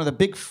that's like one of the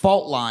big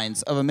fault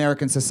lines of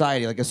American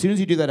society. Like as soon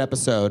as you do that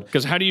episode,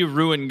 because how do you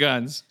ruin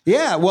guns?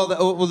 Yeah, well,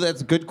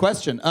 that's a good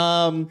question.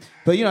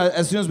 But you know,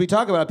 as soon as we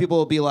talk about it, people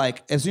will be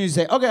like, as soon as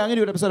you say, okay, I'm gonna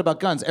do an episode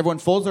about guns, everyone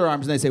folds their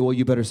arms and they say, well,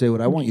 you better say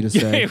what I want you to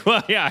say.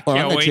 Well, yeah, I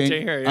can't wait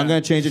to hear. I'm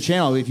gonna change the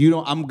channel. If you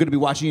don't, I'm gonna be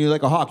watching you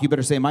like a hawk. You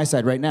better say my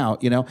side right now.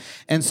 You know.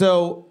 And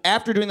so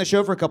after doing the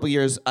show for a couple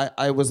years,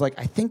 I was like,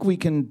 I think we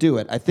can do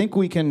it. I think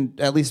we can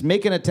at least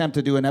make an attempt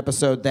to do an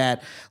episode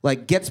that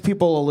like gets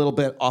people a little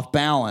bit off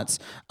balance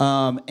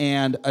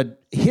and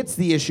hits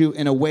the issue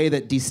in a way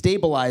that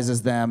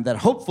destabilizes them, that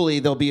hopefully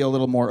they'll be a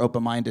little more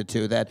open-minded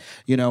to. That,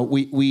 you know,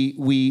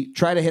 we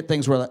try to hit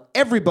things where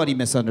everybody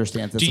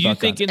misunderstands this about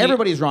guns.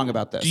 Everybody's wrong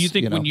about this. Do you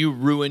think when you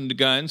ruined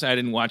guns, I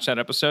didn't watch that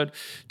episode,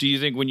 do you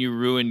think when you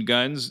ruined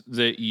guns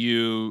that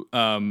you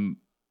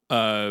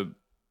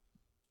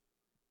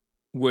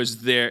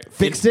was there...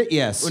 Fixed it?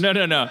 Yes.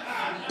 No.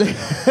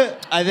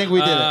 I think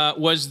we did it.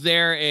 Was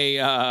there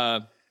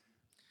a...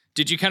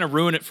 did you kind of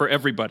ruin it for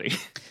everybody?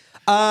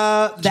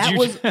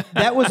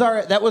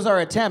 That was our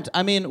attempt.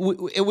 I mean,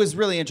 it was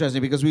really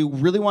interesting because we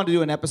really wanted to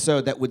do an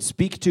episode that would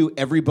speak to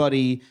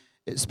everybody.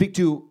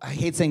 I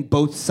hate saying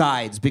both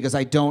sides because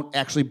I don't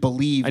actually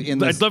believe in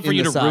this. I'd love for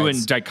you to ruin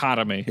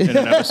dichotomy in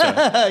an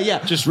episode.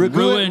 Yeah. Just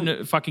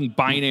ruin fucking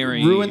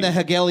binary. Ruin the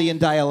Hegelian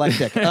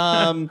dialectic.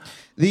 I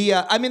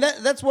mean,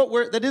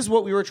 that is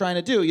what we were trying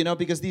to do, you know,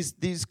 because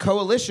these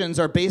coalitions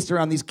are based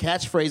around these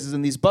catchphrases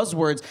and these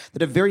buzzwords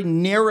that have very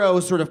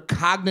narrow sort of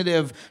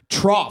cognitive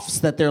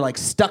troughs that they're like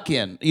stuck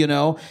in, you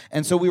know?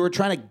 And so we were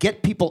trying to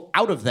get people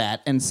out of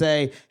that and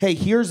say, hey,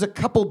 here's a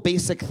couple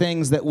basic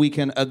things that we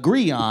can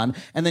agree on,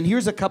 and then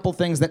here's a couple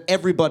things that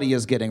everybody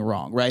is getting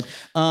wrong, right?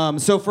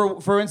 So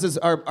for instance,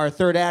 our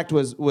third act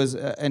was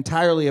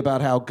entirely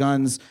about how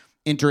guns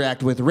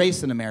interact with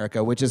race in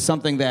America, which is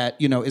something that,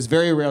 is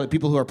very rarely,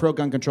 people who are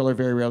pro-gun control are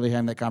very rarely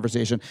having that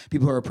conversation.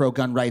 People who are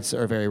pro-gun rights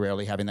are very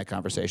rarely having that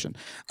conversation.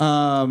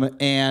 That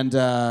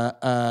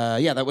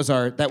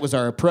was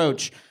our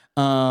approach.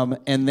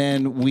 And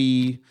then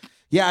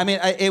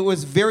it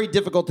was very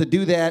difficult to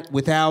do that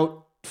without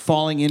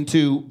falling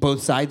into both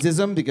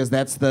sidesism, because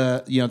that's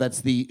the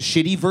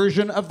shitty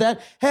version of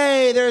that.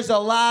 Hey, there's a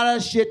lot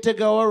of shit to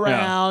go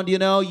around.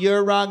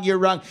 You're wrong.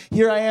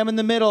 Here I am in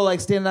the middle,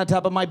 like standing on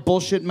top of my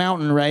bullshit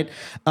mountain, right?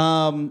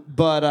 And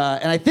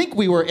I think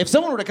if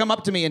someone were to come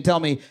up to me and tell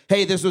me,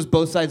 hey, this was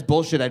both sides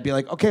bullshit, I'd be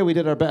like, okay, we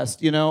did our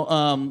best.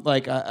 I'm not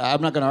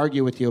going to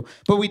argue with you,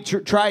 but we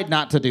tried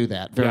not to do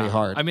that very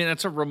hard. I mean,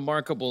 that's a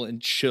remarkable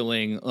and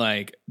chilling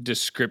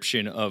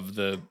description of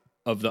the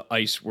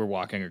ice we're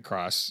walking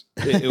across,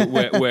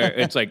 where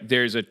it's like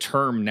there's a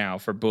term now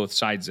for both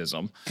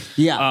sidesism.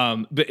 Yeah.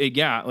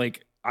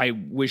 I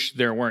wish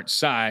there weren't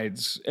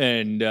sides,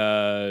 and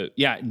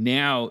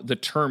now the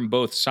term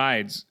both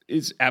sides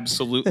is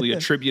absolutely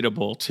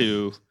attributable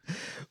to.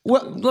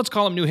 Well, let's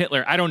call him New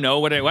Hitler. I don't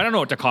know I don't know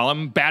what to call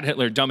him. Bad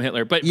Hitler, dumb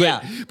Hitler. But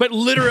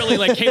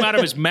literally came out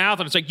of his mouth,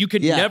 and it's like you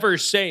could never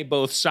say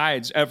both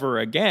sides ever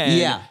again.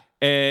 Yeah.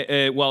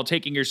 While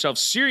taking yourself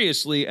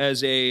seriously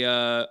as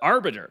a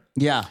arbiter.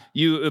 Yeah.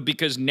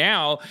 Because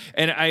now,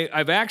 and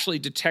I've actually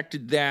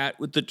detected that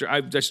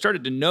I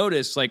started to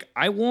notice,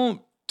 I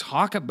won't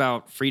talk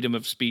about freedom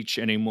of speech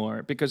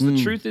anymore, because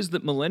the truth is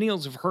that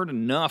millennials have heard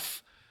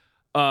enough,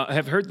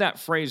 have heard that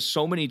phrase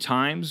so many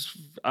times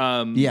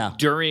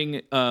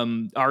during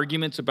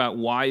arguments about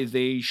why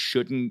they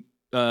shouldn't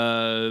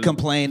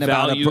complain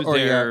about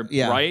their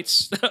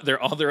rights,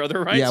 their other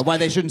rights. Yeah, why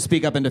they shouldn't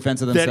speak up in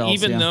defense of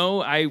themselves. That even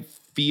though I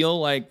feel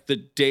like the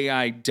day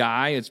I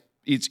die,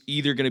 it's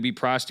either going to be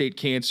prostate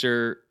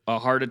cancer, a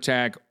heart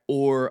attack,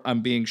 or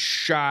I'm being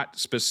shot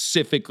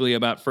specifically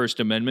about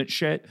First Amendment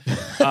shit.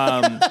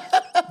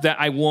 That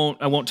I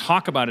won't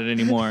talk about it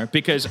anymore,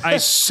 because I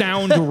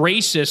sound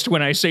racist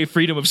when I say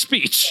freedom of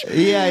speech.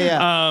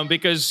 Yeah.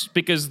 Because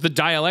the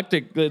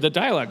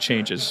dialogue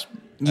changes.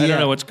 I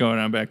don't know what's going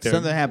on back there.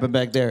 Something happened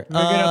back there.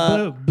 We're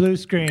gonna blue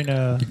screen.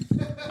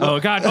 Oh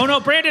God! Oh no,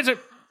 Brandon's.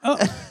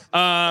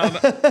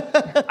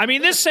 I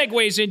mean, this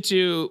segues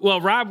into. Well,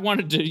 Rob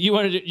do you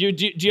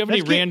have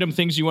any random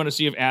things you want to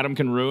see if Adam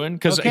can ruin?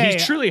 Because he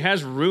truly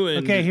has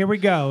ruined. Okay, here we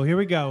go.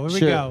 We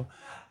go.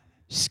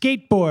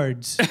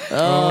 Skateboards.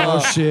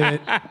 Oh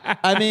shit!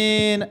 I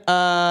mean,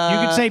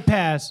 you could say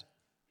pass.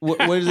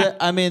 What is it?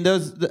 I mean,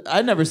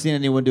 I've never seen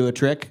anyone do a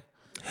trick.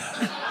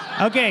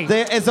 Okay.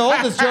 It's the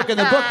oldest joke in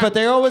the book, but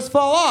they always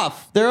fall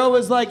off. They're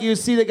always like, you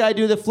see the guy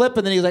do the flip,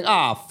 and then he's like,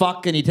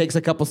 fuck, and he takes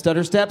a couple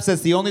stutter steps.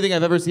 That's the only thing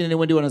I've ever seen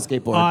anyone do on a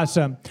skateboard.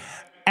 Awesome.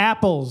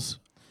 Apples.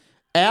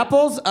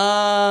 Apples?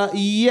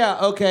 Yeah,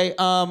 okay.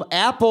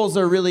 Apples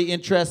are really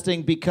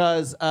interesting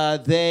because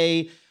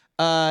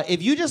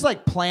if you just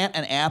plant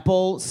an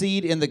apple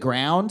seed in the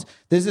ground,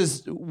 this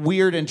is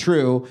weird and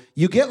true,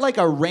 you get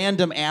a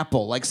random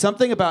apple.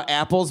 Something about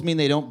apples mean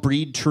they don't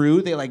breed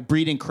true. They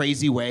breed in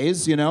crazy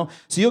ways, So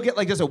you'll get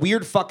just a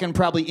weird fucking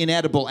probably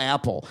inedible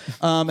apple.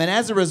 And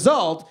as a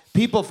result,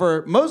 people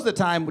for most of the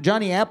time,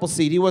 Johnny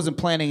Appleseed, he wasn't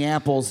planting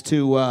apples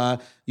to,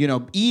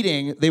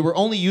 eating. They were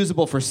only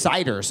usable for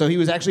cider. So he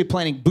was actually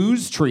planting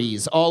booze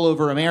trees all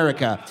over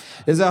America.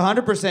 It's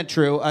 100%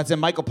 true. It's in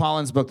Michael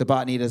Pollan's book, The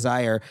Botany of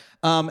Desire.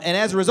 And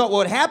as a result, what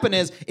would happen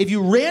is if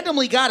you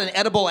randomly got an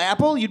edible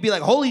apple, you'd be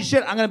like, holy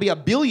shit, I'm going to be a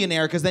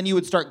billionaire, because then you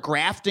would start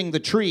grafting the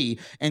tree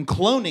and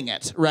cloning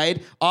it, right,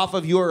 off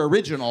of your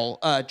original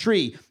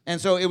tree.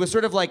 And so it was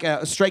sort of like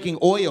striking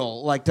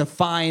oil, to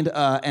find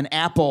an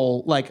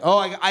apple,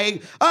 Granny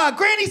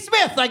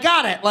Smith, I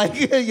got it,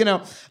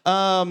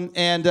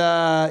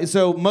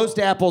 so most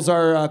apples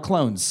are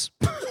clones.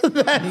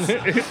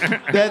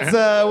 That's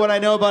what I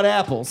know about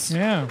apples.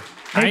 Yeah.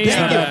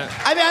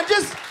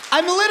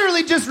 I'm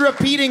literally just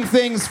repeating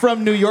things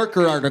from New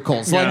Yorker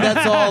articles.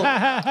 That's all.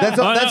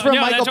 That's from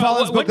Michael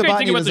Pollan's book, The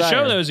Botany of Desire. One great thing about the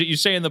show, though, is that you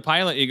say in the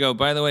pilot, you go,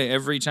 by the way,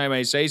 every time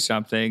I say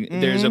something,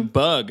 there's a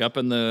bug up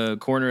in the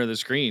corner of the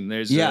screen.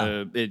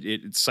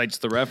 It cites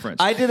the reference.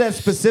 I did that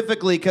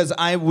specifically because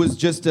I was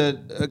just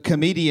a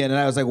comedian, and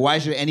I was like, why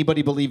should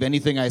anybody believe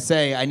anything I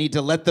say? I need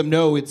to let them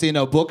know it's in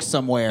a book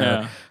somewhere.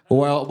 Yeah.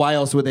 Well, why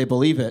else would they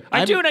believe it?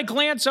 I do, and I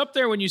glance up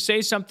there when you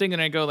say something,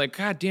 and I go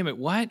God damn it,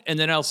 what? And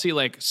then I'll see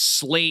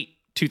Slate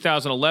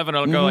 2011.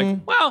 I'll go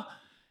well,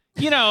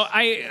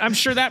 I'm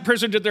sure that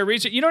person did their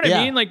research. You know what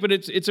I mean? But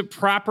it's a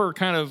proper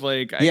kind of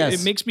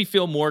it makes me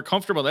feel more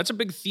comfortable. That's a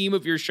big theme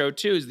of your show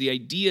too, is the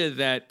idea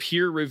that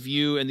peer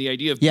review and the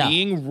idea of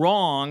being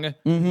wrong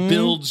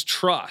builds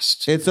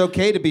trust. It's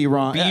okay to be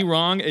wrong. Be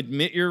wrong,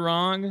 admit you're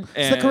wrong.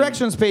 It's the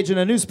corrections page in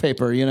a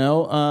newspaper,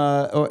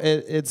 or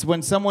it's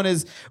when someone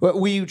is,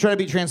 we try to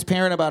be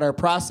transparent about our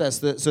process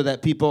so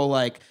that people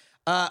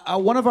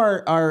one of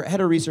our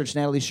head of research,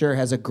 Natalie Scher,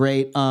 has a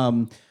great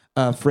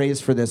phrase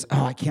for this.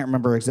 Oh, I can't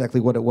remember exactly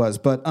what it was,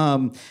 but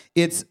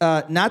it's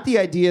not the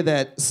idea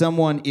that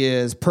someone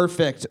is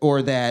perfect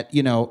or that,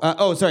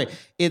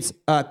 it's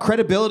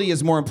credibility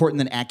is more important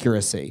than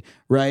accuracy,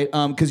 right?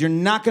 Because you're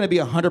not going to be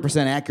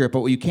 100% accurate, but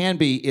what you can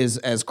be is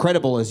as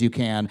credible as you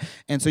can.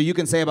 And so you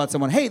can say about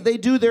someone, hey, they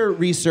do their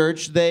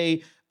research,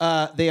 they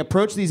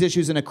approach these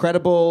issues in a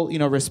credible,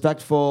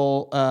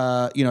 respectful,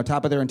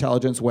 top of their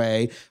intelligence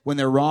way. When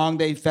they're wrong,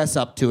 they fess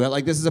up to it.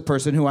 Like, this is a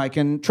person who I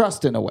can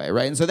trust in a way,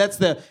 right? And so that's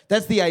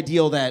the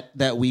ideal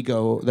that we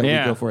go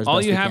for. As all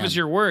best you we have can. is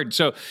your word.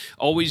 So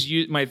always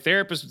use. My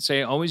therapist would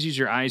say, always use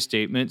your I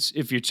statements.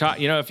 If you're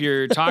if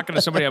you're talking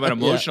to somebody about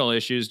emotional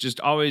issues, just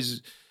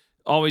always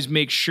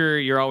make sure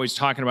you're always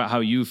talking about how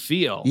you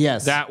feel.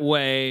 Yes. That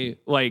way,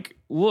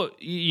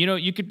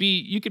 you could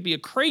be a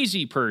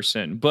crazy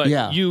person,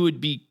 but you would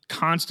be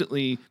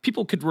constantly,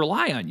 people could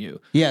rely on you.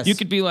 Yes. You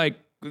could be like,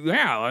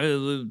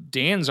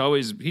 Dan's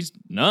he's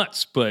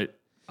nuts, but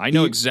I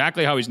know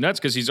exactly how he's nuts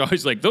because he's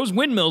always like, those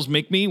windmills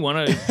make me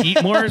want to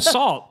eat more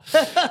salt.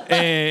 I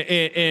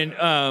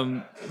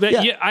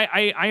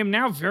am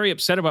now very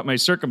upset about my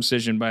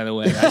circumcision, by the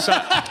way.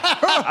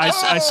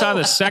 I saw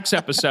the sex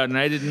episode and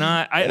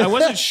I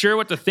wasn't sure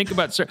what to think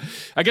about.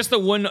 I guess the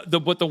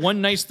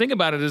one nice thing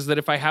about it is that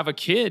if I have a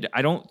kid,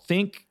 I don't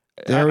think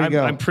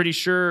I'm pretty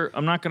sure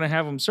I'm not going to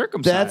have them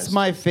circumcised. That's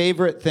my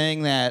favorite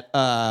thing that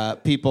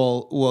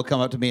people will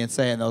come up to me and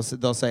say, and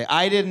they'll say,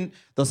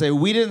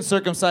 we didn't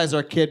circumcise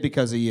our kid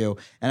because of you.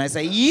 And I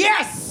say,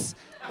 yes!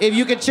 If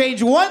you could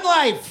change one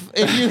life,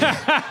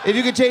 if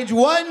you could change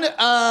one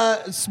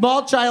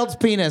small child's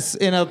penis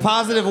in a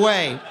positive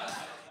way.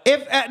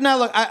 Now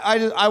look,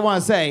 I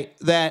want to say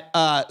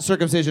that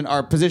circumcision,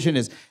 our position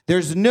is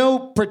there's no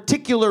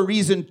particular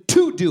reason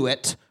to do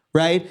it.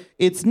 Right?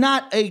 It's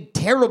not a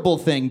terrible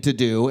thing to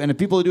do. And if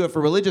people do it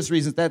for religious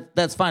reasons,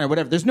 that's fine or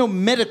whatever. There's no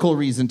medical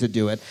reason to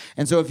do it.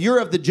 And so if you're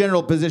of the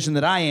general position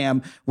that I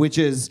am, which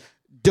is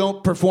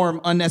don't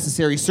perform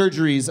unnecessary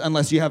surgeries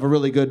unless you have a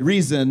really good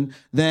reason,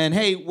 then,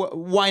 hey,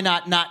 why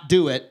not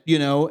do it?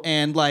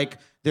 And like,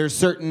 there's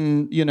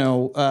certain, that's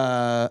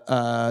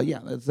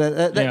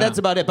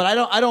about it. But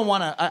I don't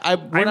want to.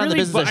 We're not in the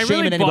business of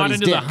shaming anybody's dick. I really bought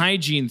into the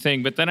hygiene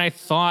thing, but then I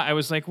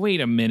was like, wait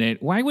a minute,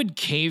 why would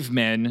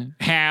cavemen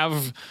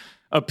have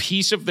a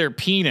piece of their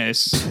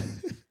penis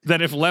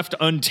that, if left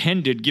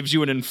untended, gives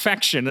you an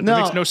infection? That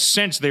makes no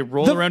sense. They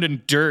roll around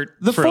in dirt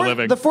for a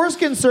living. The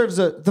foreskin serves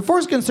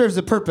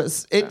a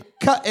purpose.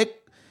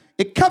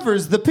 It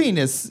covers the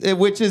penis,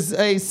 which is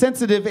a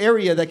sensitive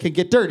area that can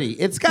get dirty.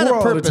 It's got a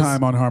purpose. All the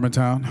time on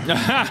Harmontown.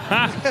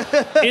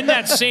 In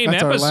that same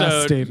That's episode, our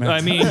last statement.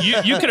 I mean,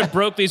 you could have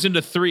broke these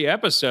into 3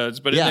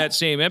 episodes, but in that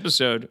same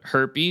episode,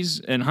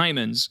 herpes and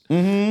hymens,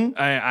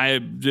 I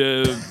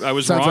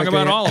was wrong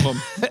about all of them.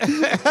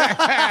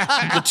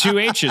 The 2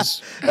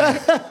 H's.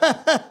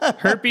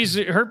 Herpes.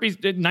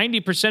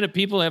 90% of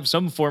people have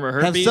some form of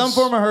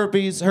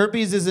herpes.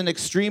 Herpes is an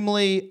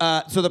extremely.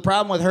 So the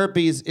problem with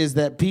herpes is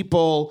that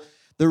people.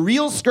 The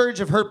real scourge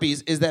of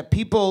herpes is that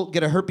people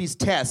get a herpes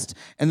test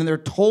and then they're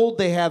told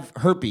they have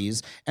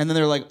herpes and then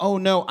they're like, oh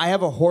no, I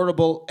have a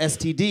horrible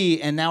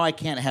STD and now I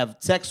can't have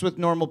sex with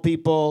normal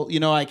people.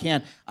 I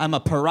can't, I'm a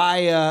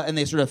pariah, and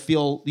they sort of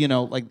feel,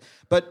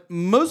 but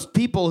most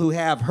people who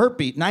have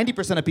herpes,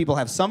 90% of people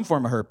have some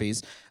form of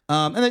herpes.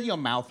 And then,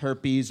 mouth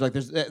herpes, like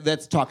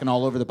that's talking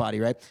all over the body,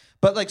 right?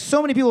 But like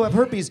so many people who have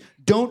herpes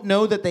don't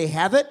know that they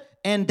have it.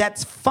 And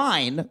that's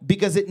fine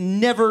because it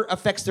never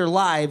affects their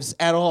lives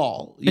at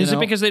all. Is it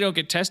because they don't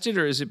get tested,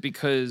 or is it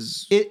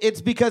because...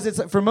 It's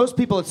because for most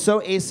people, it's so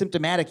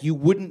asymptomatic, you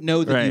wouldn't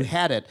know that you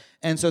had it.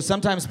 And so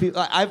sometimes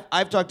people...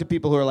 I've talked to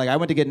people who are like, I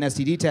went to get an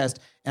STD test,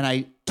 and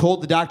I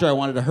told the doctor I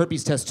wanted a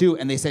herpes test too,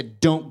 and they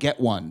said, don't get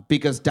one,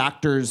 because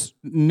doctors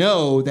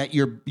know that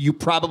you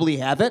probably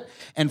have it,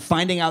 and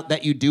finding out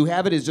that you do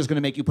have it is just going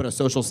to make you put a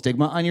social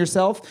stigma on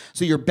yourself.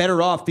 So you're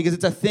better off, because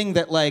it's a thing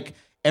that, like...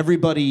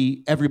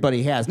 Everybody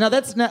has. Now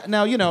that's not,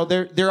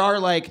 there are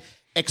like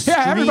extreme.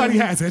 Yeah, everybody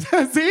has it.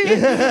 See?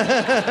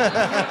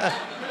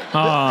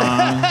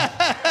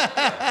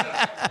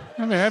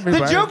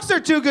 The jokes are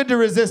too good to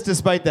resist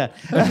despite that.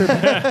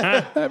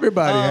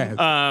 Everybody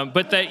has.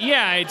 But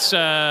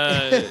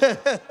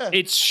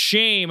it's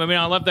shame. I mean,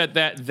 I love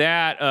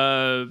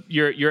that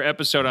your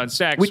episode on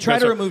sex. We try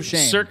to remove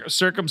shame.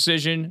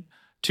 Circumcision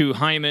to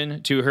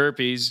hymen to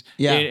herpes.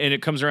 Yeah. And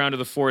it comes around to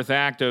the 4th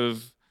act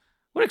of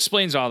what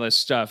explains all this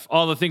stuff,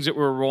 all the things that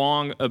we're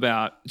wrong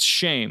about. It's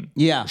shame.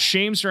 Yeah.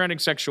 Shame surrounding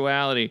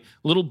sexuality.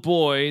 Little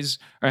boys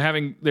are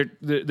having their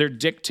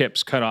dick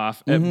tips cut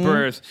off at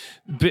birth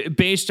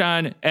based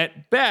on,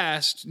 at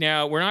best,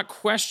 now we're not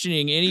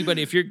questioning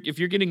anybody. If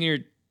you're getting your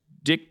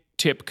dick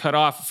tip cut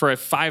off for a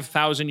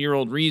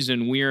 5,000-year-old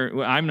reason,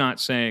 I'm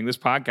not saying, this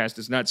podcast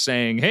is not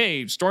saying,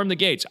 hey, storm the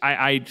gates.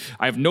 I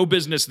have no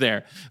business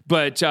there.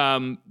 But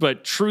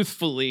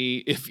truthfully,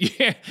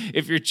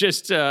 if you're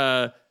just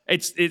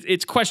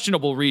it's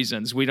questionable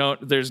reasons.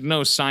 There's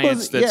no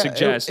science that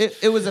suggests.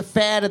 It was a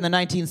fad in the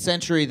 19th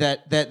century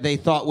that they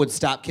thought would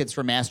stop kids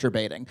from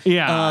masturbating.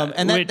 Yeah.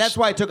 And that's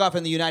why it took off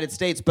in the United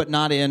States, but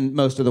not in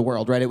most of the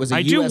world, right? It was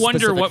I do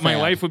wonder what my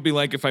life would be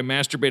like if I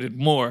masturbated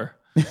more.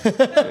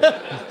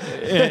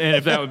 And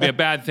if that would be a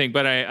bad thing,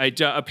 but I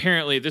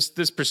apparently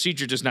this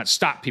procedure does not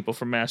stop people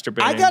from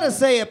masturbating. I gotta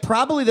say,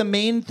 probably the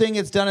main thing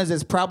it's done is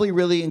it's probably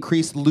really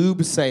increased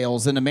lube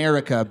sales in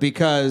America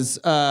because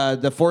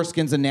the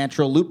foreskin's a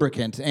natural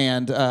lubricant,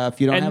 and if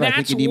you don't have it, I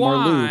think you need more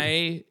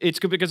lube. It's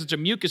good because it's a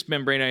mucous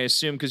membrane, I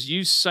assume, because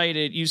you said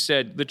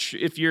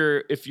if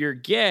you're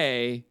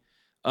gay,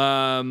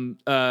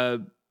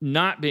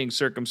 not being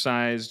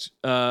circumcised,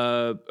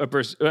 being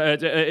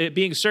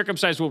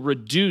circumcised will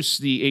reduce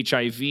the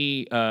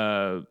HIV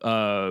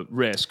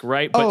risk,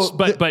 right?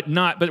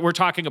 But we're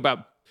talking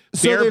about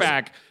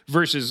bareback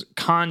versus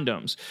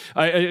condoms.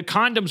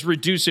 Condoms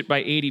reduce it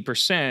by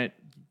 80%.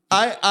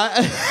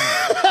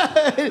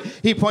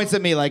 He points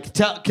at me like,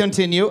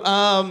 continue.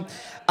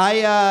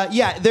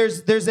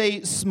 There's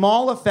a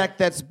small effect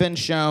that's been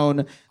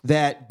shown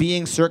that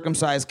being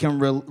circumcised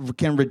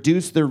can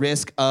reduce the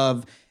risk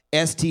of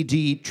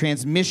STD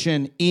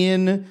transmission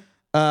in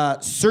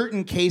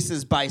certain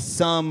cases by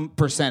some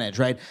percentage,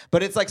 right?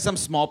 But it's like some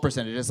small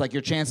percentage. It's like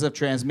your chances of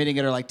transmitting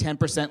it are like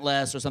 10%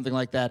 less or something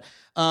like that,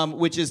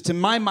 which is, to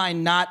my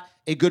mind, not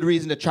a good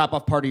reason to chop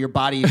off part of your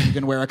body if you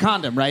can wear a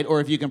condom, right?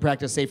 Or if you can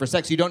practice safer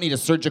sex. You don't need a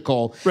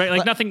surgical... Right,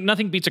 like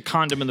nothing beats a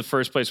condom in the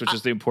first place, which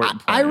is the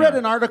important point. I read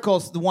an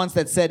article once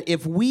that said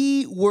if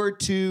we were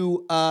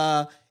to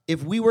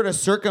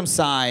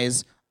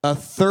circumcise a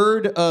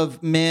third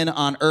of men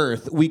on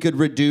Earth, we could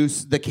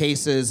reduce the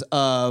cases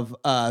of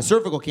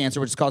cervical cancer,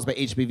 which is caused by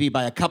HPV,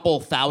 by a couple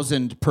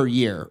thousand per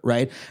year,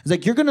 right? It's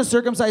like, you're going to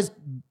circumcise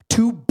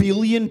 2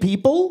 billion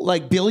people,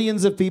 like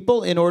billions of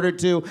people, in order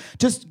to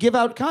just give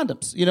out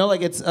condoms. You know,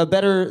 like it's a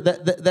better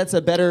that's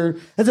a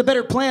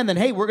better plan than,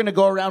 hey, we're going to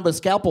go around with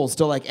scalpels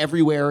to like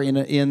everywhere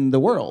in the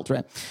world,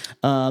 right?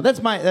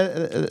 That's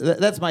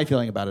my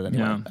feeling about it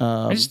anyway.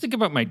 Yeah. I just think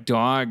about my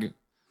dog.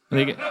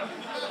 They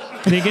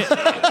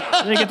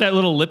get that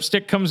little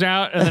lipstick comes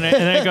out, and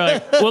then I go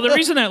like, well, the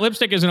reason that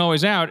lipstick isn't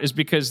always out is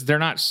because they're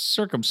not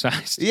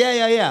circumcised.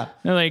 Yeah.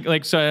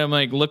 Like so I'm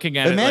like looking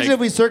at Imagine it.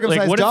 if we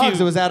circumcised dogs,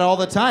 it was out all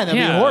the time.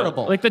 That'd be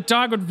horrible. Like the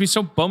dog would be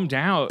so bummed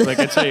out. Like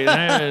it's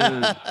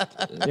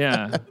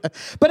yeah.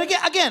 But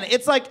again,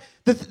 it's like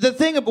the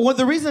thing. One of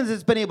the reasons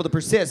it's been able to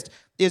persist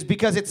is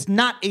because it's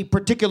not a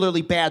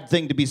particularly bad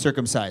thing to be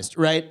circumcised,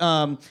 right?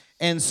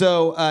 And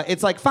so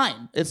it's like,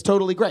 fine, it's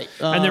totally great.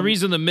 And the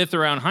reason the myth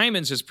around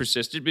hymens has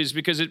persisted is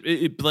because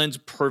it blends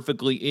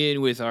perfectly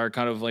in with our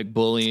kind of like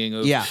bullying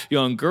of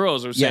young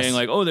girls. Or saying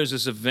like, oh, there's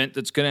this event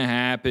that's going to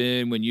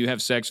happen when you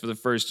have sex for the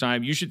first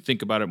time. You should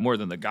think about it more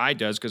than the guy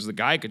does, because the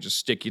guy could just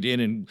stick it in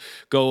and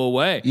go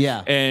away.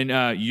 Yeah.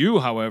 And you,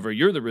 however,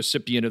 you're the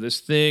recipient of this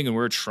thing, and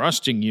we're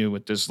trusting you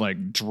with this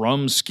like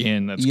drum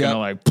skin that's going to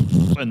like,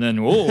 and then,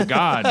 oh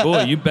God,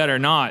 boy, you better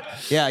not.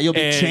 Yeah, you'll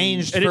be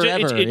changed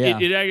forever.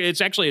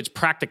 It's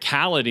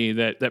practicality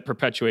that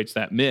perpetuates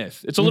that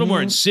myth. It's a little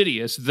more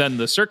insidious than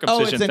the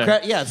circumcision thing.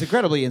 It's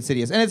incredibly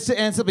insidious, and it's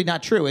simply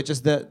not true. It's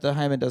just the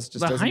hymen doesn't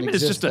exist that way. The hymen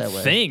is just a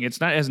thing. It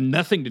has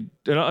nothing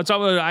to. It's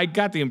all. I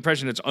got the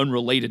impression it's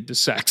unrelated to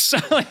sex,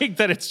 like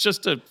that. It's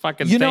just a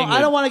fucking. You know, I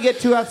don't want to get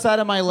too outside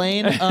of my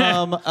lane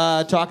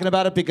talking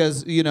about it,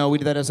 because we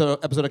did that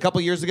episode a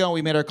couple years ago, and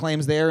we made our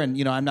claims there. And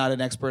I'm not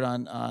an expert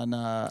on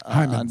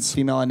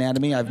female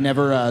anatomy. I've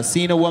never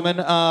seen a woman,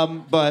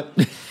 but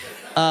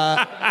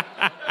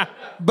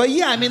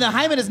yeah, I mean, the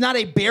hymen is not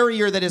a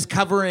barrier that is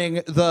covering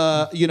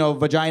the,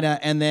 vagina,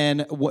 and then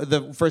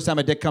the first time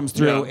a dick comes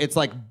through, it's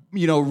like,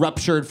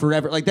 ruptured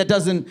forever. Like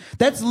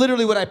that's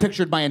literally what I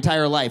pictured my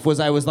entire life.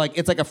 I was like,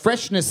 it's like a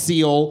freshness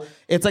seal.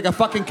 It's like a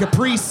fucking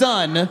Capri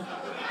Sun.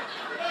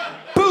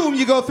 Boom,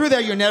 you go through there.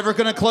 You're never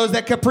going to close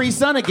that Capri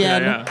Sun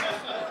again. Yeah.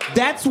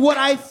 That's what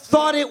I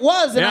thought it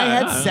was, and I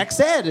had sex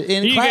ed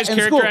in you class. You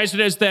guys characterized it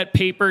as that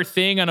paper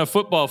thing on a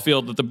football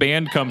field that the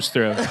band comes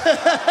through. But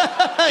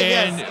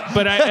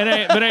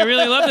I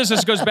really love this.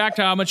 This goes back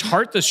to how much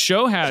heart this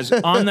show has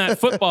on that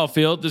football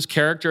field. This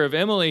character of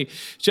Emily,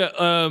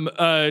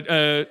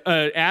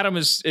 Adam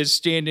is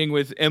standing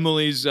with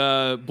Emily's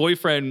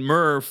boyfriend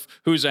Murph,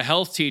 who's a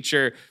health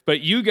teacher.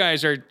 But you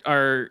guys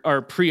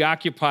are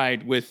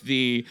preoccupied with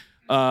the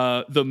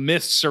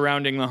myths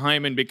surrounding the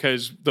hymen,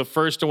 because the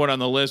first one on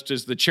the list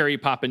is the Cherry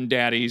Poppin'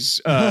 Daddies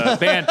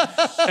band,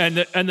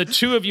 and the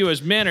two of you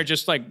as men are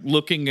just like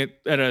looking at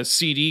a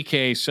CD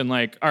case and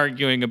like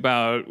arguing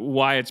about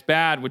why it's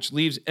bad, which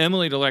leaves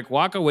Emily to like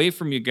walk away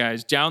from you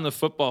guys down the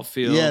football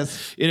field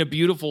in a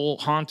beautiful,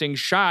 haunting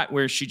shot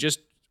where she just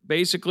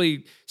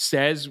basically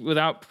says,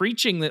 without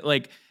preaching, that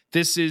like,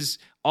 this is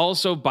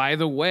also, by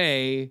the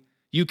way,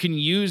 you can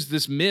use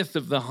this myth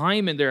of the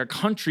hymen. There are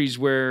countries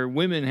where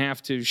women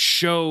have to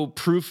show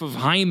proof of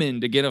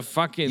hymen to get a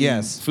fucking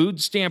food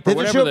stamp or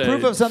they have whatever. to show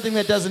proof of something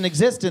that doesn't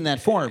exist in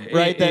that form,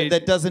 right?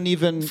 That doesn't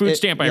even food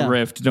stamp. I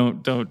riffed.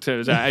 Don't.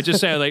 I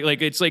just say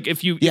like it's like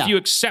if you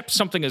accept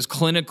something as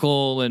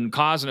clinical and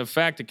cause and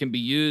effect, it can be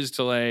used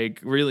to like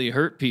really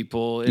hurt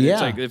people. And it's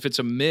like if it's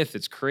a myth,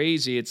 it's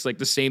crazy. It's like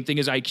the same thing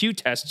as IQ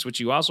tests, which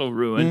you also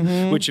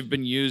ruin, which have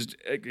been used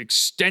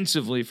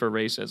extensively for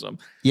racism.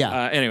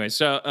 Yeah. Anyway,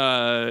 so.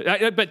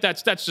 But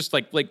that's just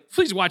like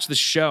please watch the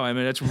show. I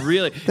mean, it's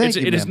really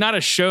it is not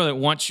a show that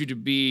wants you to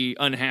be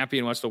unhappy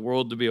and wants the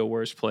world to be a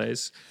worse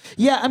place.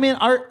 Yeah, I mean,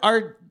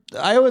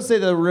 I always say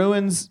the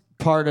ruins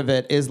part of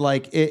it is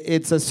like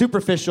it's a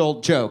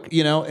superficial joke,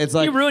 you know. It's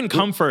like you ruin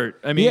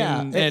comfort. I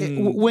mean,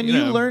 and when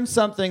you learn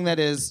something that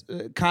is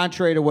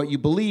contrary to what you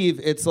believe,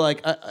 it's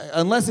like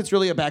unless it's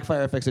really a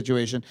backfire effect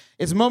situation,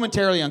 it's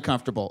momentarily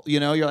uncomfortable. You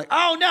know, you're like,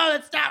 oh no,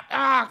 that's not.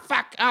 Oh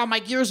fuck. Oh, my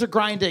gears are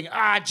grinding.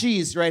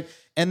 Geez, right.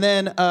 And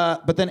then,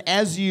 but then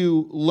as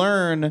you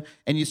learn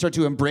and you start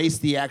to embrace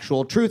the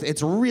actual truth,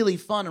 it's really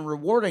fun and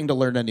rewarding to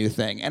learn a new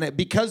thing. And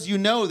because you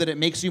know that it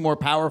makes you more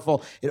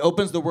powerful, it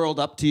opens the world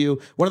up to you.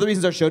 One of the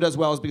reasons our show does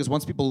well is because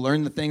once people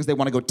learn the things, they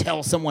want to go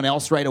tell someone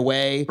else right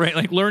away. Right,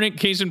 like learning,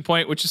 case in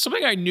point, which is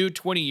something I knew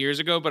 20 years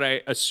ago, but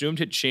I assumed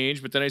had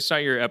changed. But then I saw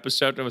your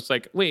episode and I was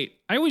like, wait,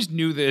 I always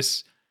knew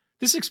this.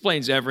 This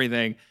explains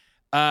everything.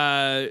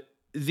 Your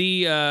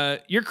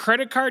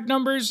credit card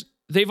numbers,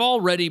 they've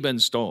already been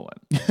stolen.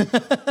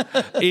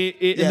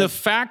 The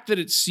fact that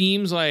it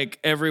seems like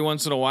every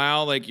once in a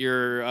while, like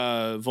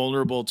you're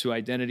vulnerable to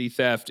identity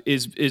theft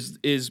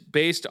is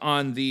based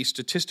on the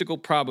statistical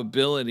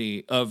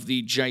probability of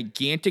the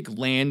gigantic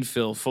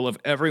landfill full of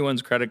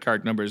everyone's credit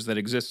card numbers that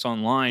exists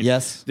online.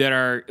 Yes, that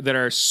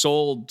are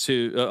sold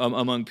to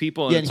among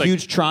people. And it's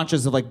huge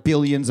tranches of like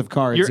billions of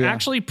cards. You're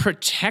actually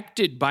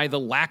protected by the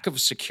lack of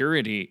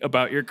security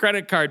about your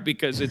credit card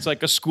because it's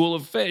like a school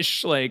of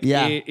fish. Like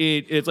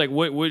it's like.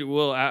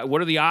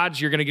 What are the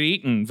odds you're going to get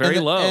eaten? Very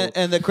low.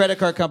 And the credit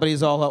card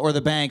companies or the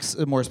banks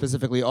more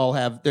specifically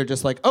they're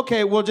just like,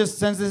 okay,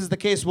 since this is the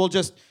case, we'll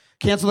just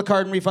cancel the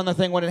card and refund the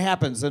thing when it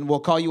happens, and we'll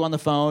call you on the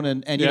phone,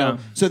 and you know.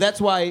 So that's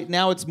why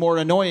now it's more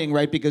annoying,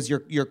 right? Because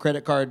your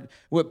credit card,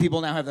 people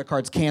now have their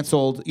cards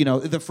canceled. You know,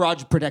 the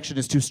fraud protection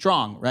is too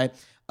strong, right?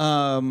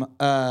 But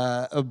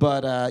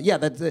I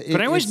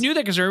always knew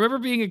that because I remember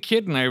being a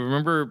kid, and I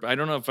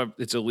don't know if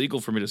it's illegal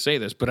for me to say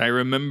this, but I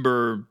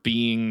remember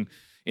being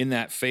in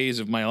that phase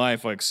of my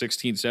life, like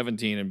 16,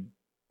 17, and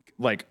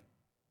like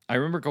I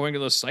remember going to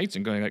those sites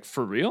and going like,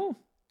 for real?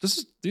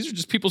 These are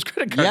just people's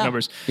credit card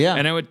numbers. Yeah.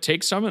 And I would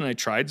take some and I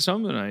tried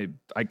some and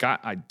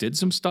I did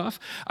some stuff.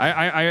 We're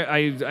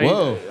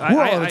all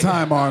the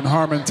time on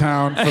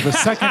Harmontown for the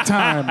second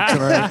time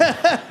tonight.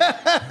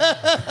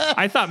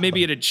 I thought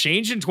maybe it had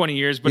changed in 20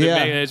 years, but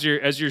as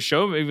your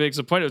show makes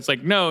a point, it's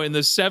like, no, in the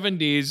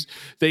 70s,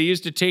 they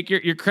used to take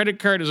your credit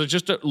card as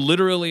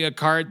literally a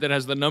card that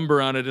has the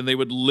number on it, and they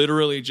would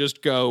literally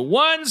just go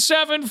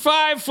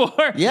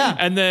 1754. Yeah.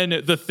 And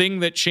then the thing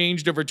that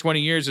changed over 20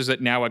 years is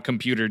that now a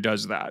computer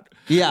does that.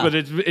 Yeah. But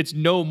it's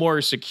no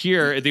more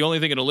secure. The only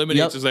thing it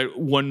eliminates is that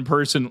one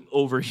person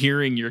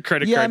overhearing your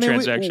credit card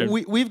transaction.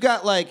 We've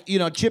got like, you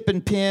know, chip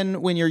and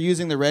pin when you're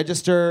using the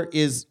register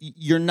is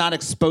you're not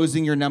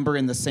exposing your number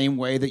in the same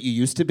way that you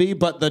used to be,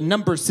 but the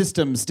number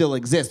system still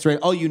exists, right?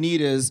 All you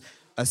need is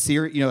a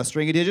string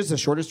of digits, a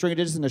shorter string of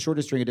digits, and a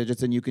shorter string of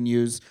digits, and you can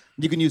use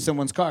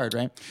someone's card,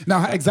 right?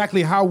 Now,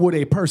 exactly how would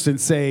a person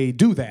say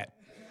do that?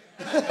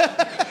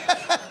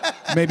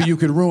 Maybe you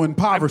could ruin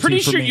poverty. I'm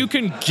pretty sure me. You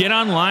can get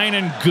online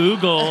and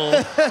Google.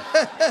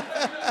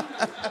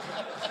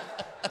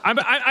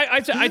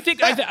 I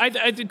think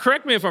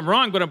correct me if I'm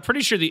wrong, but I'm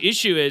pretty sure the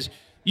issue is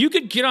you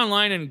could get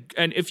online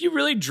and if you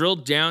really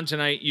drilled down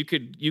tonight, you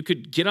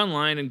could get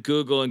online and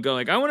Google and go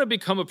like, I want to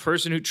become a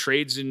person who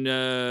trades in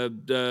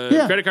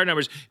credit card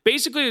numbers.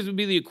 Basically, it would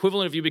be the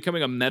equivalent of you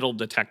becoming a metal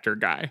detector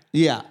guy.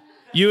 Yeah.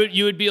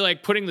 You would be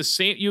like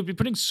you would be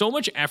putting so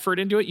much effort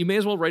into it. You may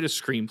as well write a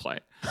screenplay.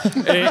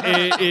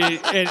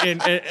 and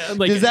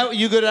like, is that what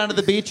you go down to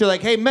the beach? You're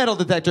like, hey, metal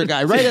detector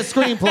guy, write a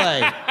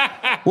screenplay.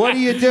 What are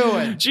you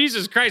doing?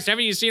 Jesus Christ,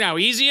 haven't you seen how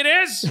easy it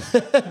is?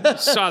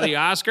 Saw the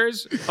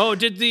Oscars. Oh,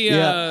 did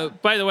the?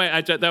 By the way,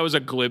 I thought that was a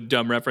glib,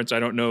 dumb reference. I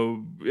don't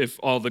know if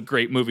all the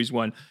great movies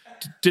won.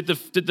 Did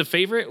the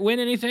favorite win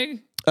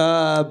anything?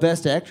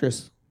 Best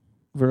actress.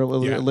 For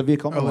Olivia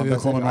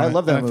Colman. I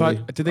love that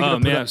movie. Did they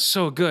get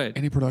so good.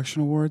 Any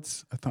production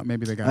awards? I thought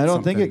maybe they got. I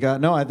don't think it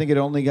got. No, I think it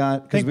only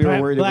got because we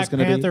were worried it was going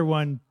to be. Black Panther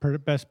won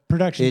best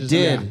production. It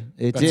design.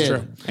 did. It That's did.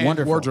 true.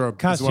 Wonderful. Wardrobe.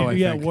 Costume. As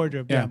well,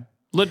 wardrobe. Yeah.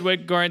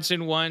 Ludwig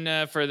Göransson won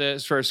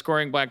for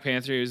scoring Black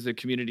Panther. He was the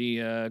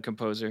community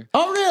composer.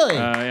 Oh, really?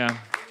 Yeah.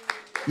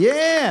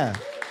 Yeah.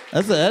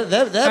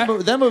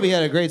 That movie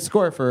had a great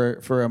score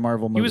for a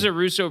Marvel movie. He was a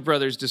Russo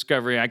brothers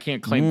discovery. I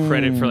can't claim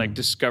credit for like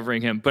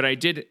discovering him, but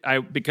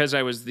because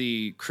I was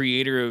the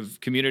creator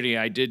of Community,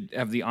 I did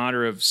have the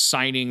honor of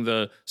signing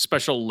the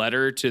special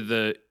letter to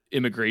the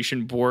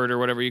immigration board or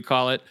whatever you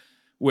call it,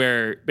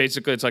 where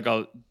basically it's like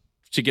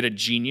to get a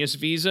genius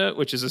visa,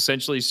 which is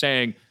essentially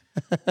saying,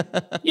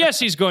 yes,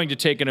 he's going to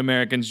take an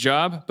American's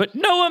job, but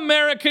no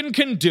American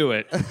can do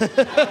it.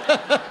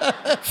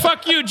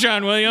 Fuck you,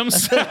 John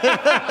Williams. Fuck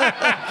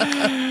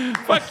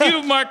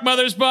you, Mark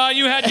Mothersbaugh.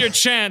 You had your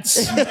chance.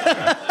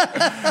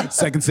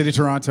 Second City,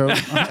 Toronto. Mark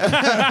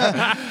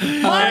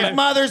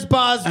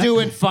Mothersbaugh's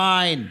doing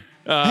fine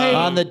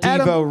on the Devo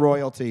Adam,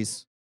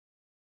 royalties.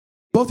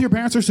 Both your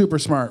parents are super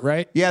smart,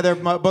 right? Yeah,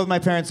 both my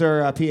parents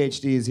are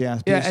PhDs. Yeah,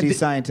 PhD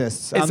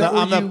scientists.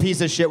 I'm the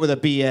piece of shit with a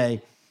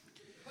BA.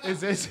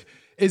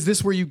 Is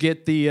this where you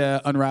get the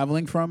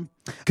unraveling from?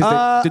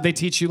 Did they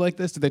teach you like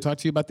this? Did they talk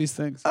to you about these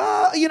things?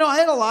 I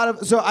had a lot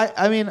of. So I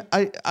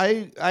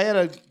had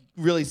a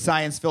really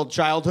science-filled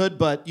childhood,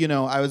 but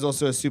I was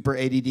also a super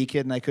ADD kid,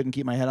 and I couldn't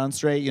keep my head on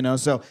straight.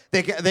 So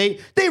they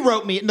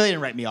wrote me. No, they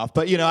didn't write me off,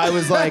 but I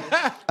was like,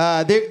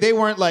 they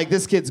weren't like,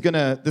 this kid's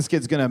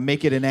gonna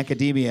make it in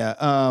academia.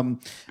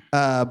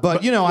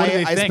 But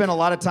I spent a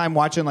lot of time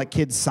watching like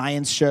kids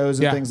science shows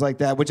and things like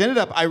that, which ended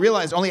up, I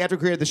realized only after I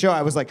created the show,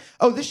 I was like,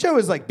 oh, this show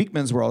is like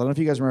Beekman's World. I don't know if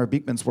you guys remember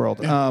Beekman's World.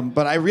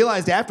 But I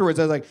realized afterwards,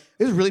 I was like,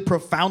 this is really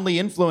profoundly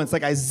influenced.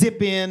 Like I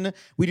zip in,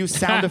 we do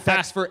sound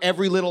effects for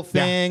every little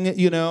thing,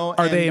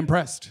 Are they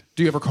impressed?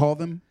 Do you ever call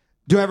them?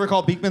 Do I ever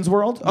call Beekman's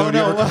World? Oh,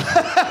 no.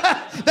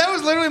 That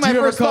was literally my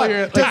first thought.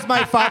 Does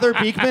my father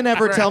Beekman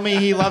ever tell me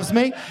he loves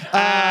me?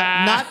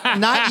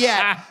 Not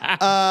yet.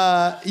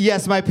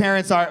 Yes, my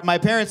parents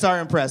are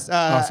impressed.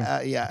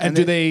 Awesome. Yeah. And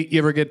do you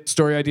ever get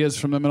story ideas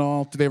from them at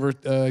all? Do they ever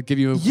give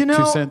you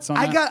 2 cents on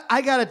that?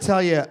 I gotta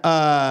tell you,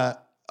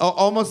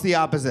 almost the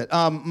opposite.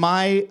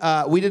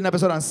 We did an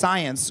episode on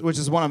science, which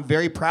is one I'm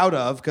very proud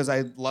of because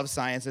I love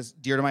science. It's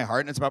dear to my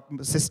heart, and it's about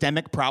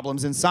systemic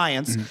problems in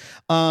science,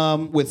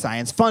 with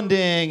science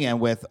funding and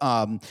with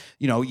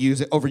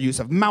overuse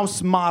of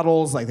mouse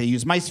models. Like they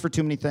use mice for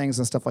too many things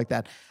and stuff like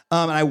that.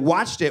 And I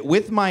watched it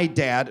with my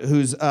dad,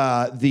 who's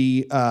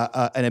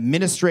an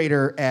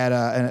administrator at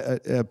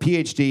a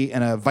PhD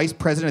and a vice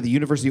president at the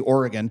University of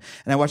Oregon.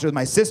 And I watched it with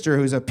my sister,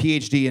 who's a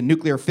PhD in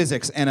nuclear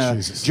physics and a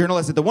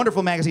journalist at the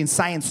wonderful magazine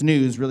Science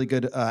News, really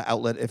good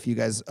outlet if you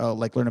guys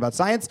like learn about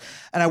science.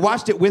 And I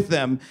watched it with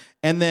them.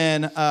 And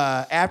then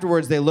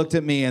afterwards, they looked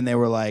at me and they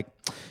were like,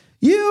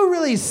 you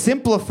really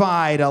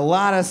simplified a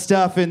lot of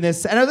stuff in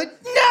this. And I was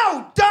like, no,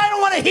 I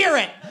don't want to hear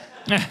it.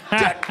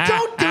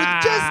 Don't do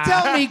it. Just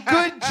tell me,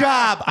 good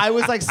job. I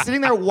was like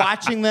sitting there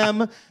watching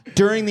them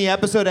during the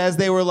episode as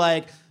they were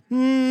like,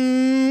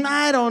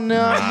 I don't know.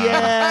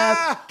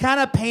 Yeah,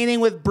 kind of painting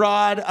with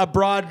a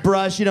broad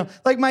brush.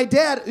 Like my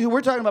dad.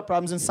 We're talking about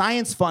problems in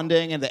science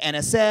funding and the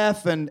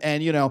NSF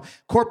and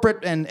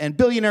corporate and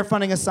billionaire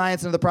funding of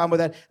science and the problem with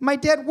that. My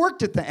dad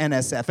worked at the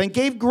NSF and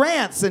gave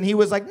grants, and he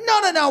was like,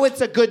 no,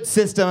 it's a good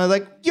system. I was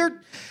like,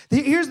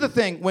 here's the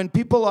thing: when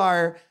people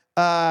are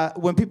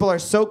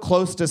so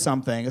close to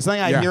something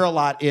I hear a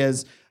lot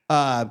is.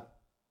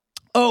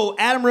 Oh,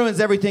 Adam Ruins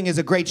Everything is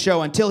a great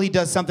show until he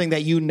does something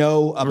that you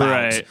know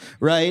about,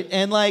 right?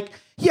 And like,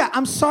 yeah,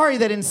 I'm sorry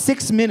that in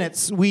 6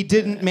 minutes we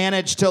didn't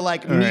manage to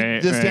like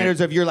meet the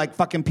standards of your like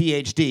fucking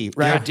PhD,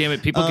 right? God damn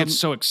it, people get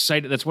so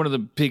excited. That's one of the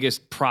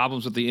biggest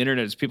problems with the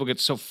internet is people get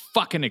so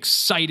fucking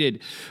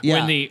excited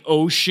when the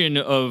ocean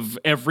of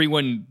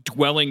everyone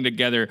dwelling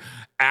together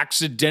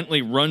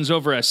accidentally runs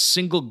over a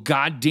single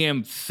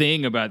goddamn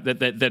thing about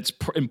that's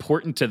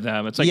important to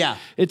them. It's like,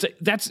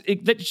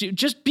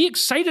 just be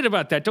excited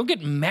about that. Don't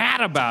get mad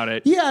about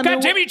it. Yeah,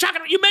 God damn it,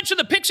 you mentioned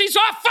the Pixies.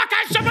 Oh fuck,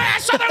 I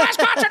saw their last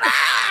concert.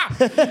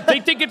 They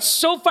think it's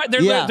so fun.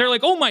 They're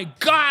like, oh my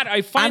God,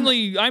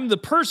 I'm the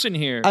person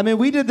here. I mean,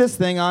 we did this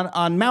thing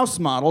on mouse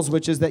models,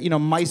 which is that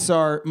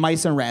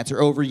mice and rats are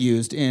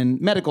overused in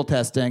medical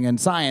testing and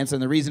science, and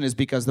the reason is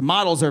because the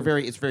models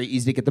it's very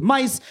easy to get the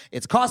mice.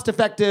 It's cost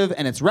effective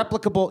and it's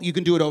replicable. You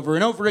can do it over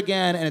and over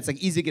again, and it's like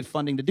easy to get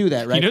funding to do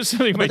that, right?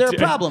 Something. But there are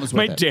problems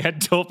with it. My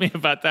dad told me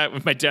about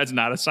that. My dad's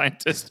not a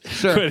scientist,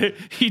 sure. But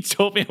he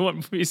told me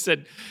he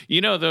said,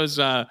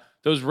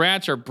 those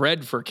rats are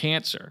bred for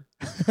cancer.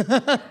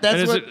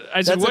 That's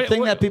the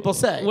thing that people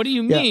say. What do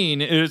you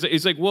mean?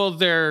 It's like, well,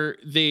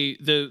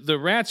 the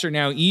rats are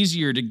now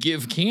easier to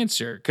give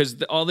cancer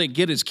because all they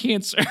get is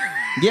cancer.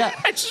 Yeah.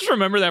 I just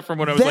remember that from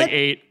when I was like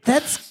 8.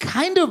 That's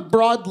kind of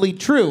broadly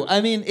true. I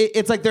mean,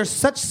 it's like there's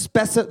such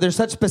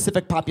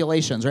specific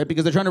populations, right?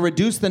 Because they're trying to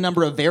reduce the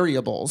number of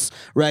variables,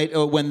 right?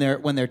 When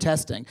they're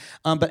testing.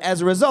 But as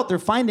a result, their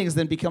findings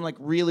then become like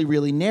really,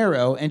 really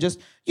narrow and just,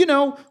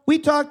 we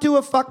talked to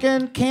a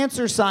fucking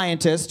cancer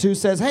scientist who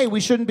says, hey,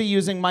 we shouldn't be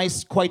using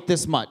mice quite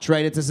this much,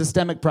 right? It's a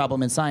systemic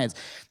problem in science.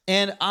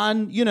 And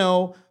on,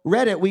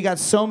 Reddit, we got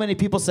so many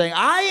people saying,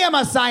 I am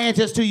a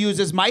scientist who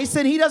uses mice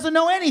and he doesn't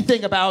know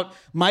anything about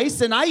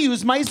mice and I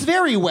use mice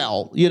very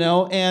well,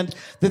 And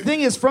the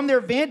thing is, from their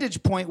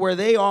vantage point where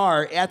they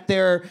are at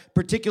their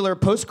particular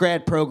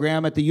postgrad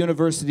program at the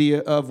University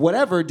of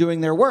whatever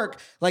doing their work,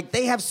 like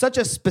they have such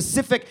a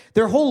specific,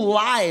 their whole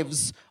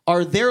lives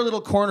are their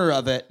little corner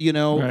of it, you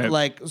know,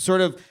 like sort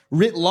of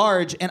writ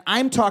large. And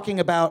I'm doing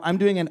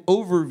an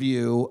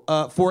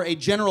overview for a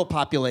general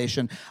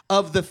population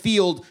of the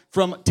field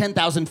from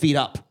 10,000 feet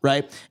up,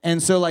 right?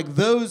 And so like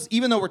those,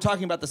 even though we're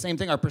talking about the same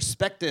thing, our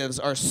perspectives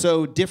are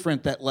so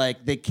different that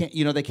like they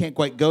can't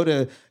quite go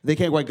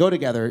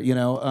together, you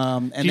know.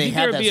 And do you they think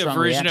have there would that be a strong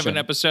version reaction. of an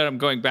episode? I'm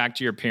going back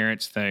to your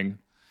parents thing.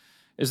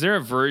 Is there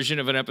a version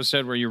of an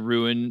episode where you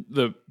ruin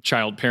the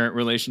child-parent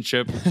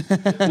relationship,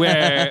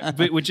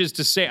 which is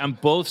to say, on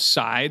both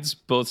sides,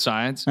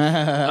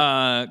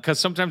 because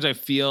sometimes I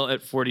feel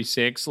at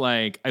 46,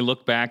 like I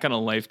look back on a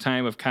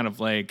lifetime of kind of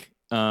like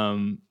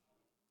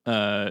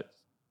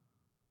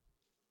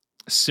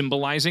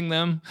symbolizing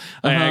them.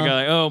 I go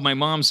like, oh, my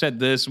mom said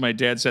this, my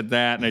dad said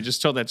that, and I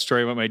just told that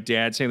story about my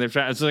dad saying that.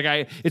 It's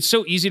like it's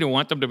so easy to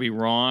want them to be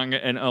wrong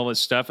and all this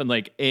stuff, and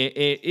like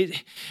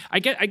I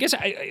guess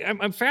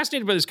I'm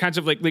fascinated by this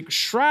concept. Like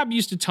Schrab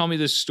used to tell me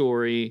this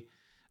story.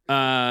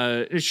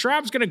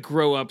 Schrab's gonna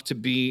grow up to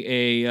be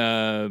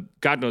a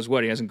God knows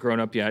what. He hasn't grown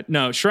up yet.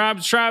 No,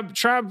 Schrab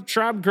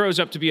grows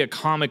up to be a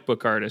comic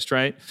book artist,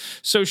 right?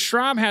 So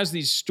Schrab has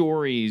these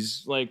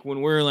stories like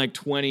when we're like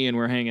 20 and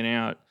we're hanging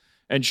out.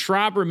 And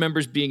Schrab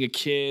remembers being a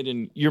kid,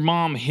 and your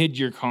mom hid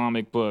your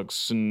comic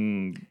books,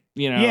 and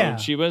you know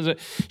she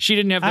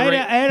didn't have the I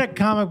had a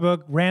comic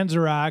book,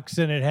 Ranzorox,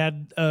 and it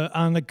had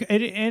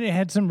it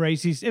had some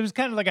racy. It was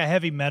kind of like a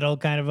heavy metal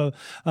kind of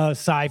a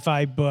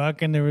sci-fi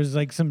book, and there was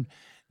like some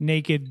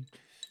naked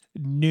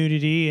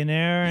nudity in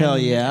there. Hell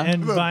yeah,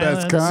 and the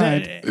violence. best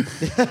kind.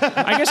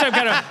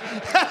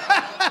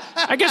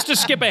 I guess to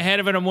skip ahead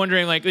of it, I'm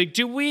wondering, like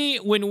do we,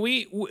 when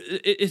we,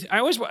 I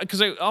always,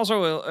 because I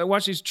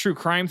watch these true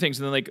crime things,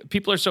 and then like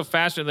people are so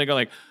fascinated, they go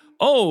like,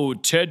 oh,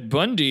 Ted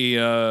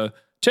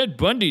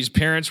Bundy's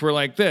parents were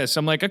like this.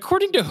 I'm like,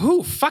 according to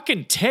who?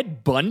 Fucking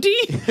Ted Bundy?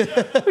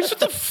 What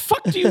the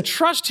fuck do you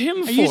trust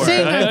him for? Are you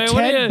saying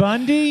Ted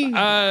Bundy?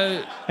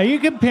 Are you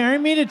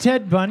comparing me to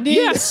Ted Bundy?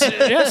 Yes,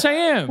 I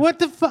am. What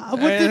the fuck?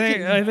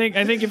 I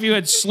think if you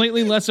had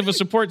slightly less of a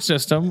support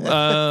system.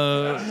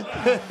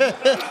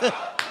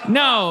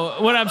 No,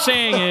 what I'm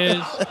saying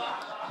is,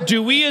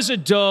 do we as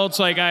adults,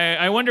 like,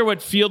 I wonder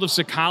what field of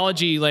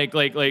psychology, like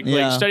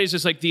studies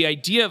this, like the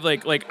idea of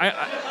like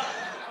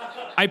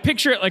I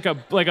picture it like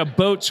a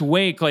boat's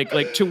wake,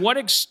 like to what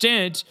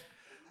extent.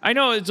 I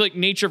know it's like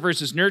nature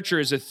versus nurture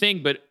is a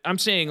thing, but I'm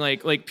saying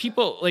like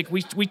people, like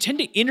we tend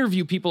to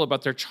interview people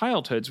about their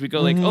childhoods. We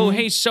go like, oh,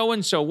 hey,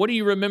 so-and-so, what do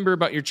you remember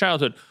about your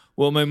childhood?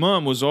 Well, my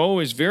mom was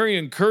always very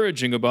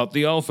encouraging about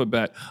the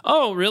alphabet.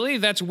 Oh, really?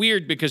 That's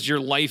weird because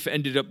your life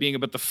ended up being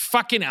about the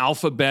fucking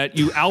alphabet,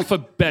 you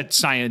alphabet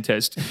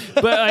scientist.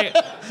 But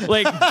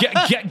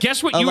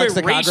guess what you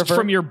erased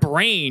from your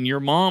brain? Your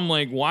mom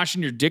like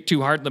washing your dick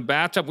too hard in the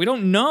bathtub? We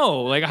don't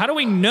know. Like, how do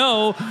we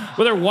know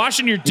whether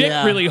washing your dick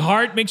really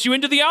hard makes you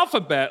into the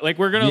alphabet? Like,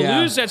 we're going to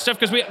lose that stuff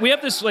because we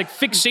have this like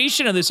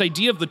fixation on this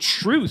idea of the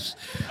truth,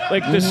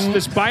 like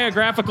this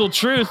biographical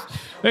truth.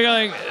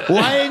 Like,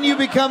 why didn't you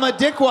become a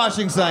dick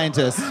washing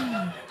scientist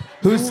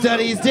who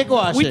studies dick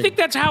washing? We think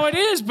that's how it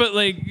is, but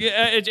like,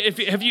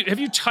 have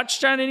you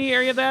touched on any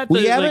area of that?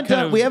 We haven't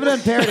done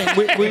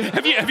parenting.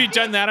 Have you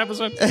done that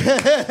episode?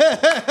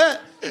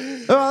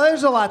 Well,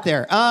 there's a lot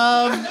there.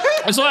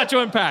 There's a lot to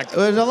unpack.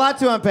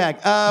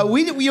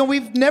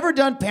 We've never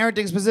done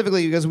parenting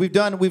specifically because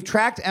we've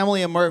tracked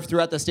Emily and Murph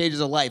throughout the stages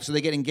of life. So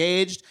they get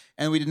engaged,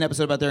 and we did an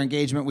episode about their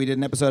engagement. We did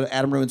an episode of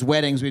Adam Ruins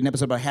Weddings. We did an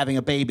episode about having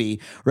a baby,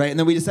 right? And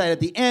then we decided at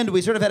the end,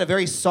 we sort of had a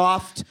very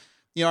soft,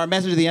 our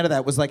message at the end of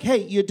that was like, hey,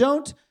 you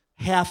don't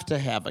have to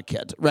have a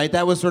kid, right?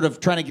 That was sort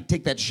of trying to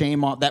take that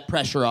shame off, that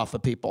pressure off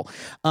of people.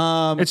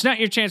 It's not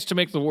your chance to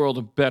make the world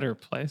a better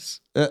place.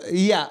 To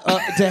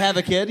have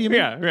a kid, you mean?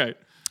 Yeah, right.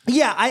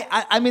 Yeah,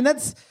 I mean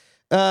that's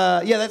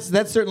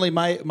certainly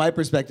my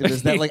perspective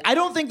is that like I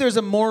don't think there's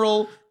a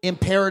moral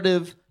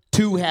imperative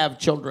to have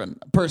children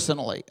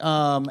personally,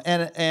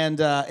 and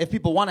if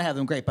people want to have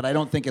them, great, but I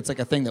don't think it's like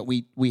a thing that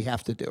we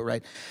have to do,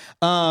 right?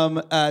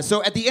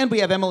 So at the end we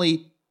have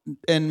Emily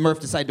and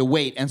Murph decide to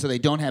wait, and so they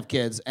don't have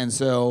kids, and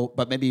so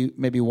but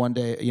maybe one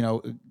day,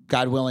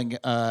 God willing,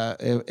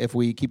 if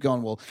we keep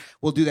going,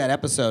 we'll do that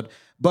episode.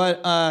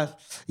 But I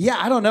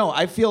don't know.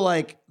 I feel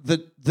like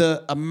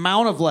the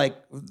amount of like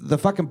the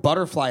fucking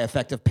butterfly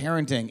effect of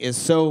parenting is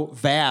so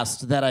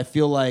vast that I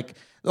feel like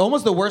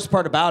almost the worst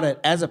part about it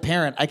as a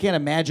parent, I can't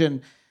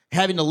imagine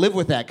having to live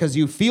with that because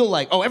you feel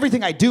like, oh,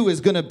 everything I do is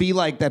gonna be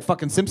like that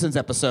fucking Simpsons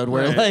episode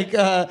where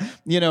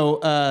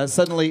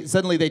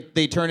suddenly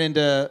they turn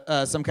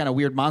into some kind of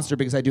weird monster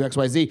because I do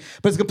XYZ,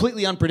 but it's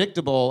completely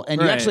unpredictable and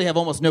you actually have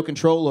almost no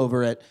control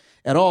over it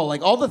at all.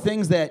 Like all the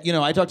things that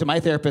I talked to my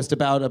therapist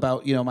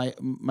about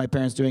my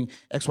parents doing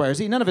X, Y, or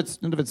Z. None of it's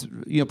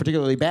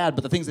particularly bad,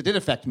 but the things that did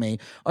affect me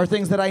are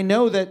things that I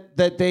know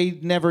that they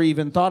never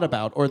even thought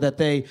about, or that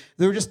they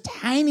were just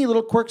tiny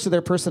little quirks of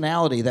their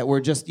personality that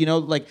were just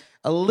like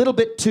a little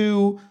bit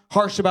too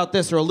harsh about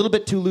this or a little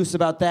bit too loose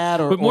about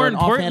that, or but more or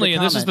importantly,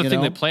 and this is comment, the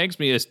thing that plagues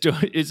me is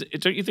don't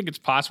you think it's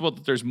possible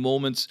that there's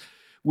moments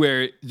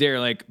where they're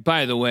like,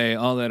 by the way,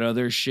 all that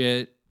other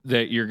shit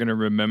that you're going to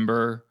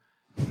remember.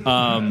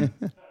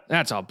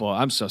 That's all bull.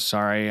 I'm so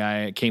sorry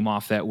I came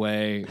off that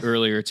way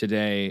earlier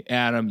today.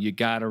 Adam, you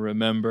got to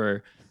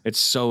remember it's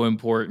so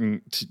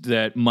important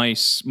that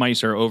mice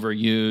are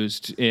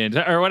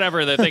overused or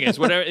whatever the thing is,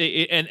 whatever,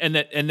 and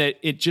that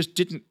it just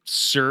didn't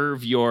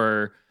serve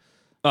your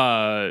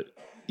adult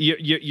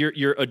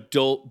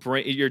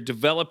brain, your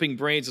developing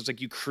brains. It's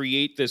like you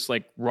create this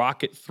like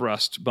rocket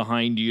thrust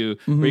behind you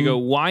where you go,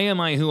 why am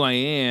I who I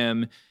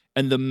am?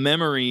 And the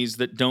memories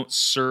that don't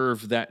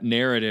serve that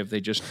narrative, they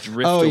just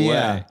drift away.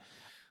 Yeah.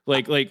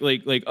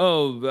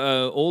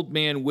 Old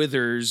man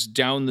Withers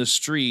down the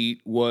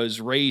street was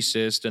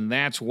racist, and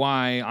that's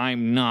why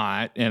I'm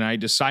not. And I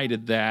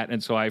decided that,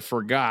 and so I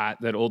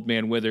forgot that old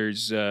man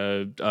Withers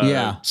saved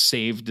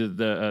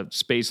the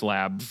space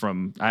lab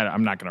from.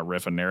 I'm not going to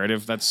riff a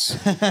narrative.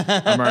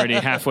 I'm already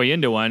halfway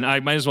into one.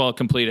 I might as well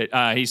complete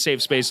it. He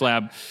saved space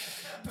lab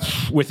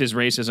with his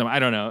racism. I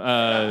don't know.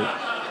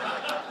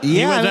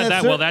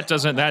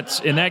 That's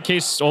in that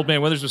case, old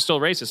man Withers was still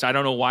racist. I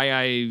don't know why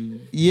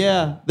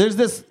there's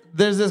this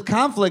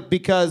conflict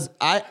because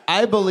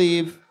I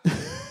believe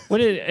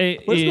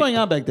what's going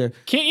on back there?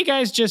 Can't you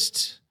guys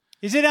just?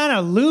 Is it on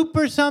a loop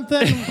or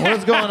something?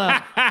 What's going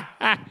on?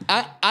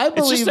 I believe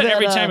it's just that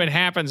every time it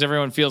happens,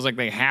 everyone feels like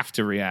they have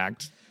to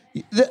react.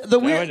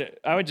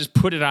 I would just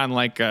put it on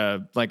like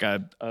a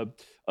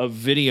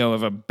video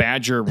of a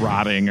badger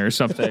rotting or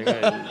something.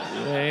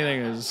 Anything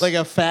is like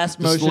a fast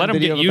motion. Just let them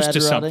video get used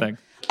to something.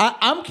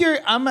 I'm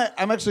curious. I'm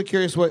actually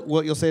curious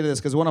what you'll say to this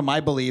because one of my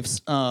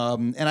beliefs,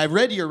 and I've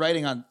read your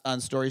writing on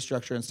story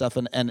structure and stuff,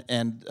 and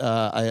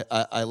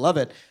I love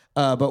it.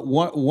 But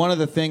one of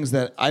the things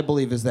that I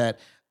believe is that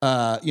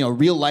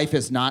real life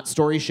is not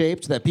story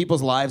shaped. That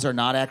people's lives are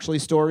not actually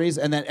stories,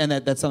 and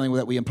that's something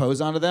that we impose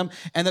onto them.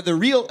 And that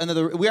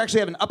we actually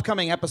have an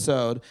upcoming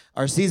episode.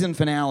 Our season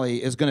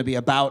finale is going to be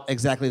about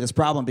exactly this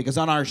problem because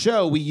on our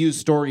show we use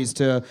stories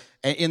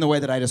in the way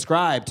that I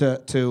described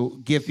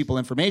to give people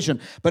information.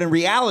 But in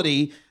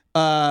reality,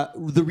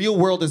 the real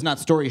world is not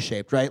story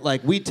shaped, right?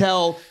 Like we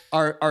tell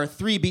our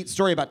 3-beat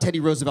story about Teddy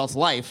Roosevelt's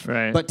life,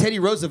 right. But Teddy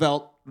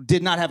Roosevelt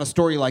did not have a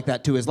story like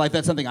that to his life.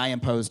 That's something I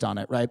imposed on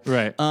it, right?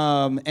 Right.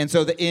 And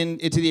so to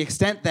the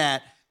extent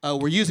that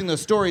we're using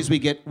those stories, we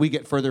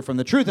get further from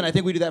the truth, and I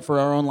think we do that for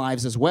our own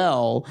lives as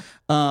well.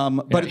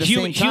 But at the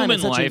same time,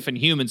 human life and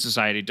human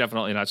society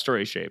definitely not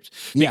story shaped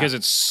because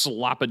it's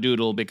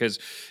slop-a-doodle. Because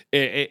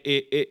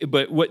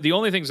the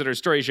only things that are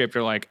story shaped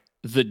are like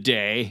the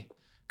day,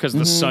 because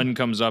the sun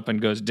comes up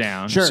and goes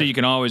down, so you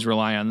can always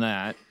rely on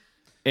that.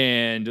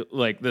 And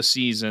like the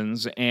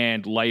seasons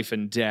and life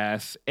and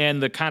death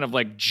and the kind of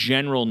like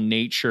general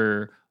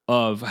nature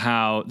of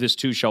how this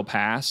too shall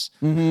pass.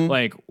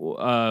 Like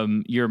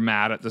you're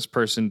mad at this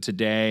person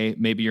today.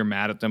 Maybe you're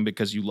mad at them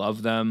because you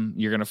love them.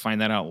 You're going to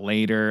find that out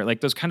later. Like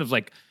those kind of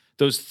like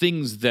those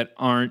things that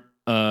aren't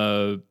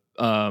pollutable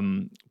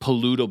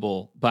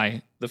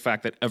by the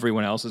fact that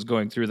everyone else is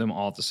going through them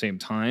all at the same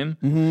time.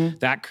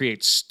 That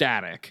creates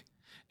static.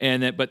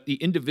 But the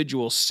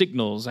individual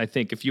signals, I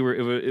think, if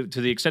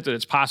to the extent that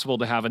it's possible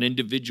to have an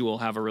individual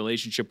have a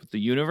relationship with the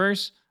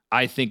universe,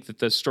 I think that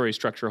the story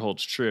structure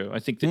holds true. I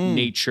think that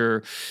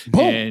nature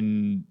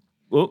and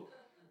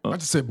I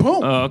just said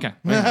boom. Oh, okay.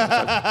 Take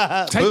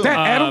that,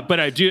 Adam. But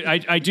I do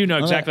know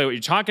exactly what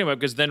you're talking about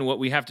because then what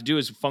we have to do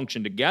is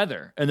function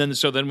together, and then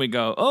we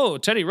go, oh,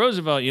 Teddy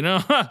Roosevelt,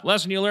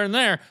 lesson you learned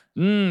there.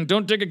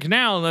 Don't dig a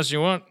canal unless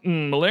you want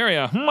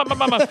malaria.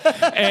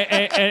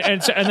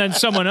 and then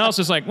someone else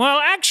is like, well,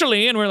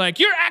 actually, and we're like,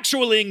 you're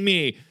actualing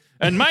me.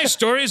 And my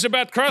story is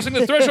about crossing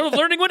the threshold of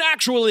learning what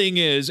actualing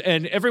is.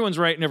 And everyone's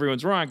right and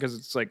everyone's wrong because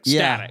it's like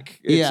static.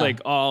 It's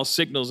like all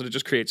signals and it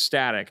just creates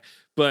static.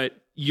 But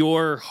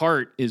your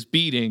heart is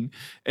beating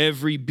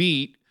every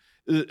beat.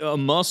 A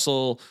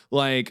muscle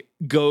like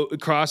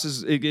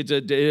crosses.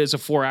 It is a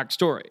 4-act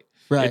story.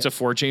 Right. It's a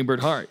 4-chambered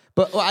heart.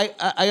 But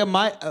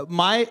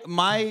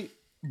my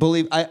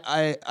believe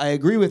I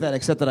agree with that,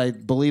 except that I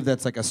believe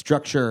that's like a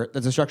structure.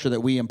 That's a structure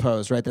that we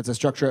impose, right? That's a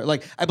structure.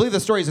 Like I believe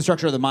the story is a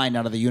structure of the mind,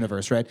 not of the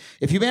universe, right?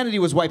 If humanity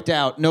was wiped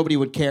out, nobody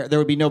would care. There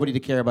would be nobody to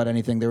care about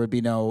anything. There would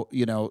be no,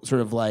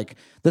 sort of like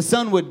the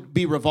sun would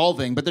be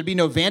revolving, but there'd be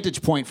no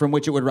vantage point from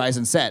which it would rise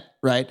and set,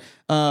 right?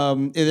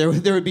 There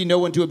would be no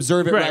one to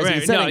observe it rising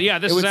and setting. No, yeah,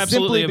 this is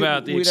absolutely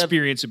about the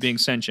experience of being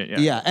sentient. Yeah.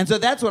 Yeah, and so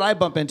that's what I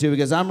bump into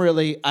because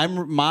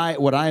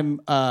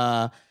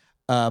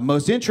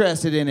most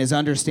interested in is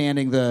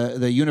understanding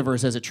the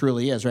universe as it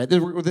truly is, right?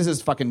 This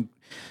is fucking.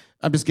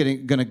 I'm just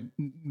gonna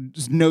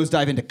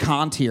nosedive into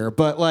Kant here,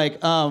 but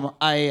like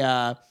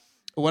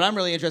what I'm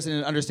really interested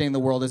in understanding the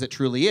world as it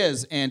truly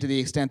is, and to the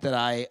extent that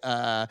I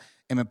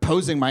am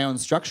imposing my own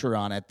structure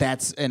on it,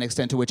 that's an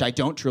extent to which I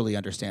don't truly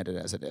understand it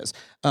as it is,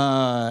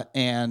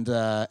 and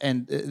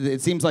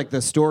it seems like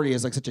the story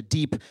is like such a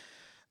deep.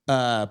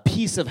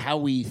 Piece of how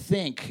we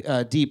think,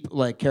 deep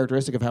like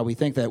characteristic of how we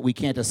think that we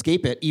can't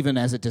escape it, even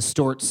as it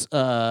distorts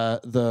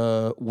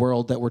the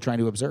world that we're trying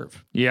to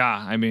observe. Yeah,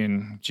 I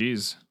mean,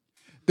 geez.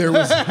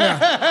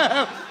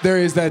 There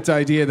is that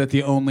idea that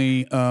the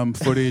only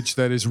footage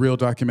that is real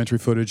documentary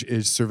footage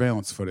is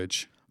surveillance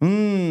footage.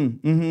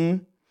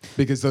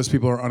 Because those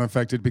people are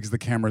unaffected because the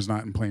camera's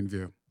not in plain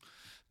view.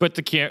 But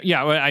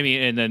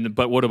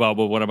but what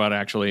about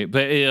actually?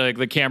 But like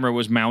the camera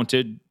was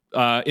mounted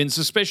in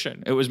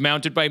suspicion. It was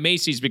mounted by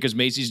Macy's because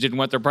Macy's didn't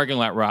want their parking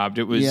lot robbed.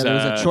 It was there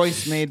was a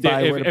choice made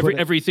by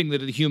everything that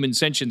the human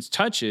sentience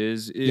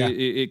touches.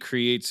 It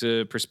creates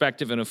a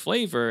perspective and a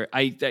flavor.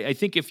 I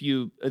think if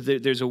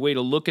there's a way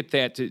to look at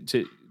that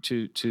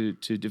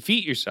to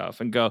defeat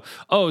yourself and go,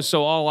 oh,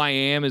 so all I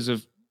am is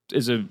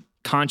a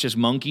conscious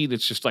monkey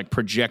that's just like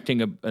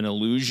projecting an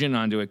illusion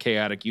onto a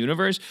chaotic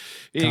universe.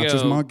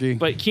 Conscious monkey.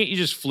 But can't you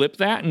just flip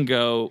that and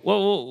go,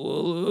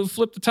 well,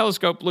 flip the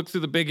telescope, look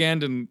through the big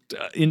end and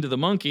into the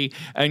monkey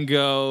and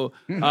go,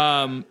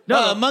 no,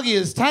 the monkey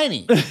is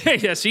tiny.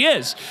 Yes, he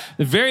is.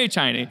 Very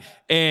tiny.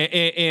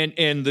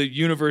 And the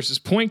universe's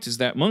point is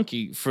that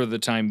monkey for the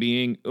time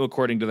being,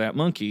 according to that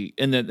monkey.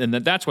 And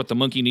that's what the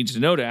monkey needs to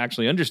know to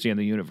actually understand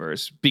the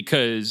universe.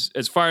 Because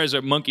as far as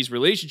a monkey's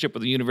relationship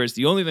with the universe,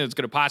 the only thing that's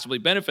going to possibly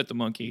benefit the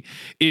monkey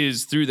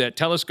is through that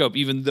telescope,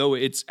 even though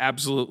it's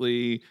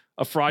absolutely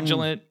a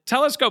fraudulent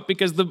telescope,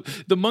 because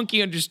the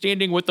monkey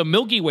understanding what the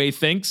Milky Way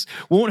thinks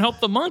won't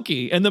help the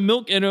monkey, and the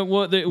milk and it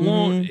won't.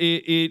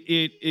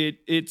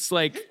 It's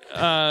like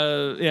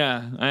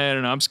I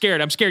don't know. I'm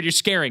scared. You're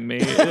scaring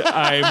me.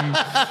 I'm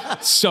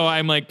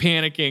like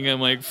panicking.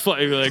 I'm like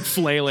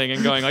flailing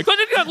and going like,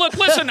 look,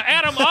 listen,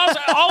 Adam.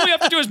 All we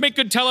have to do is make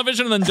good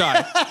television and then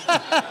die.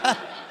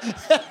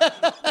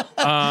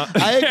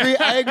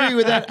 I agree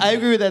with that. I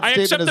agree with that statement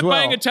as well. I accept that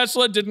buying a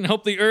Tesla didn't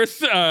help the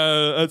Earth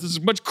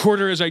as much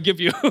quarter as I give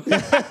you.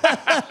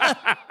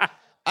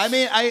 I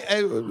mean,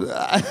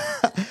 I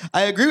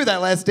agree with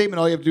that last statement.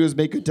 All you have to do is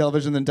make good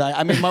television, then die.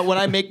 I mean, when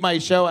I make my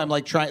show, I'm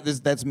like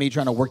that's me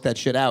trying to work that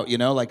shit out. You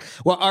know, like,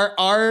 well,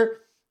 our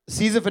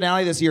season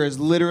finale this year is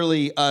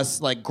literally us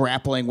like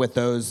grappling with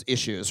those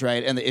issues,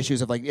 right? And the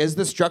issues of like, is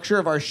the structure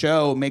of our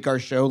show make our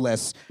show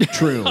less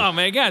true? Oh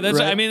my god, that's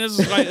right?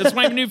 It's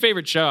my new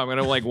favorite show. I'm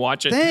gonna like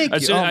watch it. Thank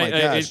you. Oh my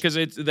gosh, because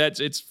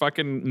it's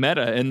fucking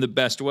meta in the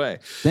best way.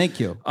 Thank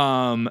you.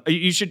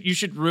 You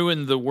should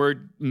ruin the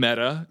word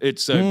meta.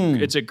 It's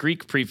a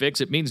Greek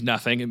prefix. It means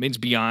nothing. It means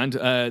beyond.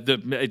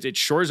 It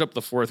shores up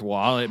the fourth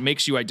wall. It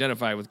makes you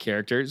identify with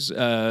characters.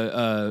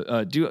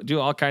 Do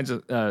all kinds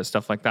of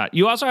stuff like that.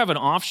 You also have an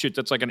offshoot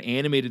that's like an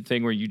animated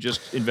thing where you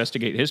just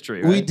investigate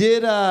history, right? We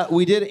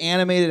did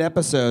animated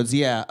episodes,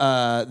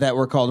 that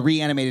were called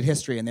Reanimated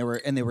History, and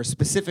they were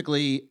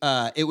specifically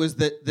it was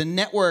the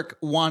network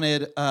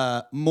wanted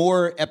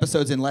more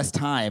episodes in less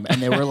time,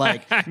 and they were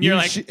like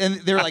you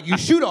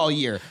shoot all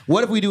year.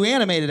 What if we do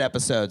animated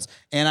episodes?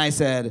 And I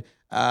said,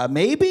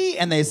 maybe,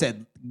 and they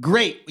said,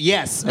 great,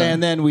 yes,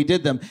 and then we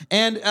did them,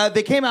 and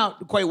they came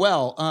out quite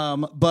well.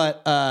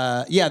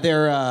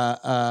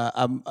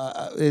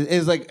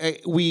 It's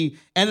like we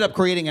ended up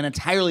creating an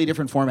entirely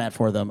different format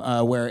for them,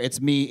 where it's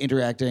me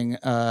interacting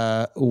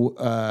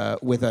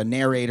with a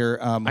narrator.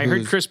 I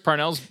heard Chris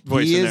Parnell's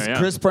voice in there. Yeah.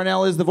 Chris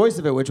Parnell is the voice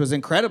of it, which was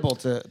incredible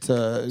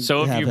to.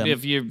 So have him.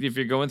 if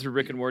you're going through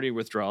Rick and Morty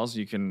withdrawals,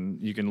 you can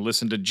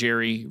listen to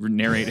Jerry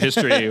narrate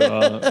history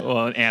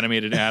while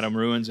animated Adam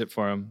ruins it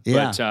for him.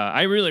 Yeah. But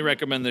I really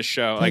recommend this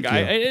show. Thank you.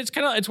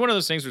 It's one of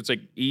those things where it's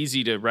like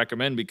easy to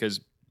recommend because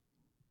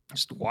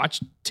just watch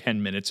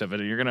 10 minutes of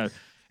it.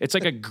 It's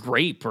like a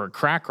grape or a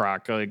crack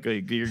rock. Like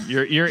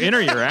you're in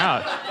or you're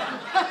out.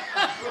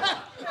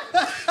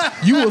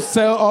 You will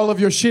sell all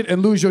of your shit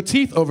and lose your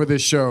teeth over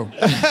this show.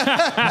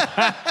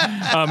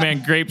 Oh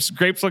man, grapes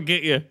will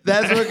get you.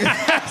 That's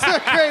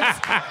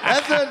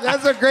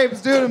what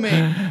grapes do to me.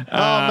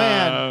 Oh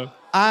man.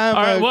 All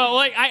right, well,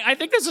 like I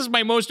think this is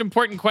my most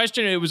important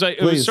question. It was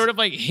sort of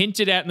like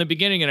hinted at in the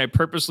beginning, and I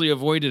purposely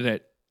avoided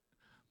it.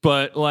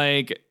 But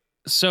like,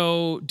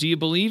 so do you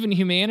believe in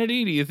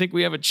humanity? Do you think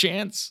we have a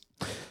chance?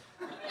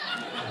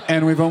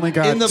 And we've only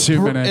got 2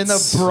 minutes. In the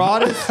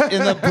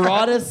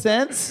broadest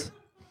sense.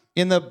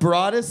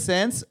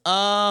 Jesus!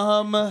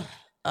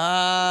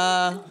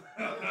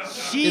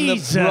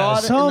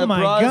 Oh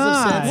my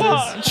God!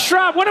 Well,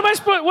 Schrab, what am I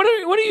supposed? What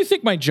do you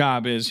think my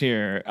job is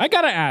here? I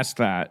gotta ask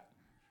that.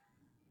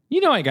 You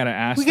know I gotta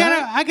ask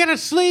that. I gotta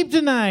sleep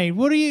tonight.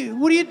 What are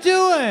you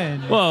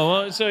doing?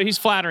 Well, so he's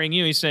flattering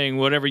you. He's saying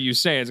whatever you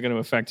say is going to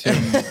affect him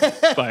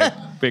by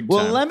big time.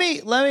 Well, let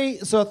me.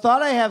 So a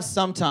thought I have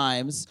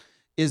sometimes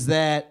is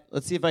that,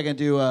 let's see if I can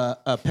do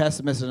a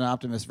pessimist and an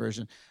optimist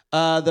version.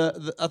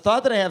 A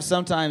thought that I have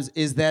sometimes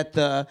is that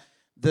the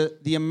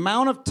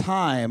amount of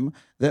time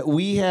that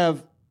we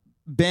have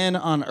been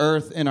on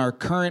Earth in our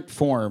current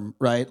form,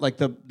 right, like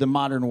the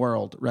modern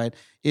world, right,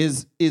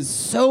 is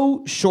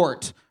so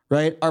short.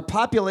 Right, our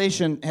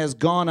population has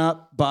gone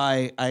up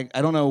by I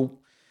don't know,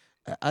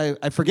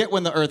 I forget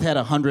when the Earth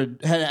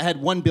had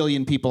 1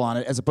 billion people on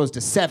it as opposed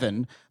to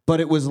 7,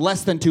 but it was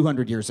less than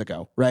 200 years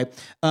ago, right?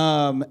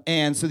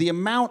 And so the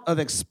amount of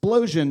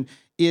explosion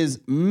is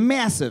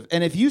massive.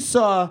 And if you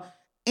saw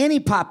any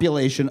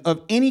population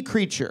of any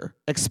creature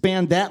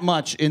expand that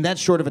much in that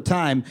short of a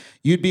time,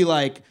 you'd be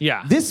like,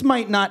 this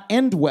might not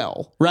end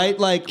well, right?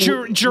 Like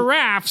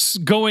giraffes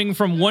going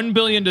from 1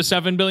 billion to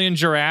 7 billion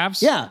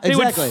giraffes. Yeah, exactly. They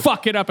would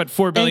fuck it up at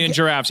 4 billion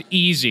giraffes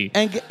easy.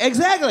 And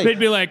exactly. They'd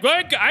be like,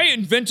 I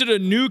invented a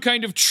new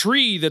kind of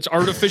tree that's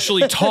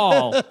artificially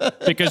tall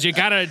because you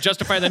gotta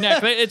justify the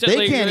neck.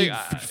 They can't eat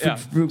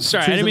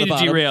Sorry, I didn't mean to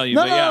derail you.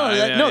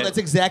 No, that's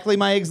exactly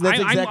my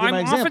example.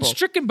 I'm often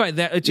stricken by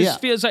that. It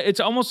just feels like it's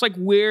almost like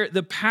where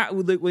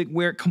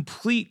where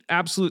complete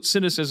absolute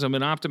cynicism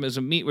and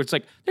optimism meet, where it's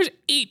like there's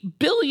 8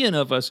 billion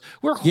of us.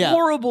 We're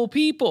horrible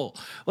people.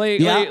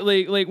 Like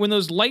when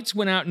those lights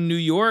went out in New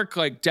York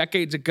like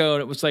decades ago,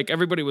 and it was like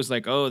everybody was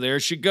like, oh, there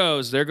she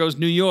goes, there goes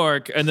New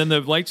York, and then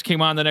the lights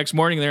came on the next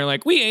morning, and they're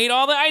like, we ate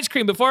all the ice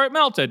cream before it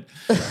melted.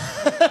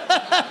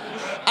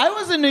 I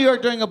was in New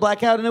York during a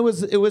blackout, and it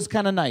was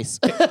kind of nice.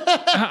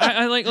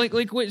 I like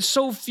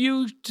so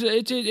few.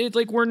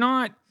 Like we're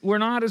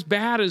not as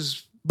bad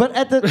as. But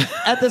at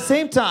the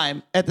same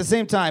time,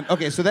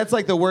 okay, so that's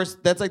like the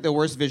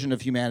worst vision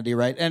of humanity,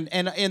 right? And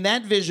in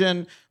that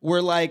vision, we're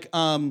like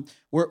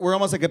we're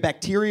almost like a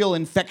bacterial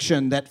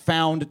infection that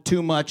found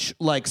too much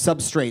like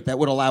substrate that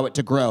would allow it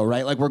to grow,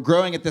 right? Like we're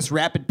growing at this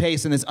rapid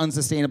pace in this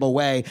unsustainable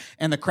way,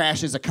 and the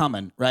crash is a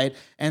coming, right?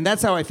 And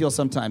that's how I feel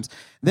sometimes.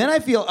 Then I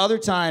feel other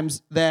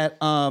times that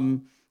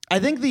I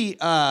think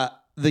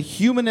the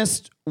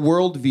humanist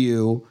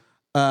worldview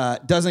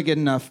doesn't get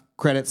enough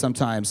credit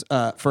sometimes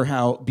for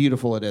how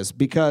beautiful it is,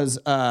 because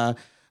I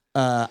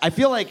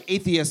feel like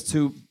atheists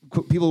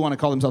people who want to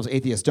call themselves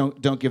atheists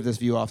don't give this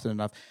view often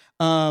enough,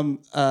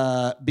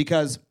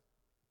 because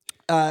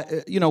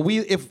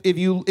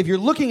if you're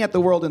looking at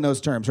the world in those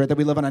terms, right, that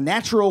we live in a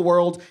natural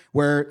world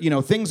where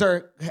things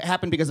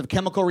happen because of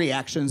chemical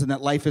reactions, and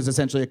that life is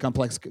essentially a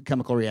complex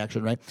chemical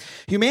reaction, right?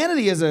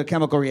 Humanity is a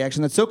chemical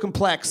reaction that's so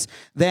complex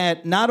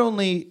that not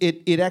only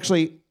it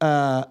actually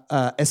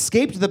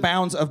escaped the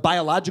bounds of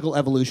biological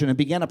evolution and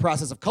began a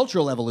process of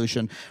cultural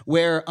evolution,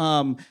 where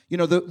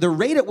the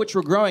rate at which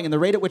we're growing and the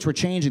rate at which we're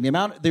changing,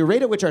 the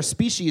rate at which our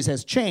species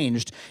has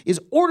changed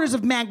is orders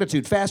of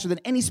magnitude faster than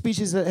any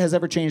species that has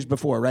ever changed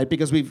before, right?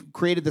 Because we've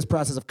created this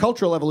process of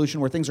cultural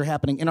evolution where things are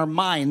happening in our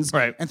minds,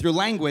 right, and through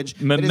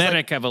language.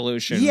 Mimetic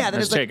evolution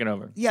has taken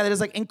over. Yeah, that is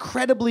like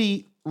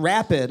incredibly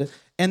rapid,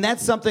 and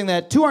that's something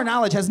that, to our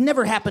knowledge, has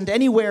never happened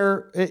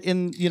anywhere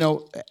in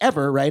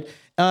ever, right?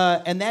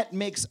 And that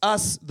makes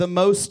us the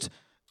most,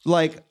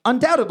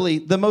 undoubtedly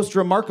the most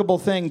remarkable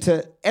thing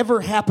to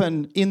ever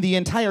happen in the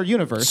entire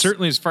universe.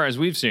 Certainly, as far as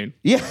we've seen.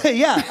 Yeah.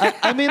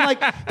 I mean,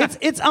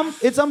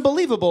 it's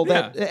unbelievable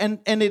that, and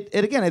it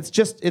again, it's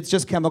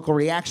just chemical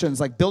reactions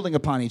like building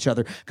upon each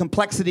other,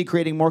 complexity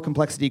creating more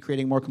complexity,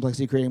 creating more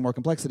complexity, creating more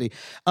complexity.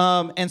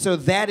 And so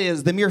that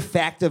is the mere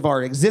fact of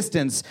our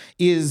existence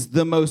is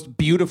the most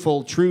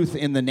beautiful truth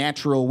in the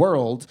natural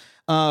world.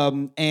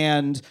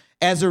 And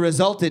as a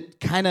result, it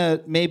kind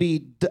of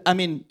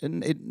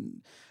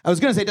I was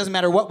going to say it doesn't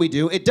matter what we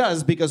do. It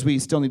does, because we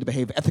still need to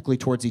behave ethically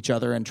towards each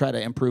other and try to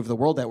improve the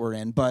world that we're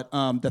in. But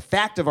the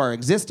fact of our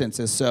existence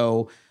is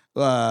so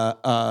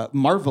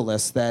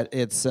marvelous that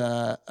it's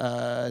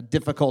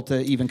difficult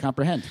to even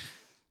comprehend.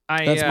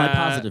 That's my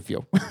positive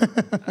view.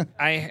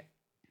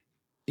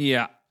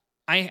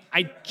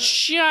 I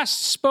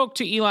just spoke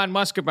to Elon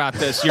Musk about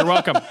this. You're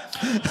welcome.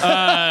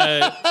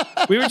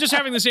 We were just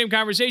having the same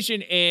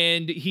conversation,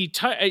 and he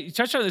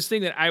touched on this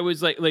thing that I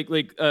was like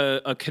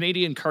a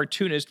Canadian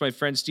cartoonist, my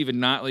friend Stephen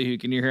Notley, who you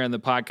can hear here on the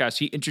podcast.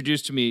 He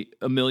introduced to me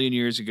a million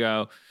years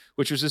ago,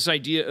 which was this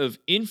idea of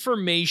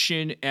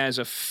information as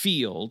a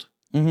field,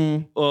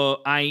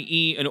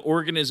 i.e., an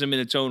organism in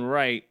its own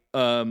right.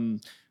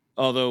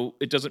 Although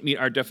it doesn't meet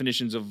our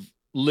definitions of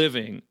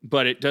living,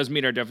 but it does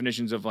meet our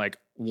definitions of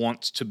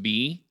wants to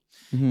be,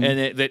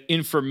 and that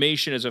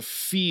information as a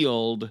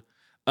field,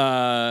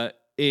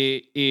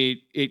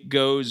 it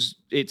goes.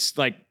 It's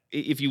like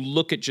if you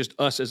look at just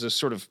us as a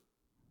sort of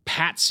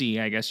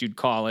patsy, I guess you'd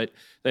call it,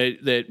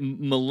 that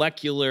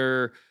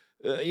molecular.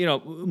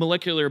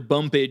 Molecular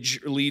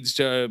bumpage leads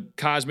to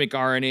cosmic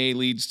RNA,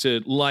 leads to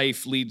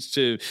life, leads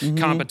to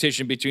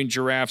competition between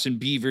giraffes and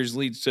beavers,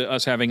 leads to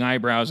us having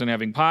eyebrows and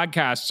having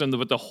podcasts.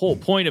 But the whole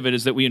point of it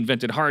is that we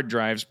invented hard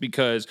drives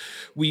because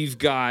we've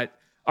got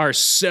our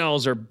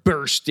cells are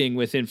bursting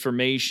with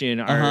information.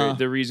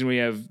 The reason we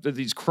have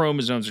these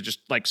chromosomes are just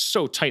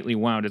so tightly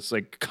wound. It's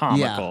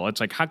comical. Yeah.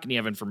 It's how can you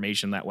have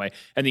information that way?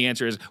 And the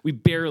answer is we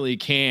barely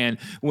can.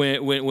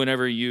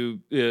 Whenever you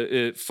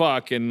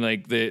fuck and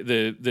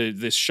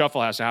this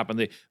shuffle has to happen,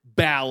 the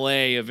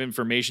ballet of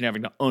information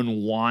having to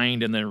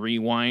unwind and then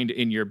rewind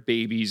in your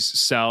baby's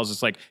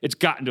cells. It's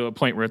gotten to a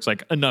point where it's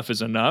enough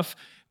is enough.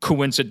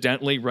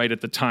 Coincidentally, right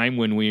at the time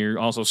when we're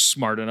also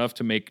smart enough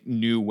to make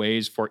new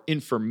ways for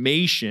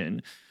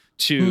information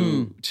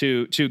to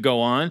go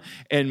on.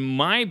 And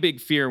my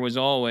big fear was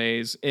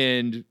always,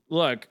 and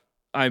look,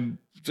 I'm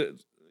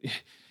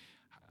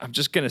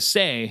just gonna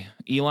say,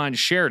 Elon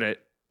shared it.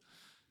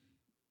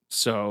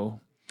 So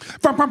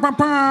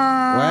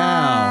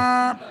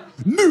Wow.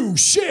 New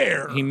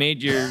share. He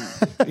made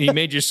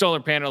your solar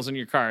panels in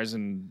your cars,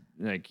 and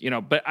like, you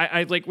know. But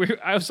I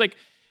said,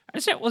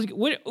 well,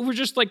 we're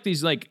just like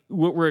these, like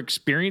what we're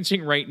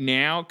experiencing right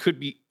now could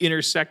be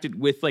intersected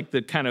with like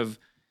the kind of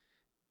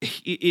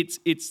it's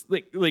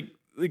like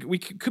we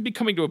could be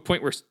coming to a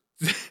point where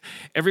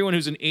everyone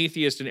who's an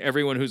atheist and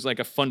everyone who's like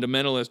a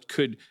fundamentalist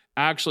could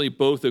actually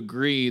both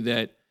agree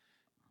that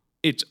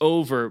it's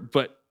over,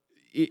 but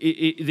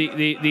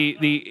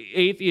the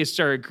atheists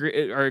are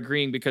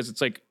agreeing because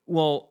it's like,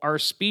 well, our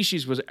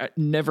species was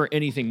never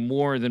anything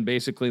more than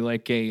basically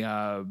like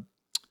a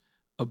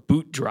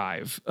boot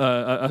drive,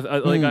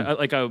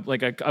 like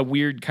a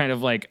weird kind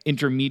of like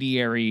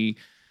intermediary,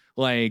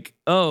 like,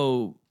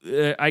 what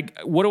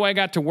do I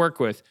got to work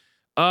with?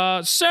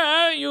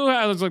 Sir, you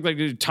have, it's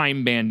like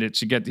time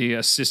bandits. You get the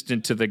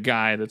assistant to the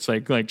guy that's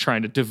like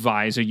trying to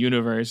devise a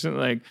universe, and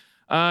like,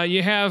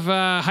 you have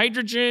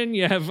hydrogen,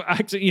 you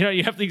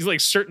have these like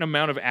certain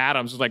amount of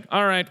atoms. It's like,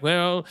 all right,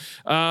 well,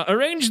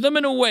 arrange them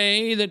in a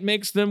way that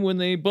makes them, when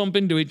they bump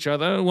into each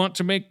other, want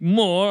to make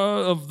more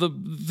of the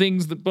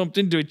things that bumped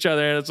into each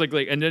other. And it's like,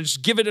 and then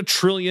just give it a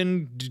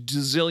trillion,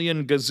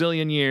 zillion,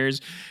 gazillion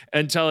years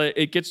until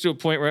it gets to a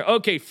point where,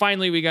 okay,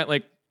 finally we got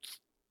like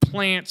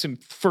plants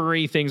and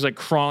furry things like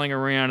crawling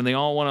around, and they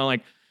all want to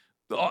like.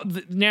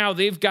 Now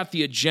they've got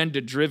the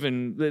agenda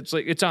driven. It's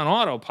like it's on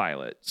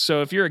autopilot.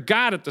 So if you're a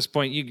god at this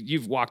point,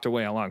 you've walked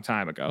away a long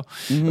time ago.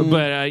 Mm-hmm.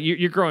 But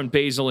you're growing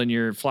basil in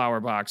your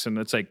flower box, and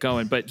it's like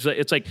going. But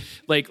it's like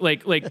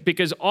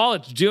because all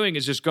it's doing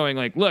is just going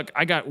like, look,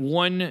 I got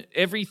one.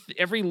 Every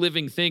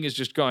living thing is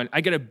just going.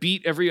 I got to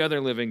beat every other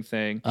living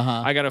thing.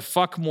 Uh-huh. I got to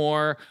fuck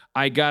more.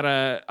 But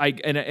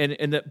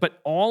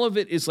all of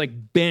it is like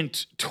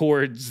bent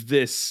towards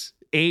this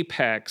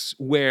apex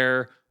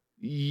where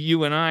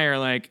you and I are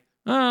like.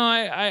 Oh,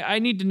 I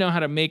need to know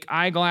how to make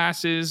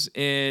eyeglasses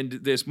and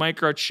this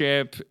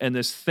microchip and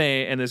this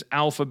thing and this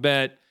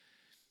alphabet,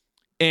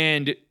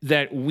 and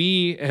that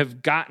we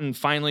have gotten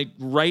finally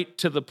right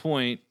to the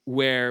point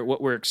where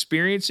what we're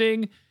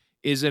experiencing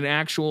is an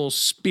actual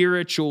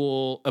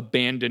spiritual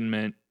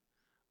abandonment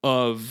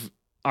of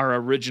our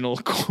original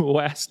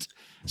quest.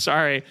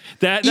 Sorry,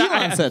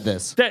 Elon said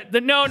this.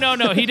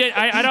 No, he did.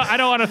 I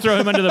don't want to throw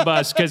him under the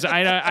bus because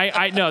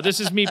I know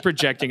this is me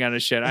projecting on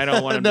his shit. I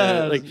don't want him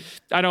to like.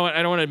 I don't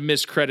want to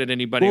miscredit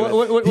anybody.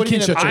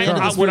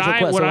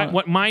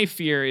 What my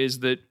fear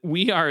is that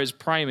we are, as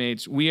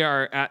primates, we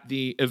are at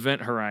the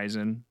event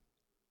horizon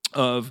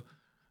of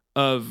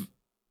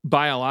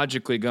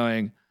biologically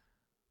going,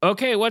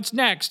 okay, what's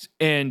next?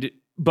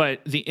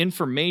 But the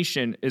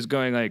information is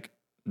going like,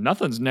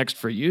 nothing's next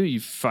for you, you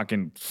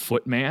fucking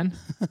footman.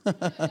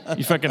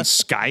 You fucking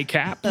sky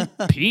cap.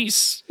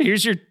 Peace.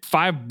 Here's your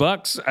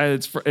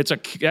 $5. It's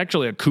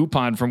actually a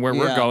coupon from where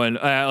we're going.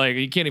 Like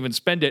you can't even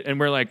spend it, and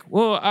we're like,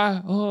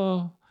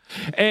 whoa,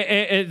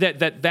 and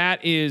that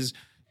is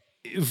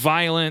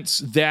violence.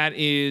 That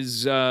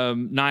is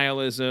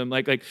nihilism.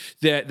 Like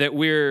that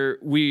we're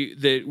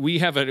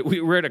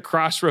at a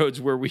crossroads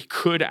where we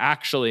could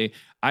actually.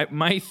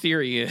 My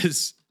theory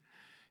is.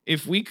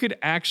 If we could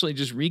actually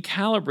just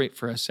recalibrate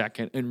for a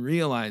second and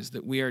realize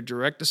that we are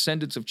direct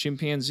descendants of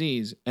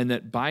chimpanzees and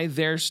that by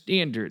their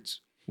standards,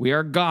 we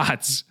are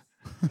gods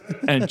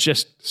and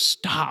just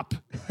stop.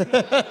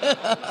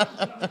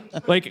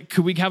 Like,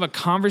 could we have a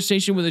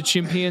conversation with a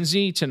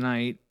chimpanzee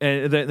tonight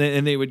and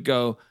they would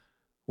go,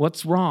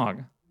 what's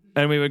wrong?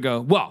 And we would go,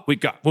 well, we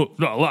got a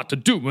lot to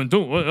do. And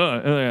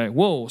they're like,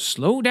 whoa,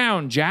 slow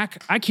down,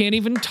 Jack. I can't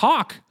even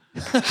talk.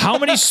 How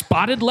many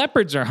spotted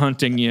leopards are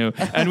hunting you?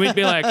 And we'd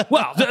be like,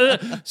 well,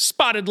 the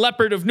spotted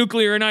leopard of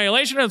nuclear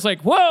annihilation. And it's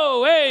like,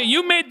 whoa, hey,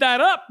 you made that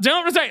up.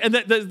 Don't say. And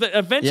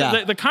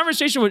eventually the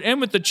conversation would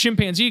end with the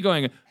chimpanzee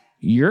going,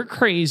 you're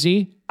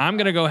crazy. I'm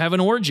going to go have an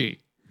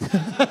orgy.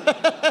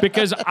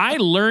 Because I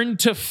learned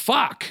to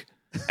fuck.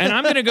 And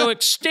I'm going to go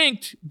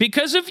extinct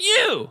because of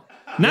you.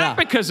 Not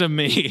because of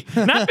me,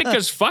 not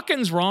because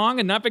fucking's wrong,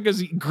 and not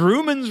because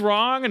grooming's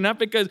wrong, and not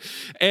because,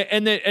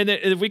 and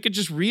if we could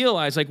just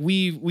realize, like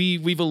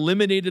we've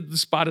eliminated the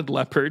spotted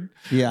leopard.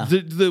 Yeah,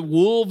 the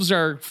wolves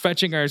are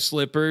fetching our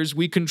slippers.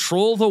 We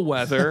control the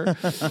weather.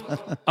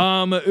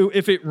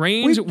 If it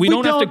rains, we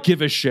don't have to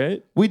give a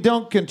shit. We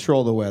don't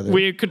control the weather.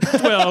 We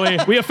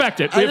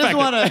affect it.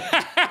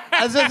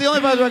 That's the only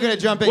part we're going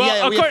to jump in.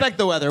 Well, we affect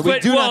the weather. We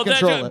do not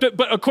control it.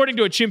 But according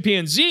to a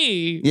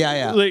chimpanzee,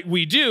 like,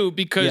 we do,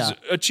 because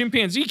a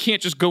chimpanzee can't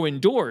just go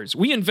indoors.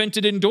 We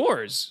invented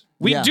indoors.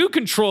 We do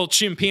control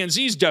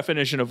chimpanzees'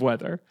 definition of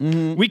weather.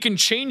 Mm-hmm. We can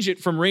change it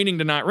from raining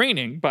to not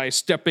raining by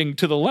stepping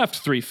to the left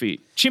 3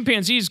 feet.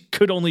 Chimpanzees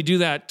could only do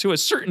that to a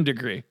certain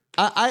degree.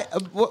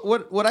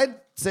 What I'd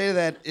say to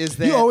that is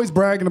that you always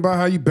bragging about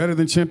how you better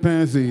than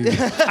chimpanzees.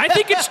 I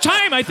think it's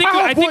time. I think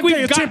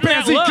we've gotten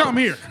that low. Come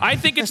here. I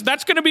think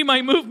that's going to be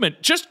my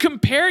movement. Just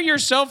compare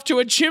yourself to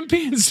a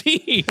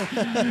chimpanzee.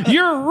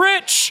 You're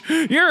rich.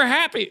 You're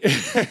happy.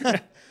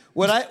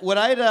 what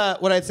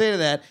I'd say to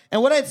that,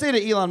 and what I'd say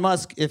to Elon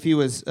Musk if he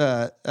was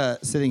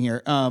sitting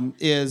here,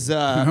 is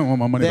I want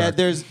my money that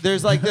back.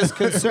 there's like this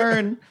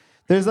concern.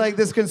 There's like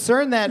this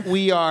concern that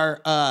we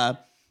are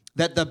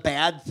that the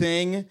bad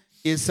thing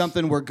is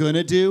something we're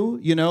gonna do.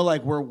 You know,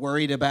 like we're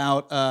worried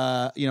about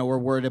we're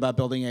worried about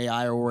building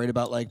AI, or we're worried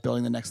about like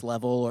building the next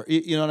level, or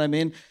you know what I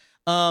mean.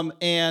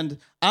 And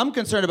I'm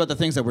concerned about the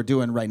things that we're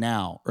doing right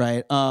now,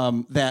 right?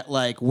 That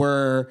like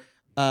we're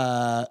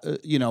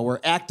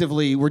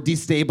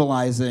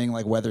destabilizing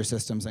like weather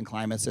systems and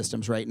climate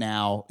systems right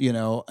now, you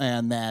know,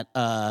 and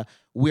that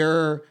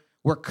we're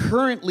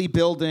currently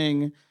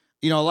building.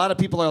 You know, a lot of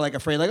people are like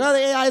afraid, like, oh, the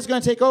AI is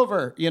going to take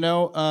over, you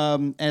know,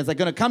 and it's like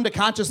going to come to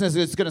consciousness,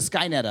 it's going to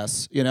Skynet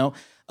us, you know.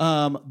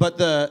 But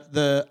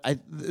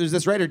there's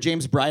this writer,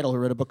 James Bridle, who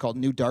wrote a book called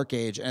New Dark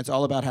Age, and it's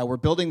all about how we're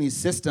building these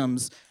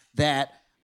systems that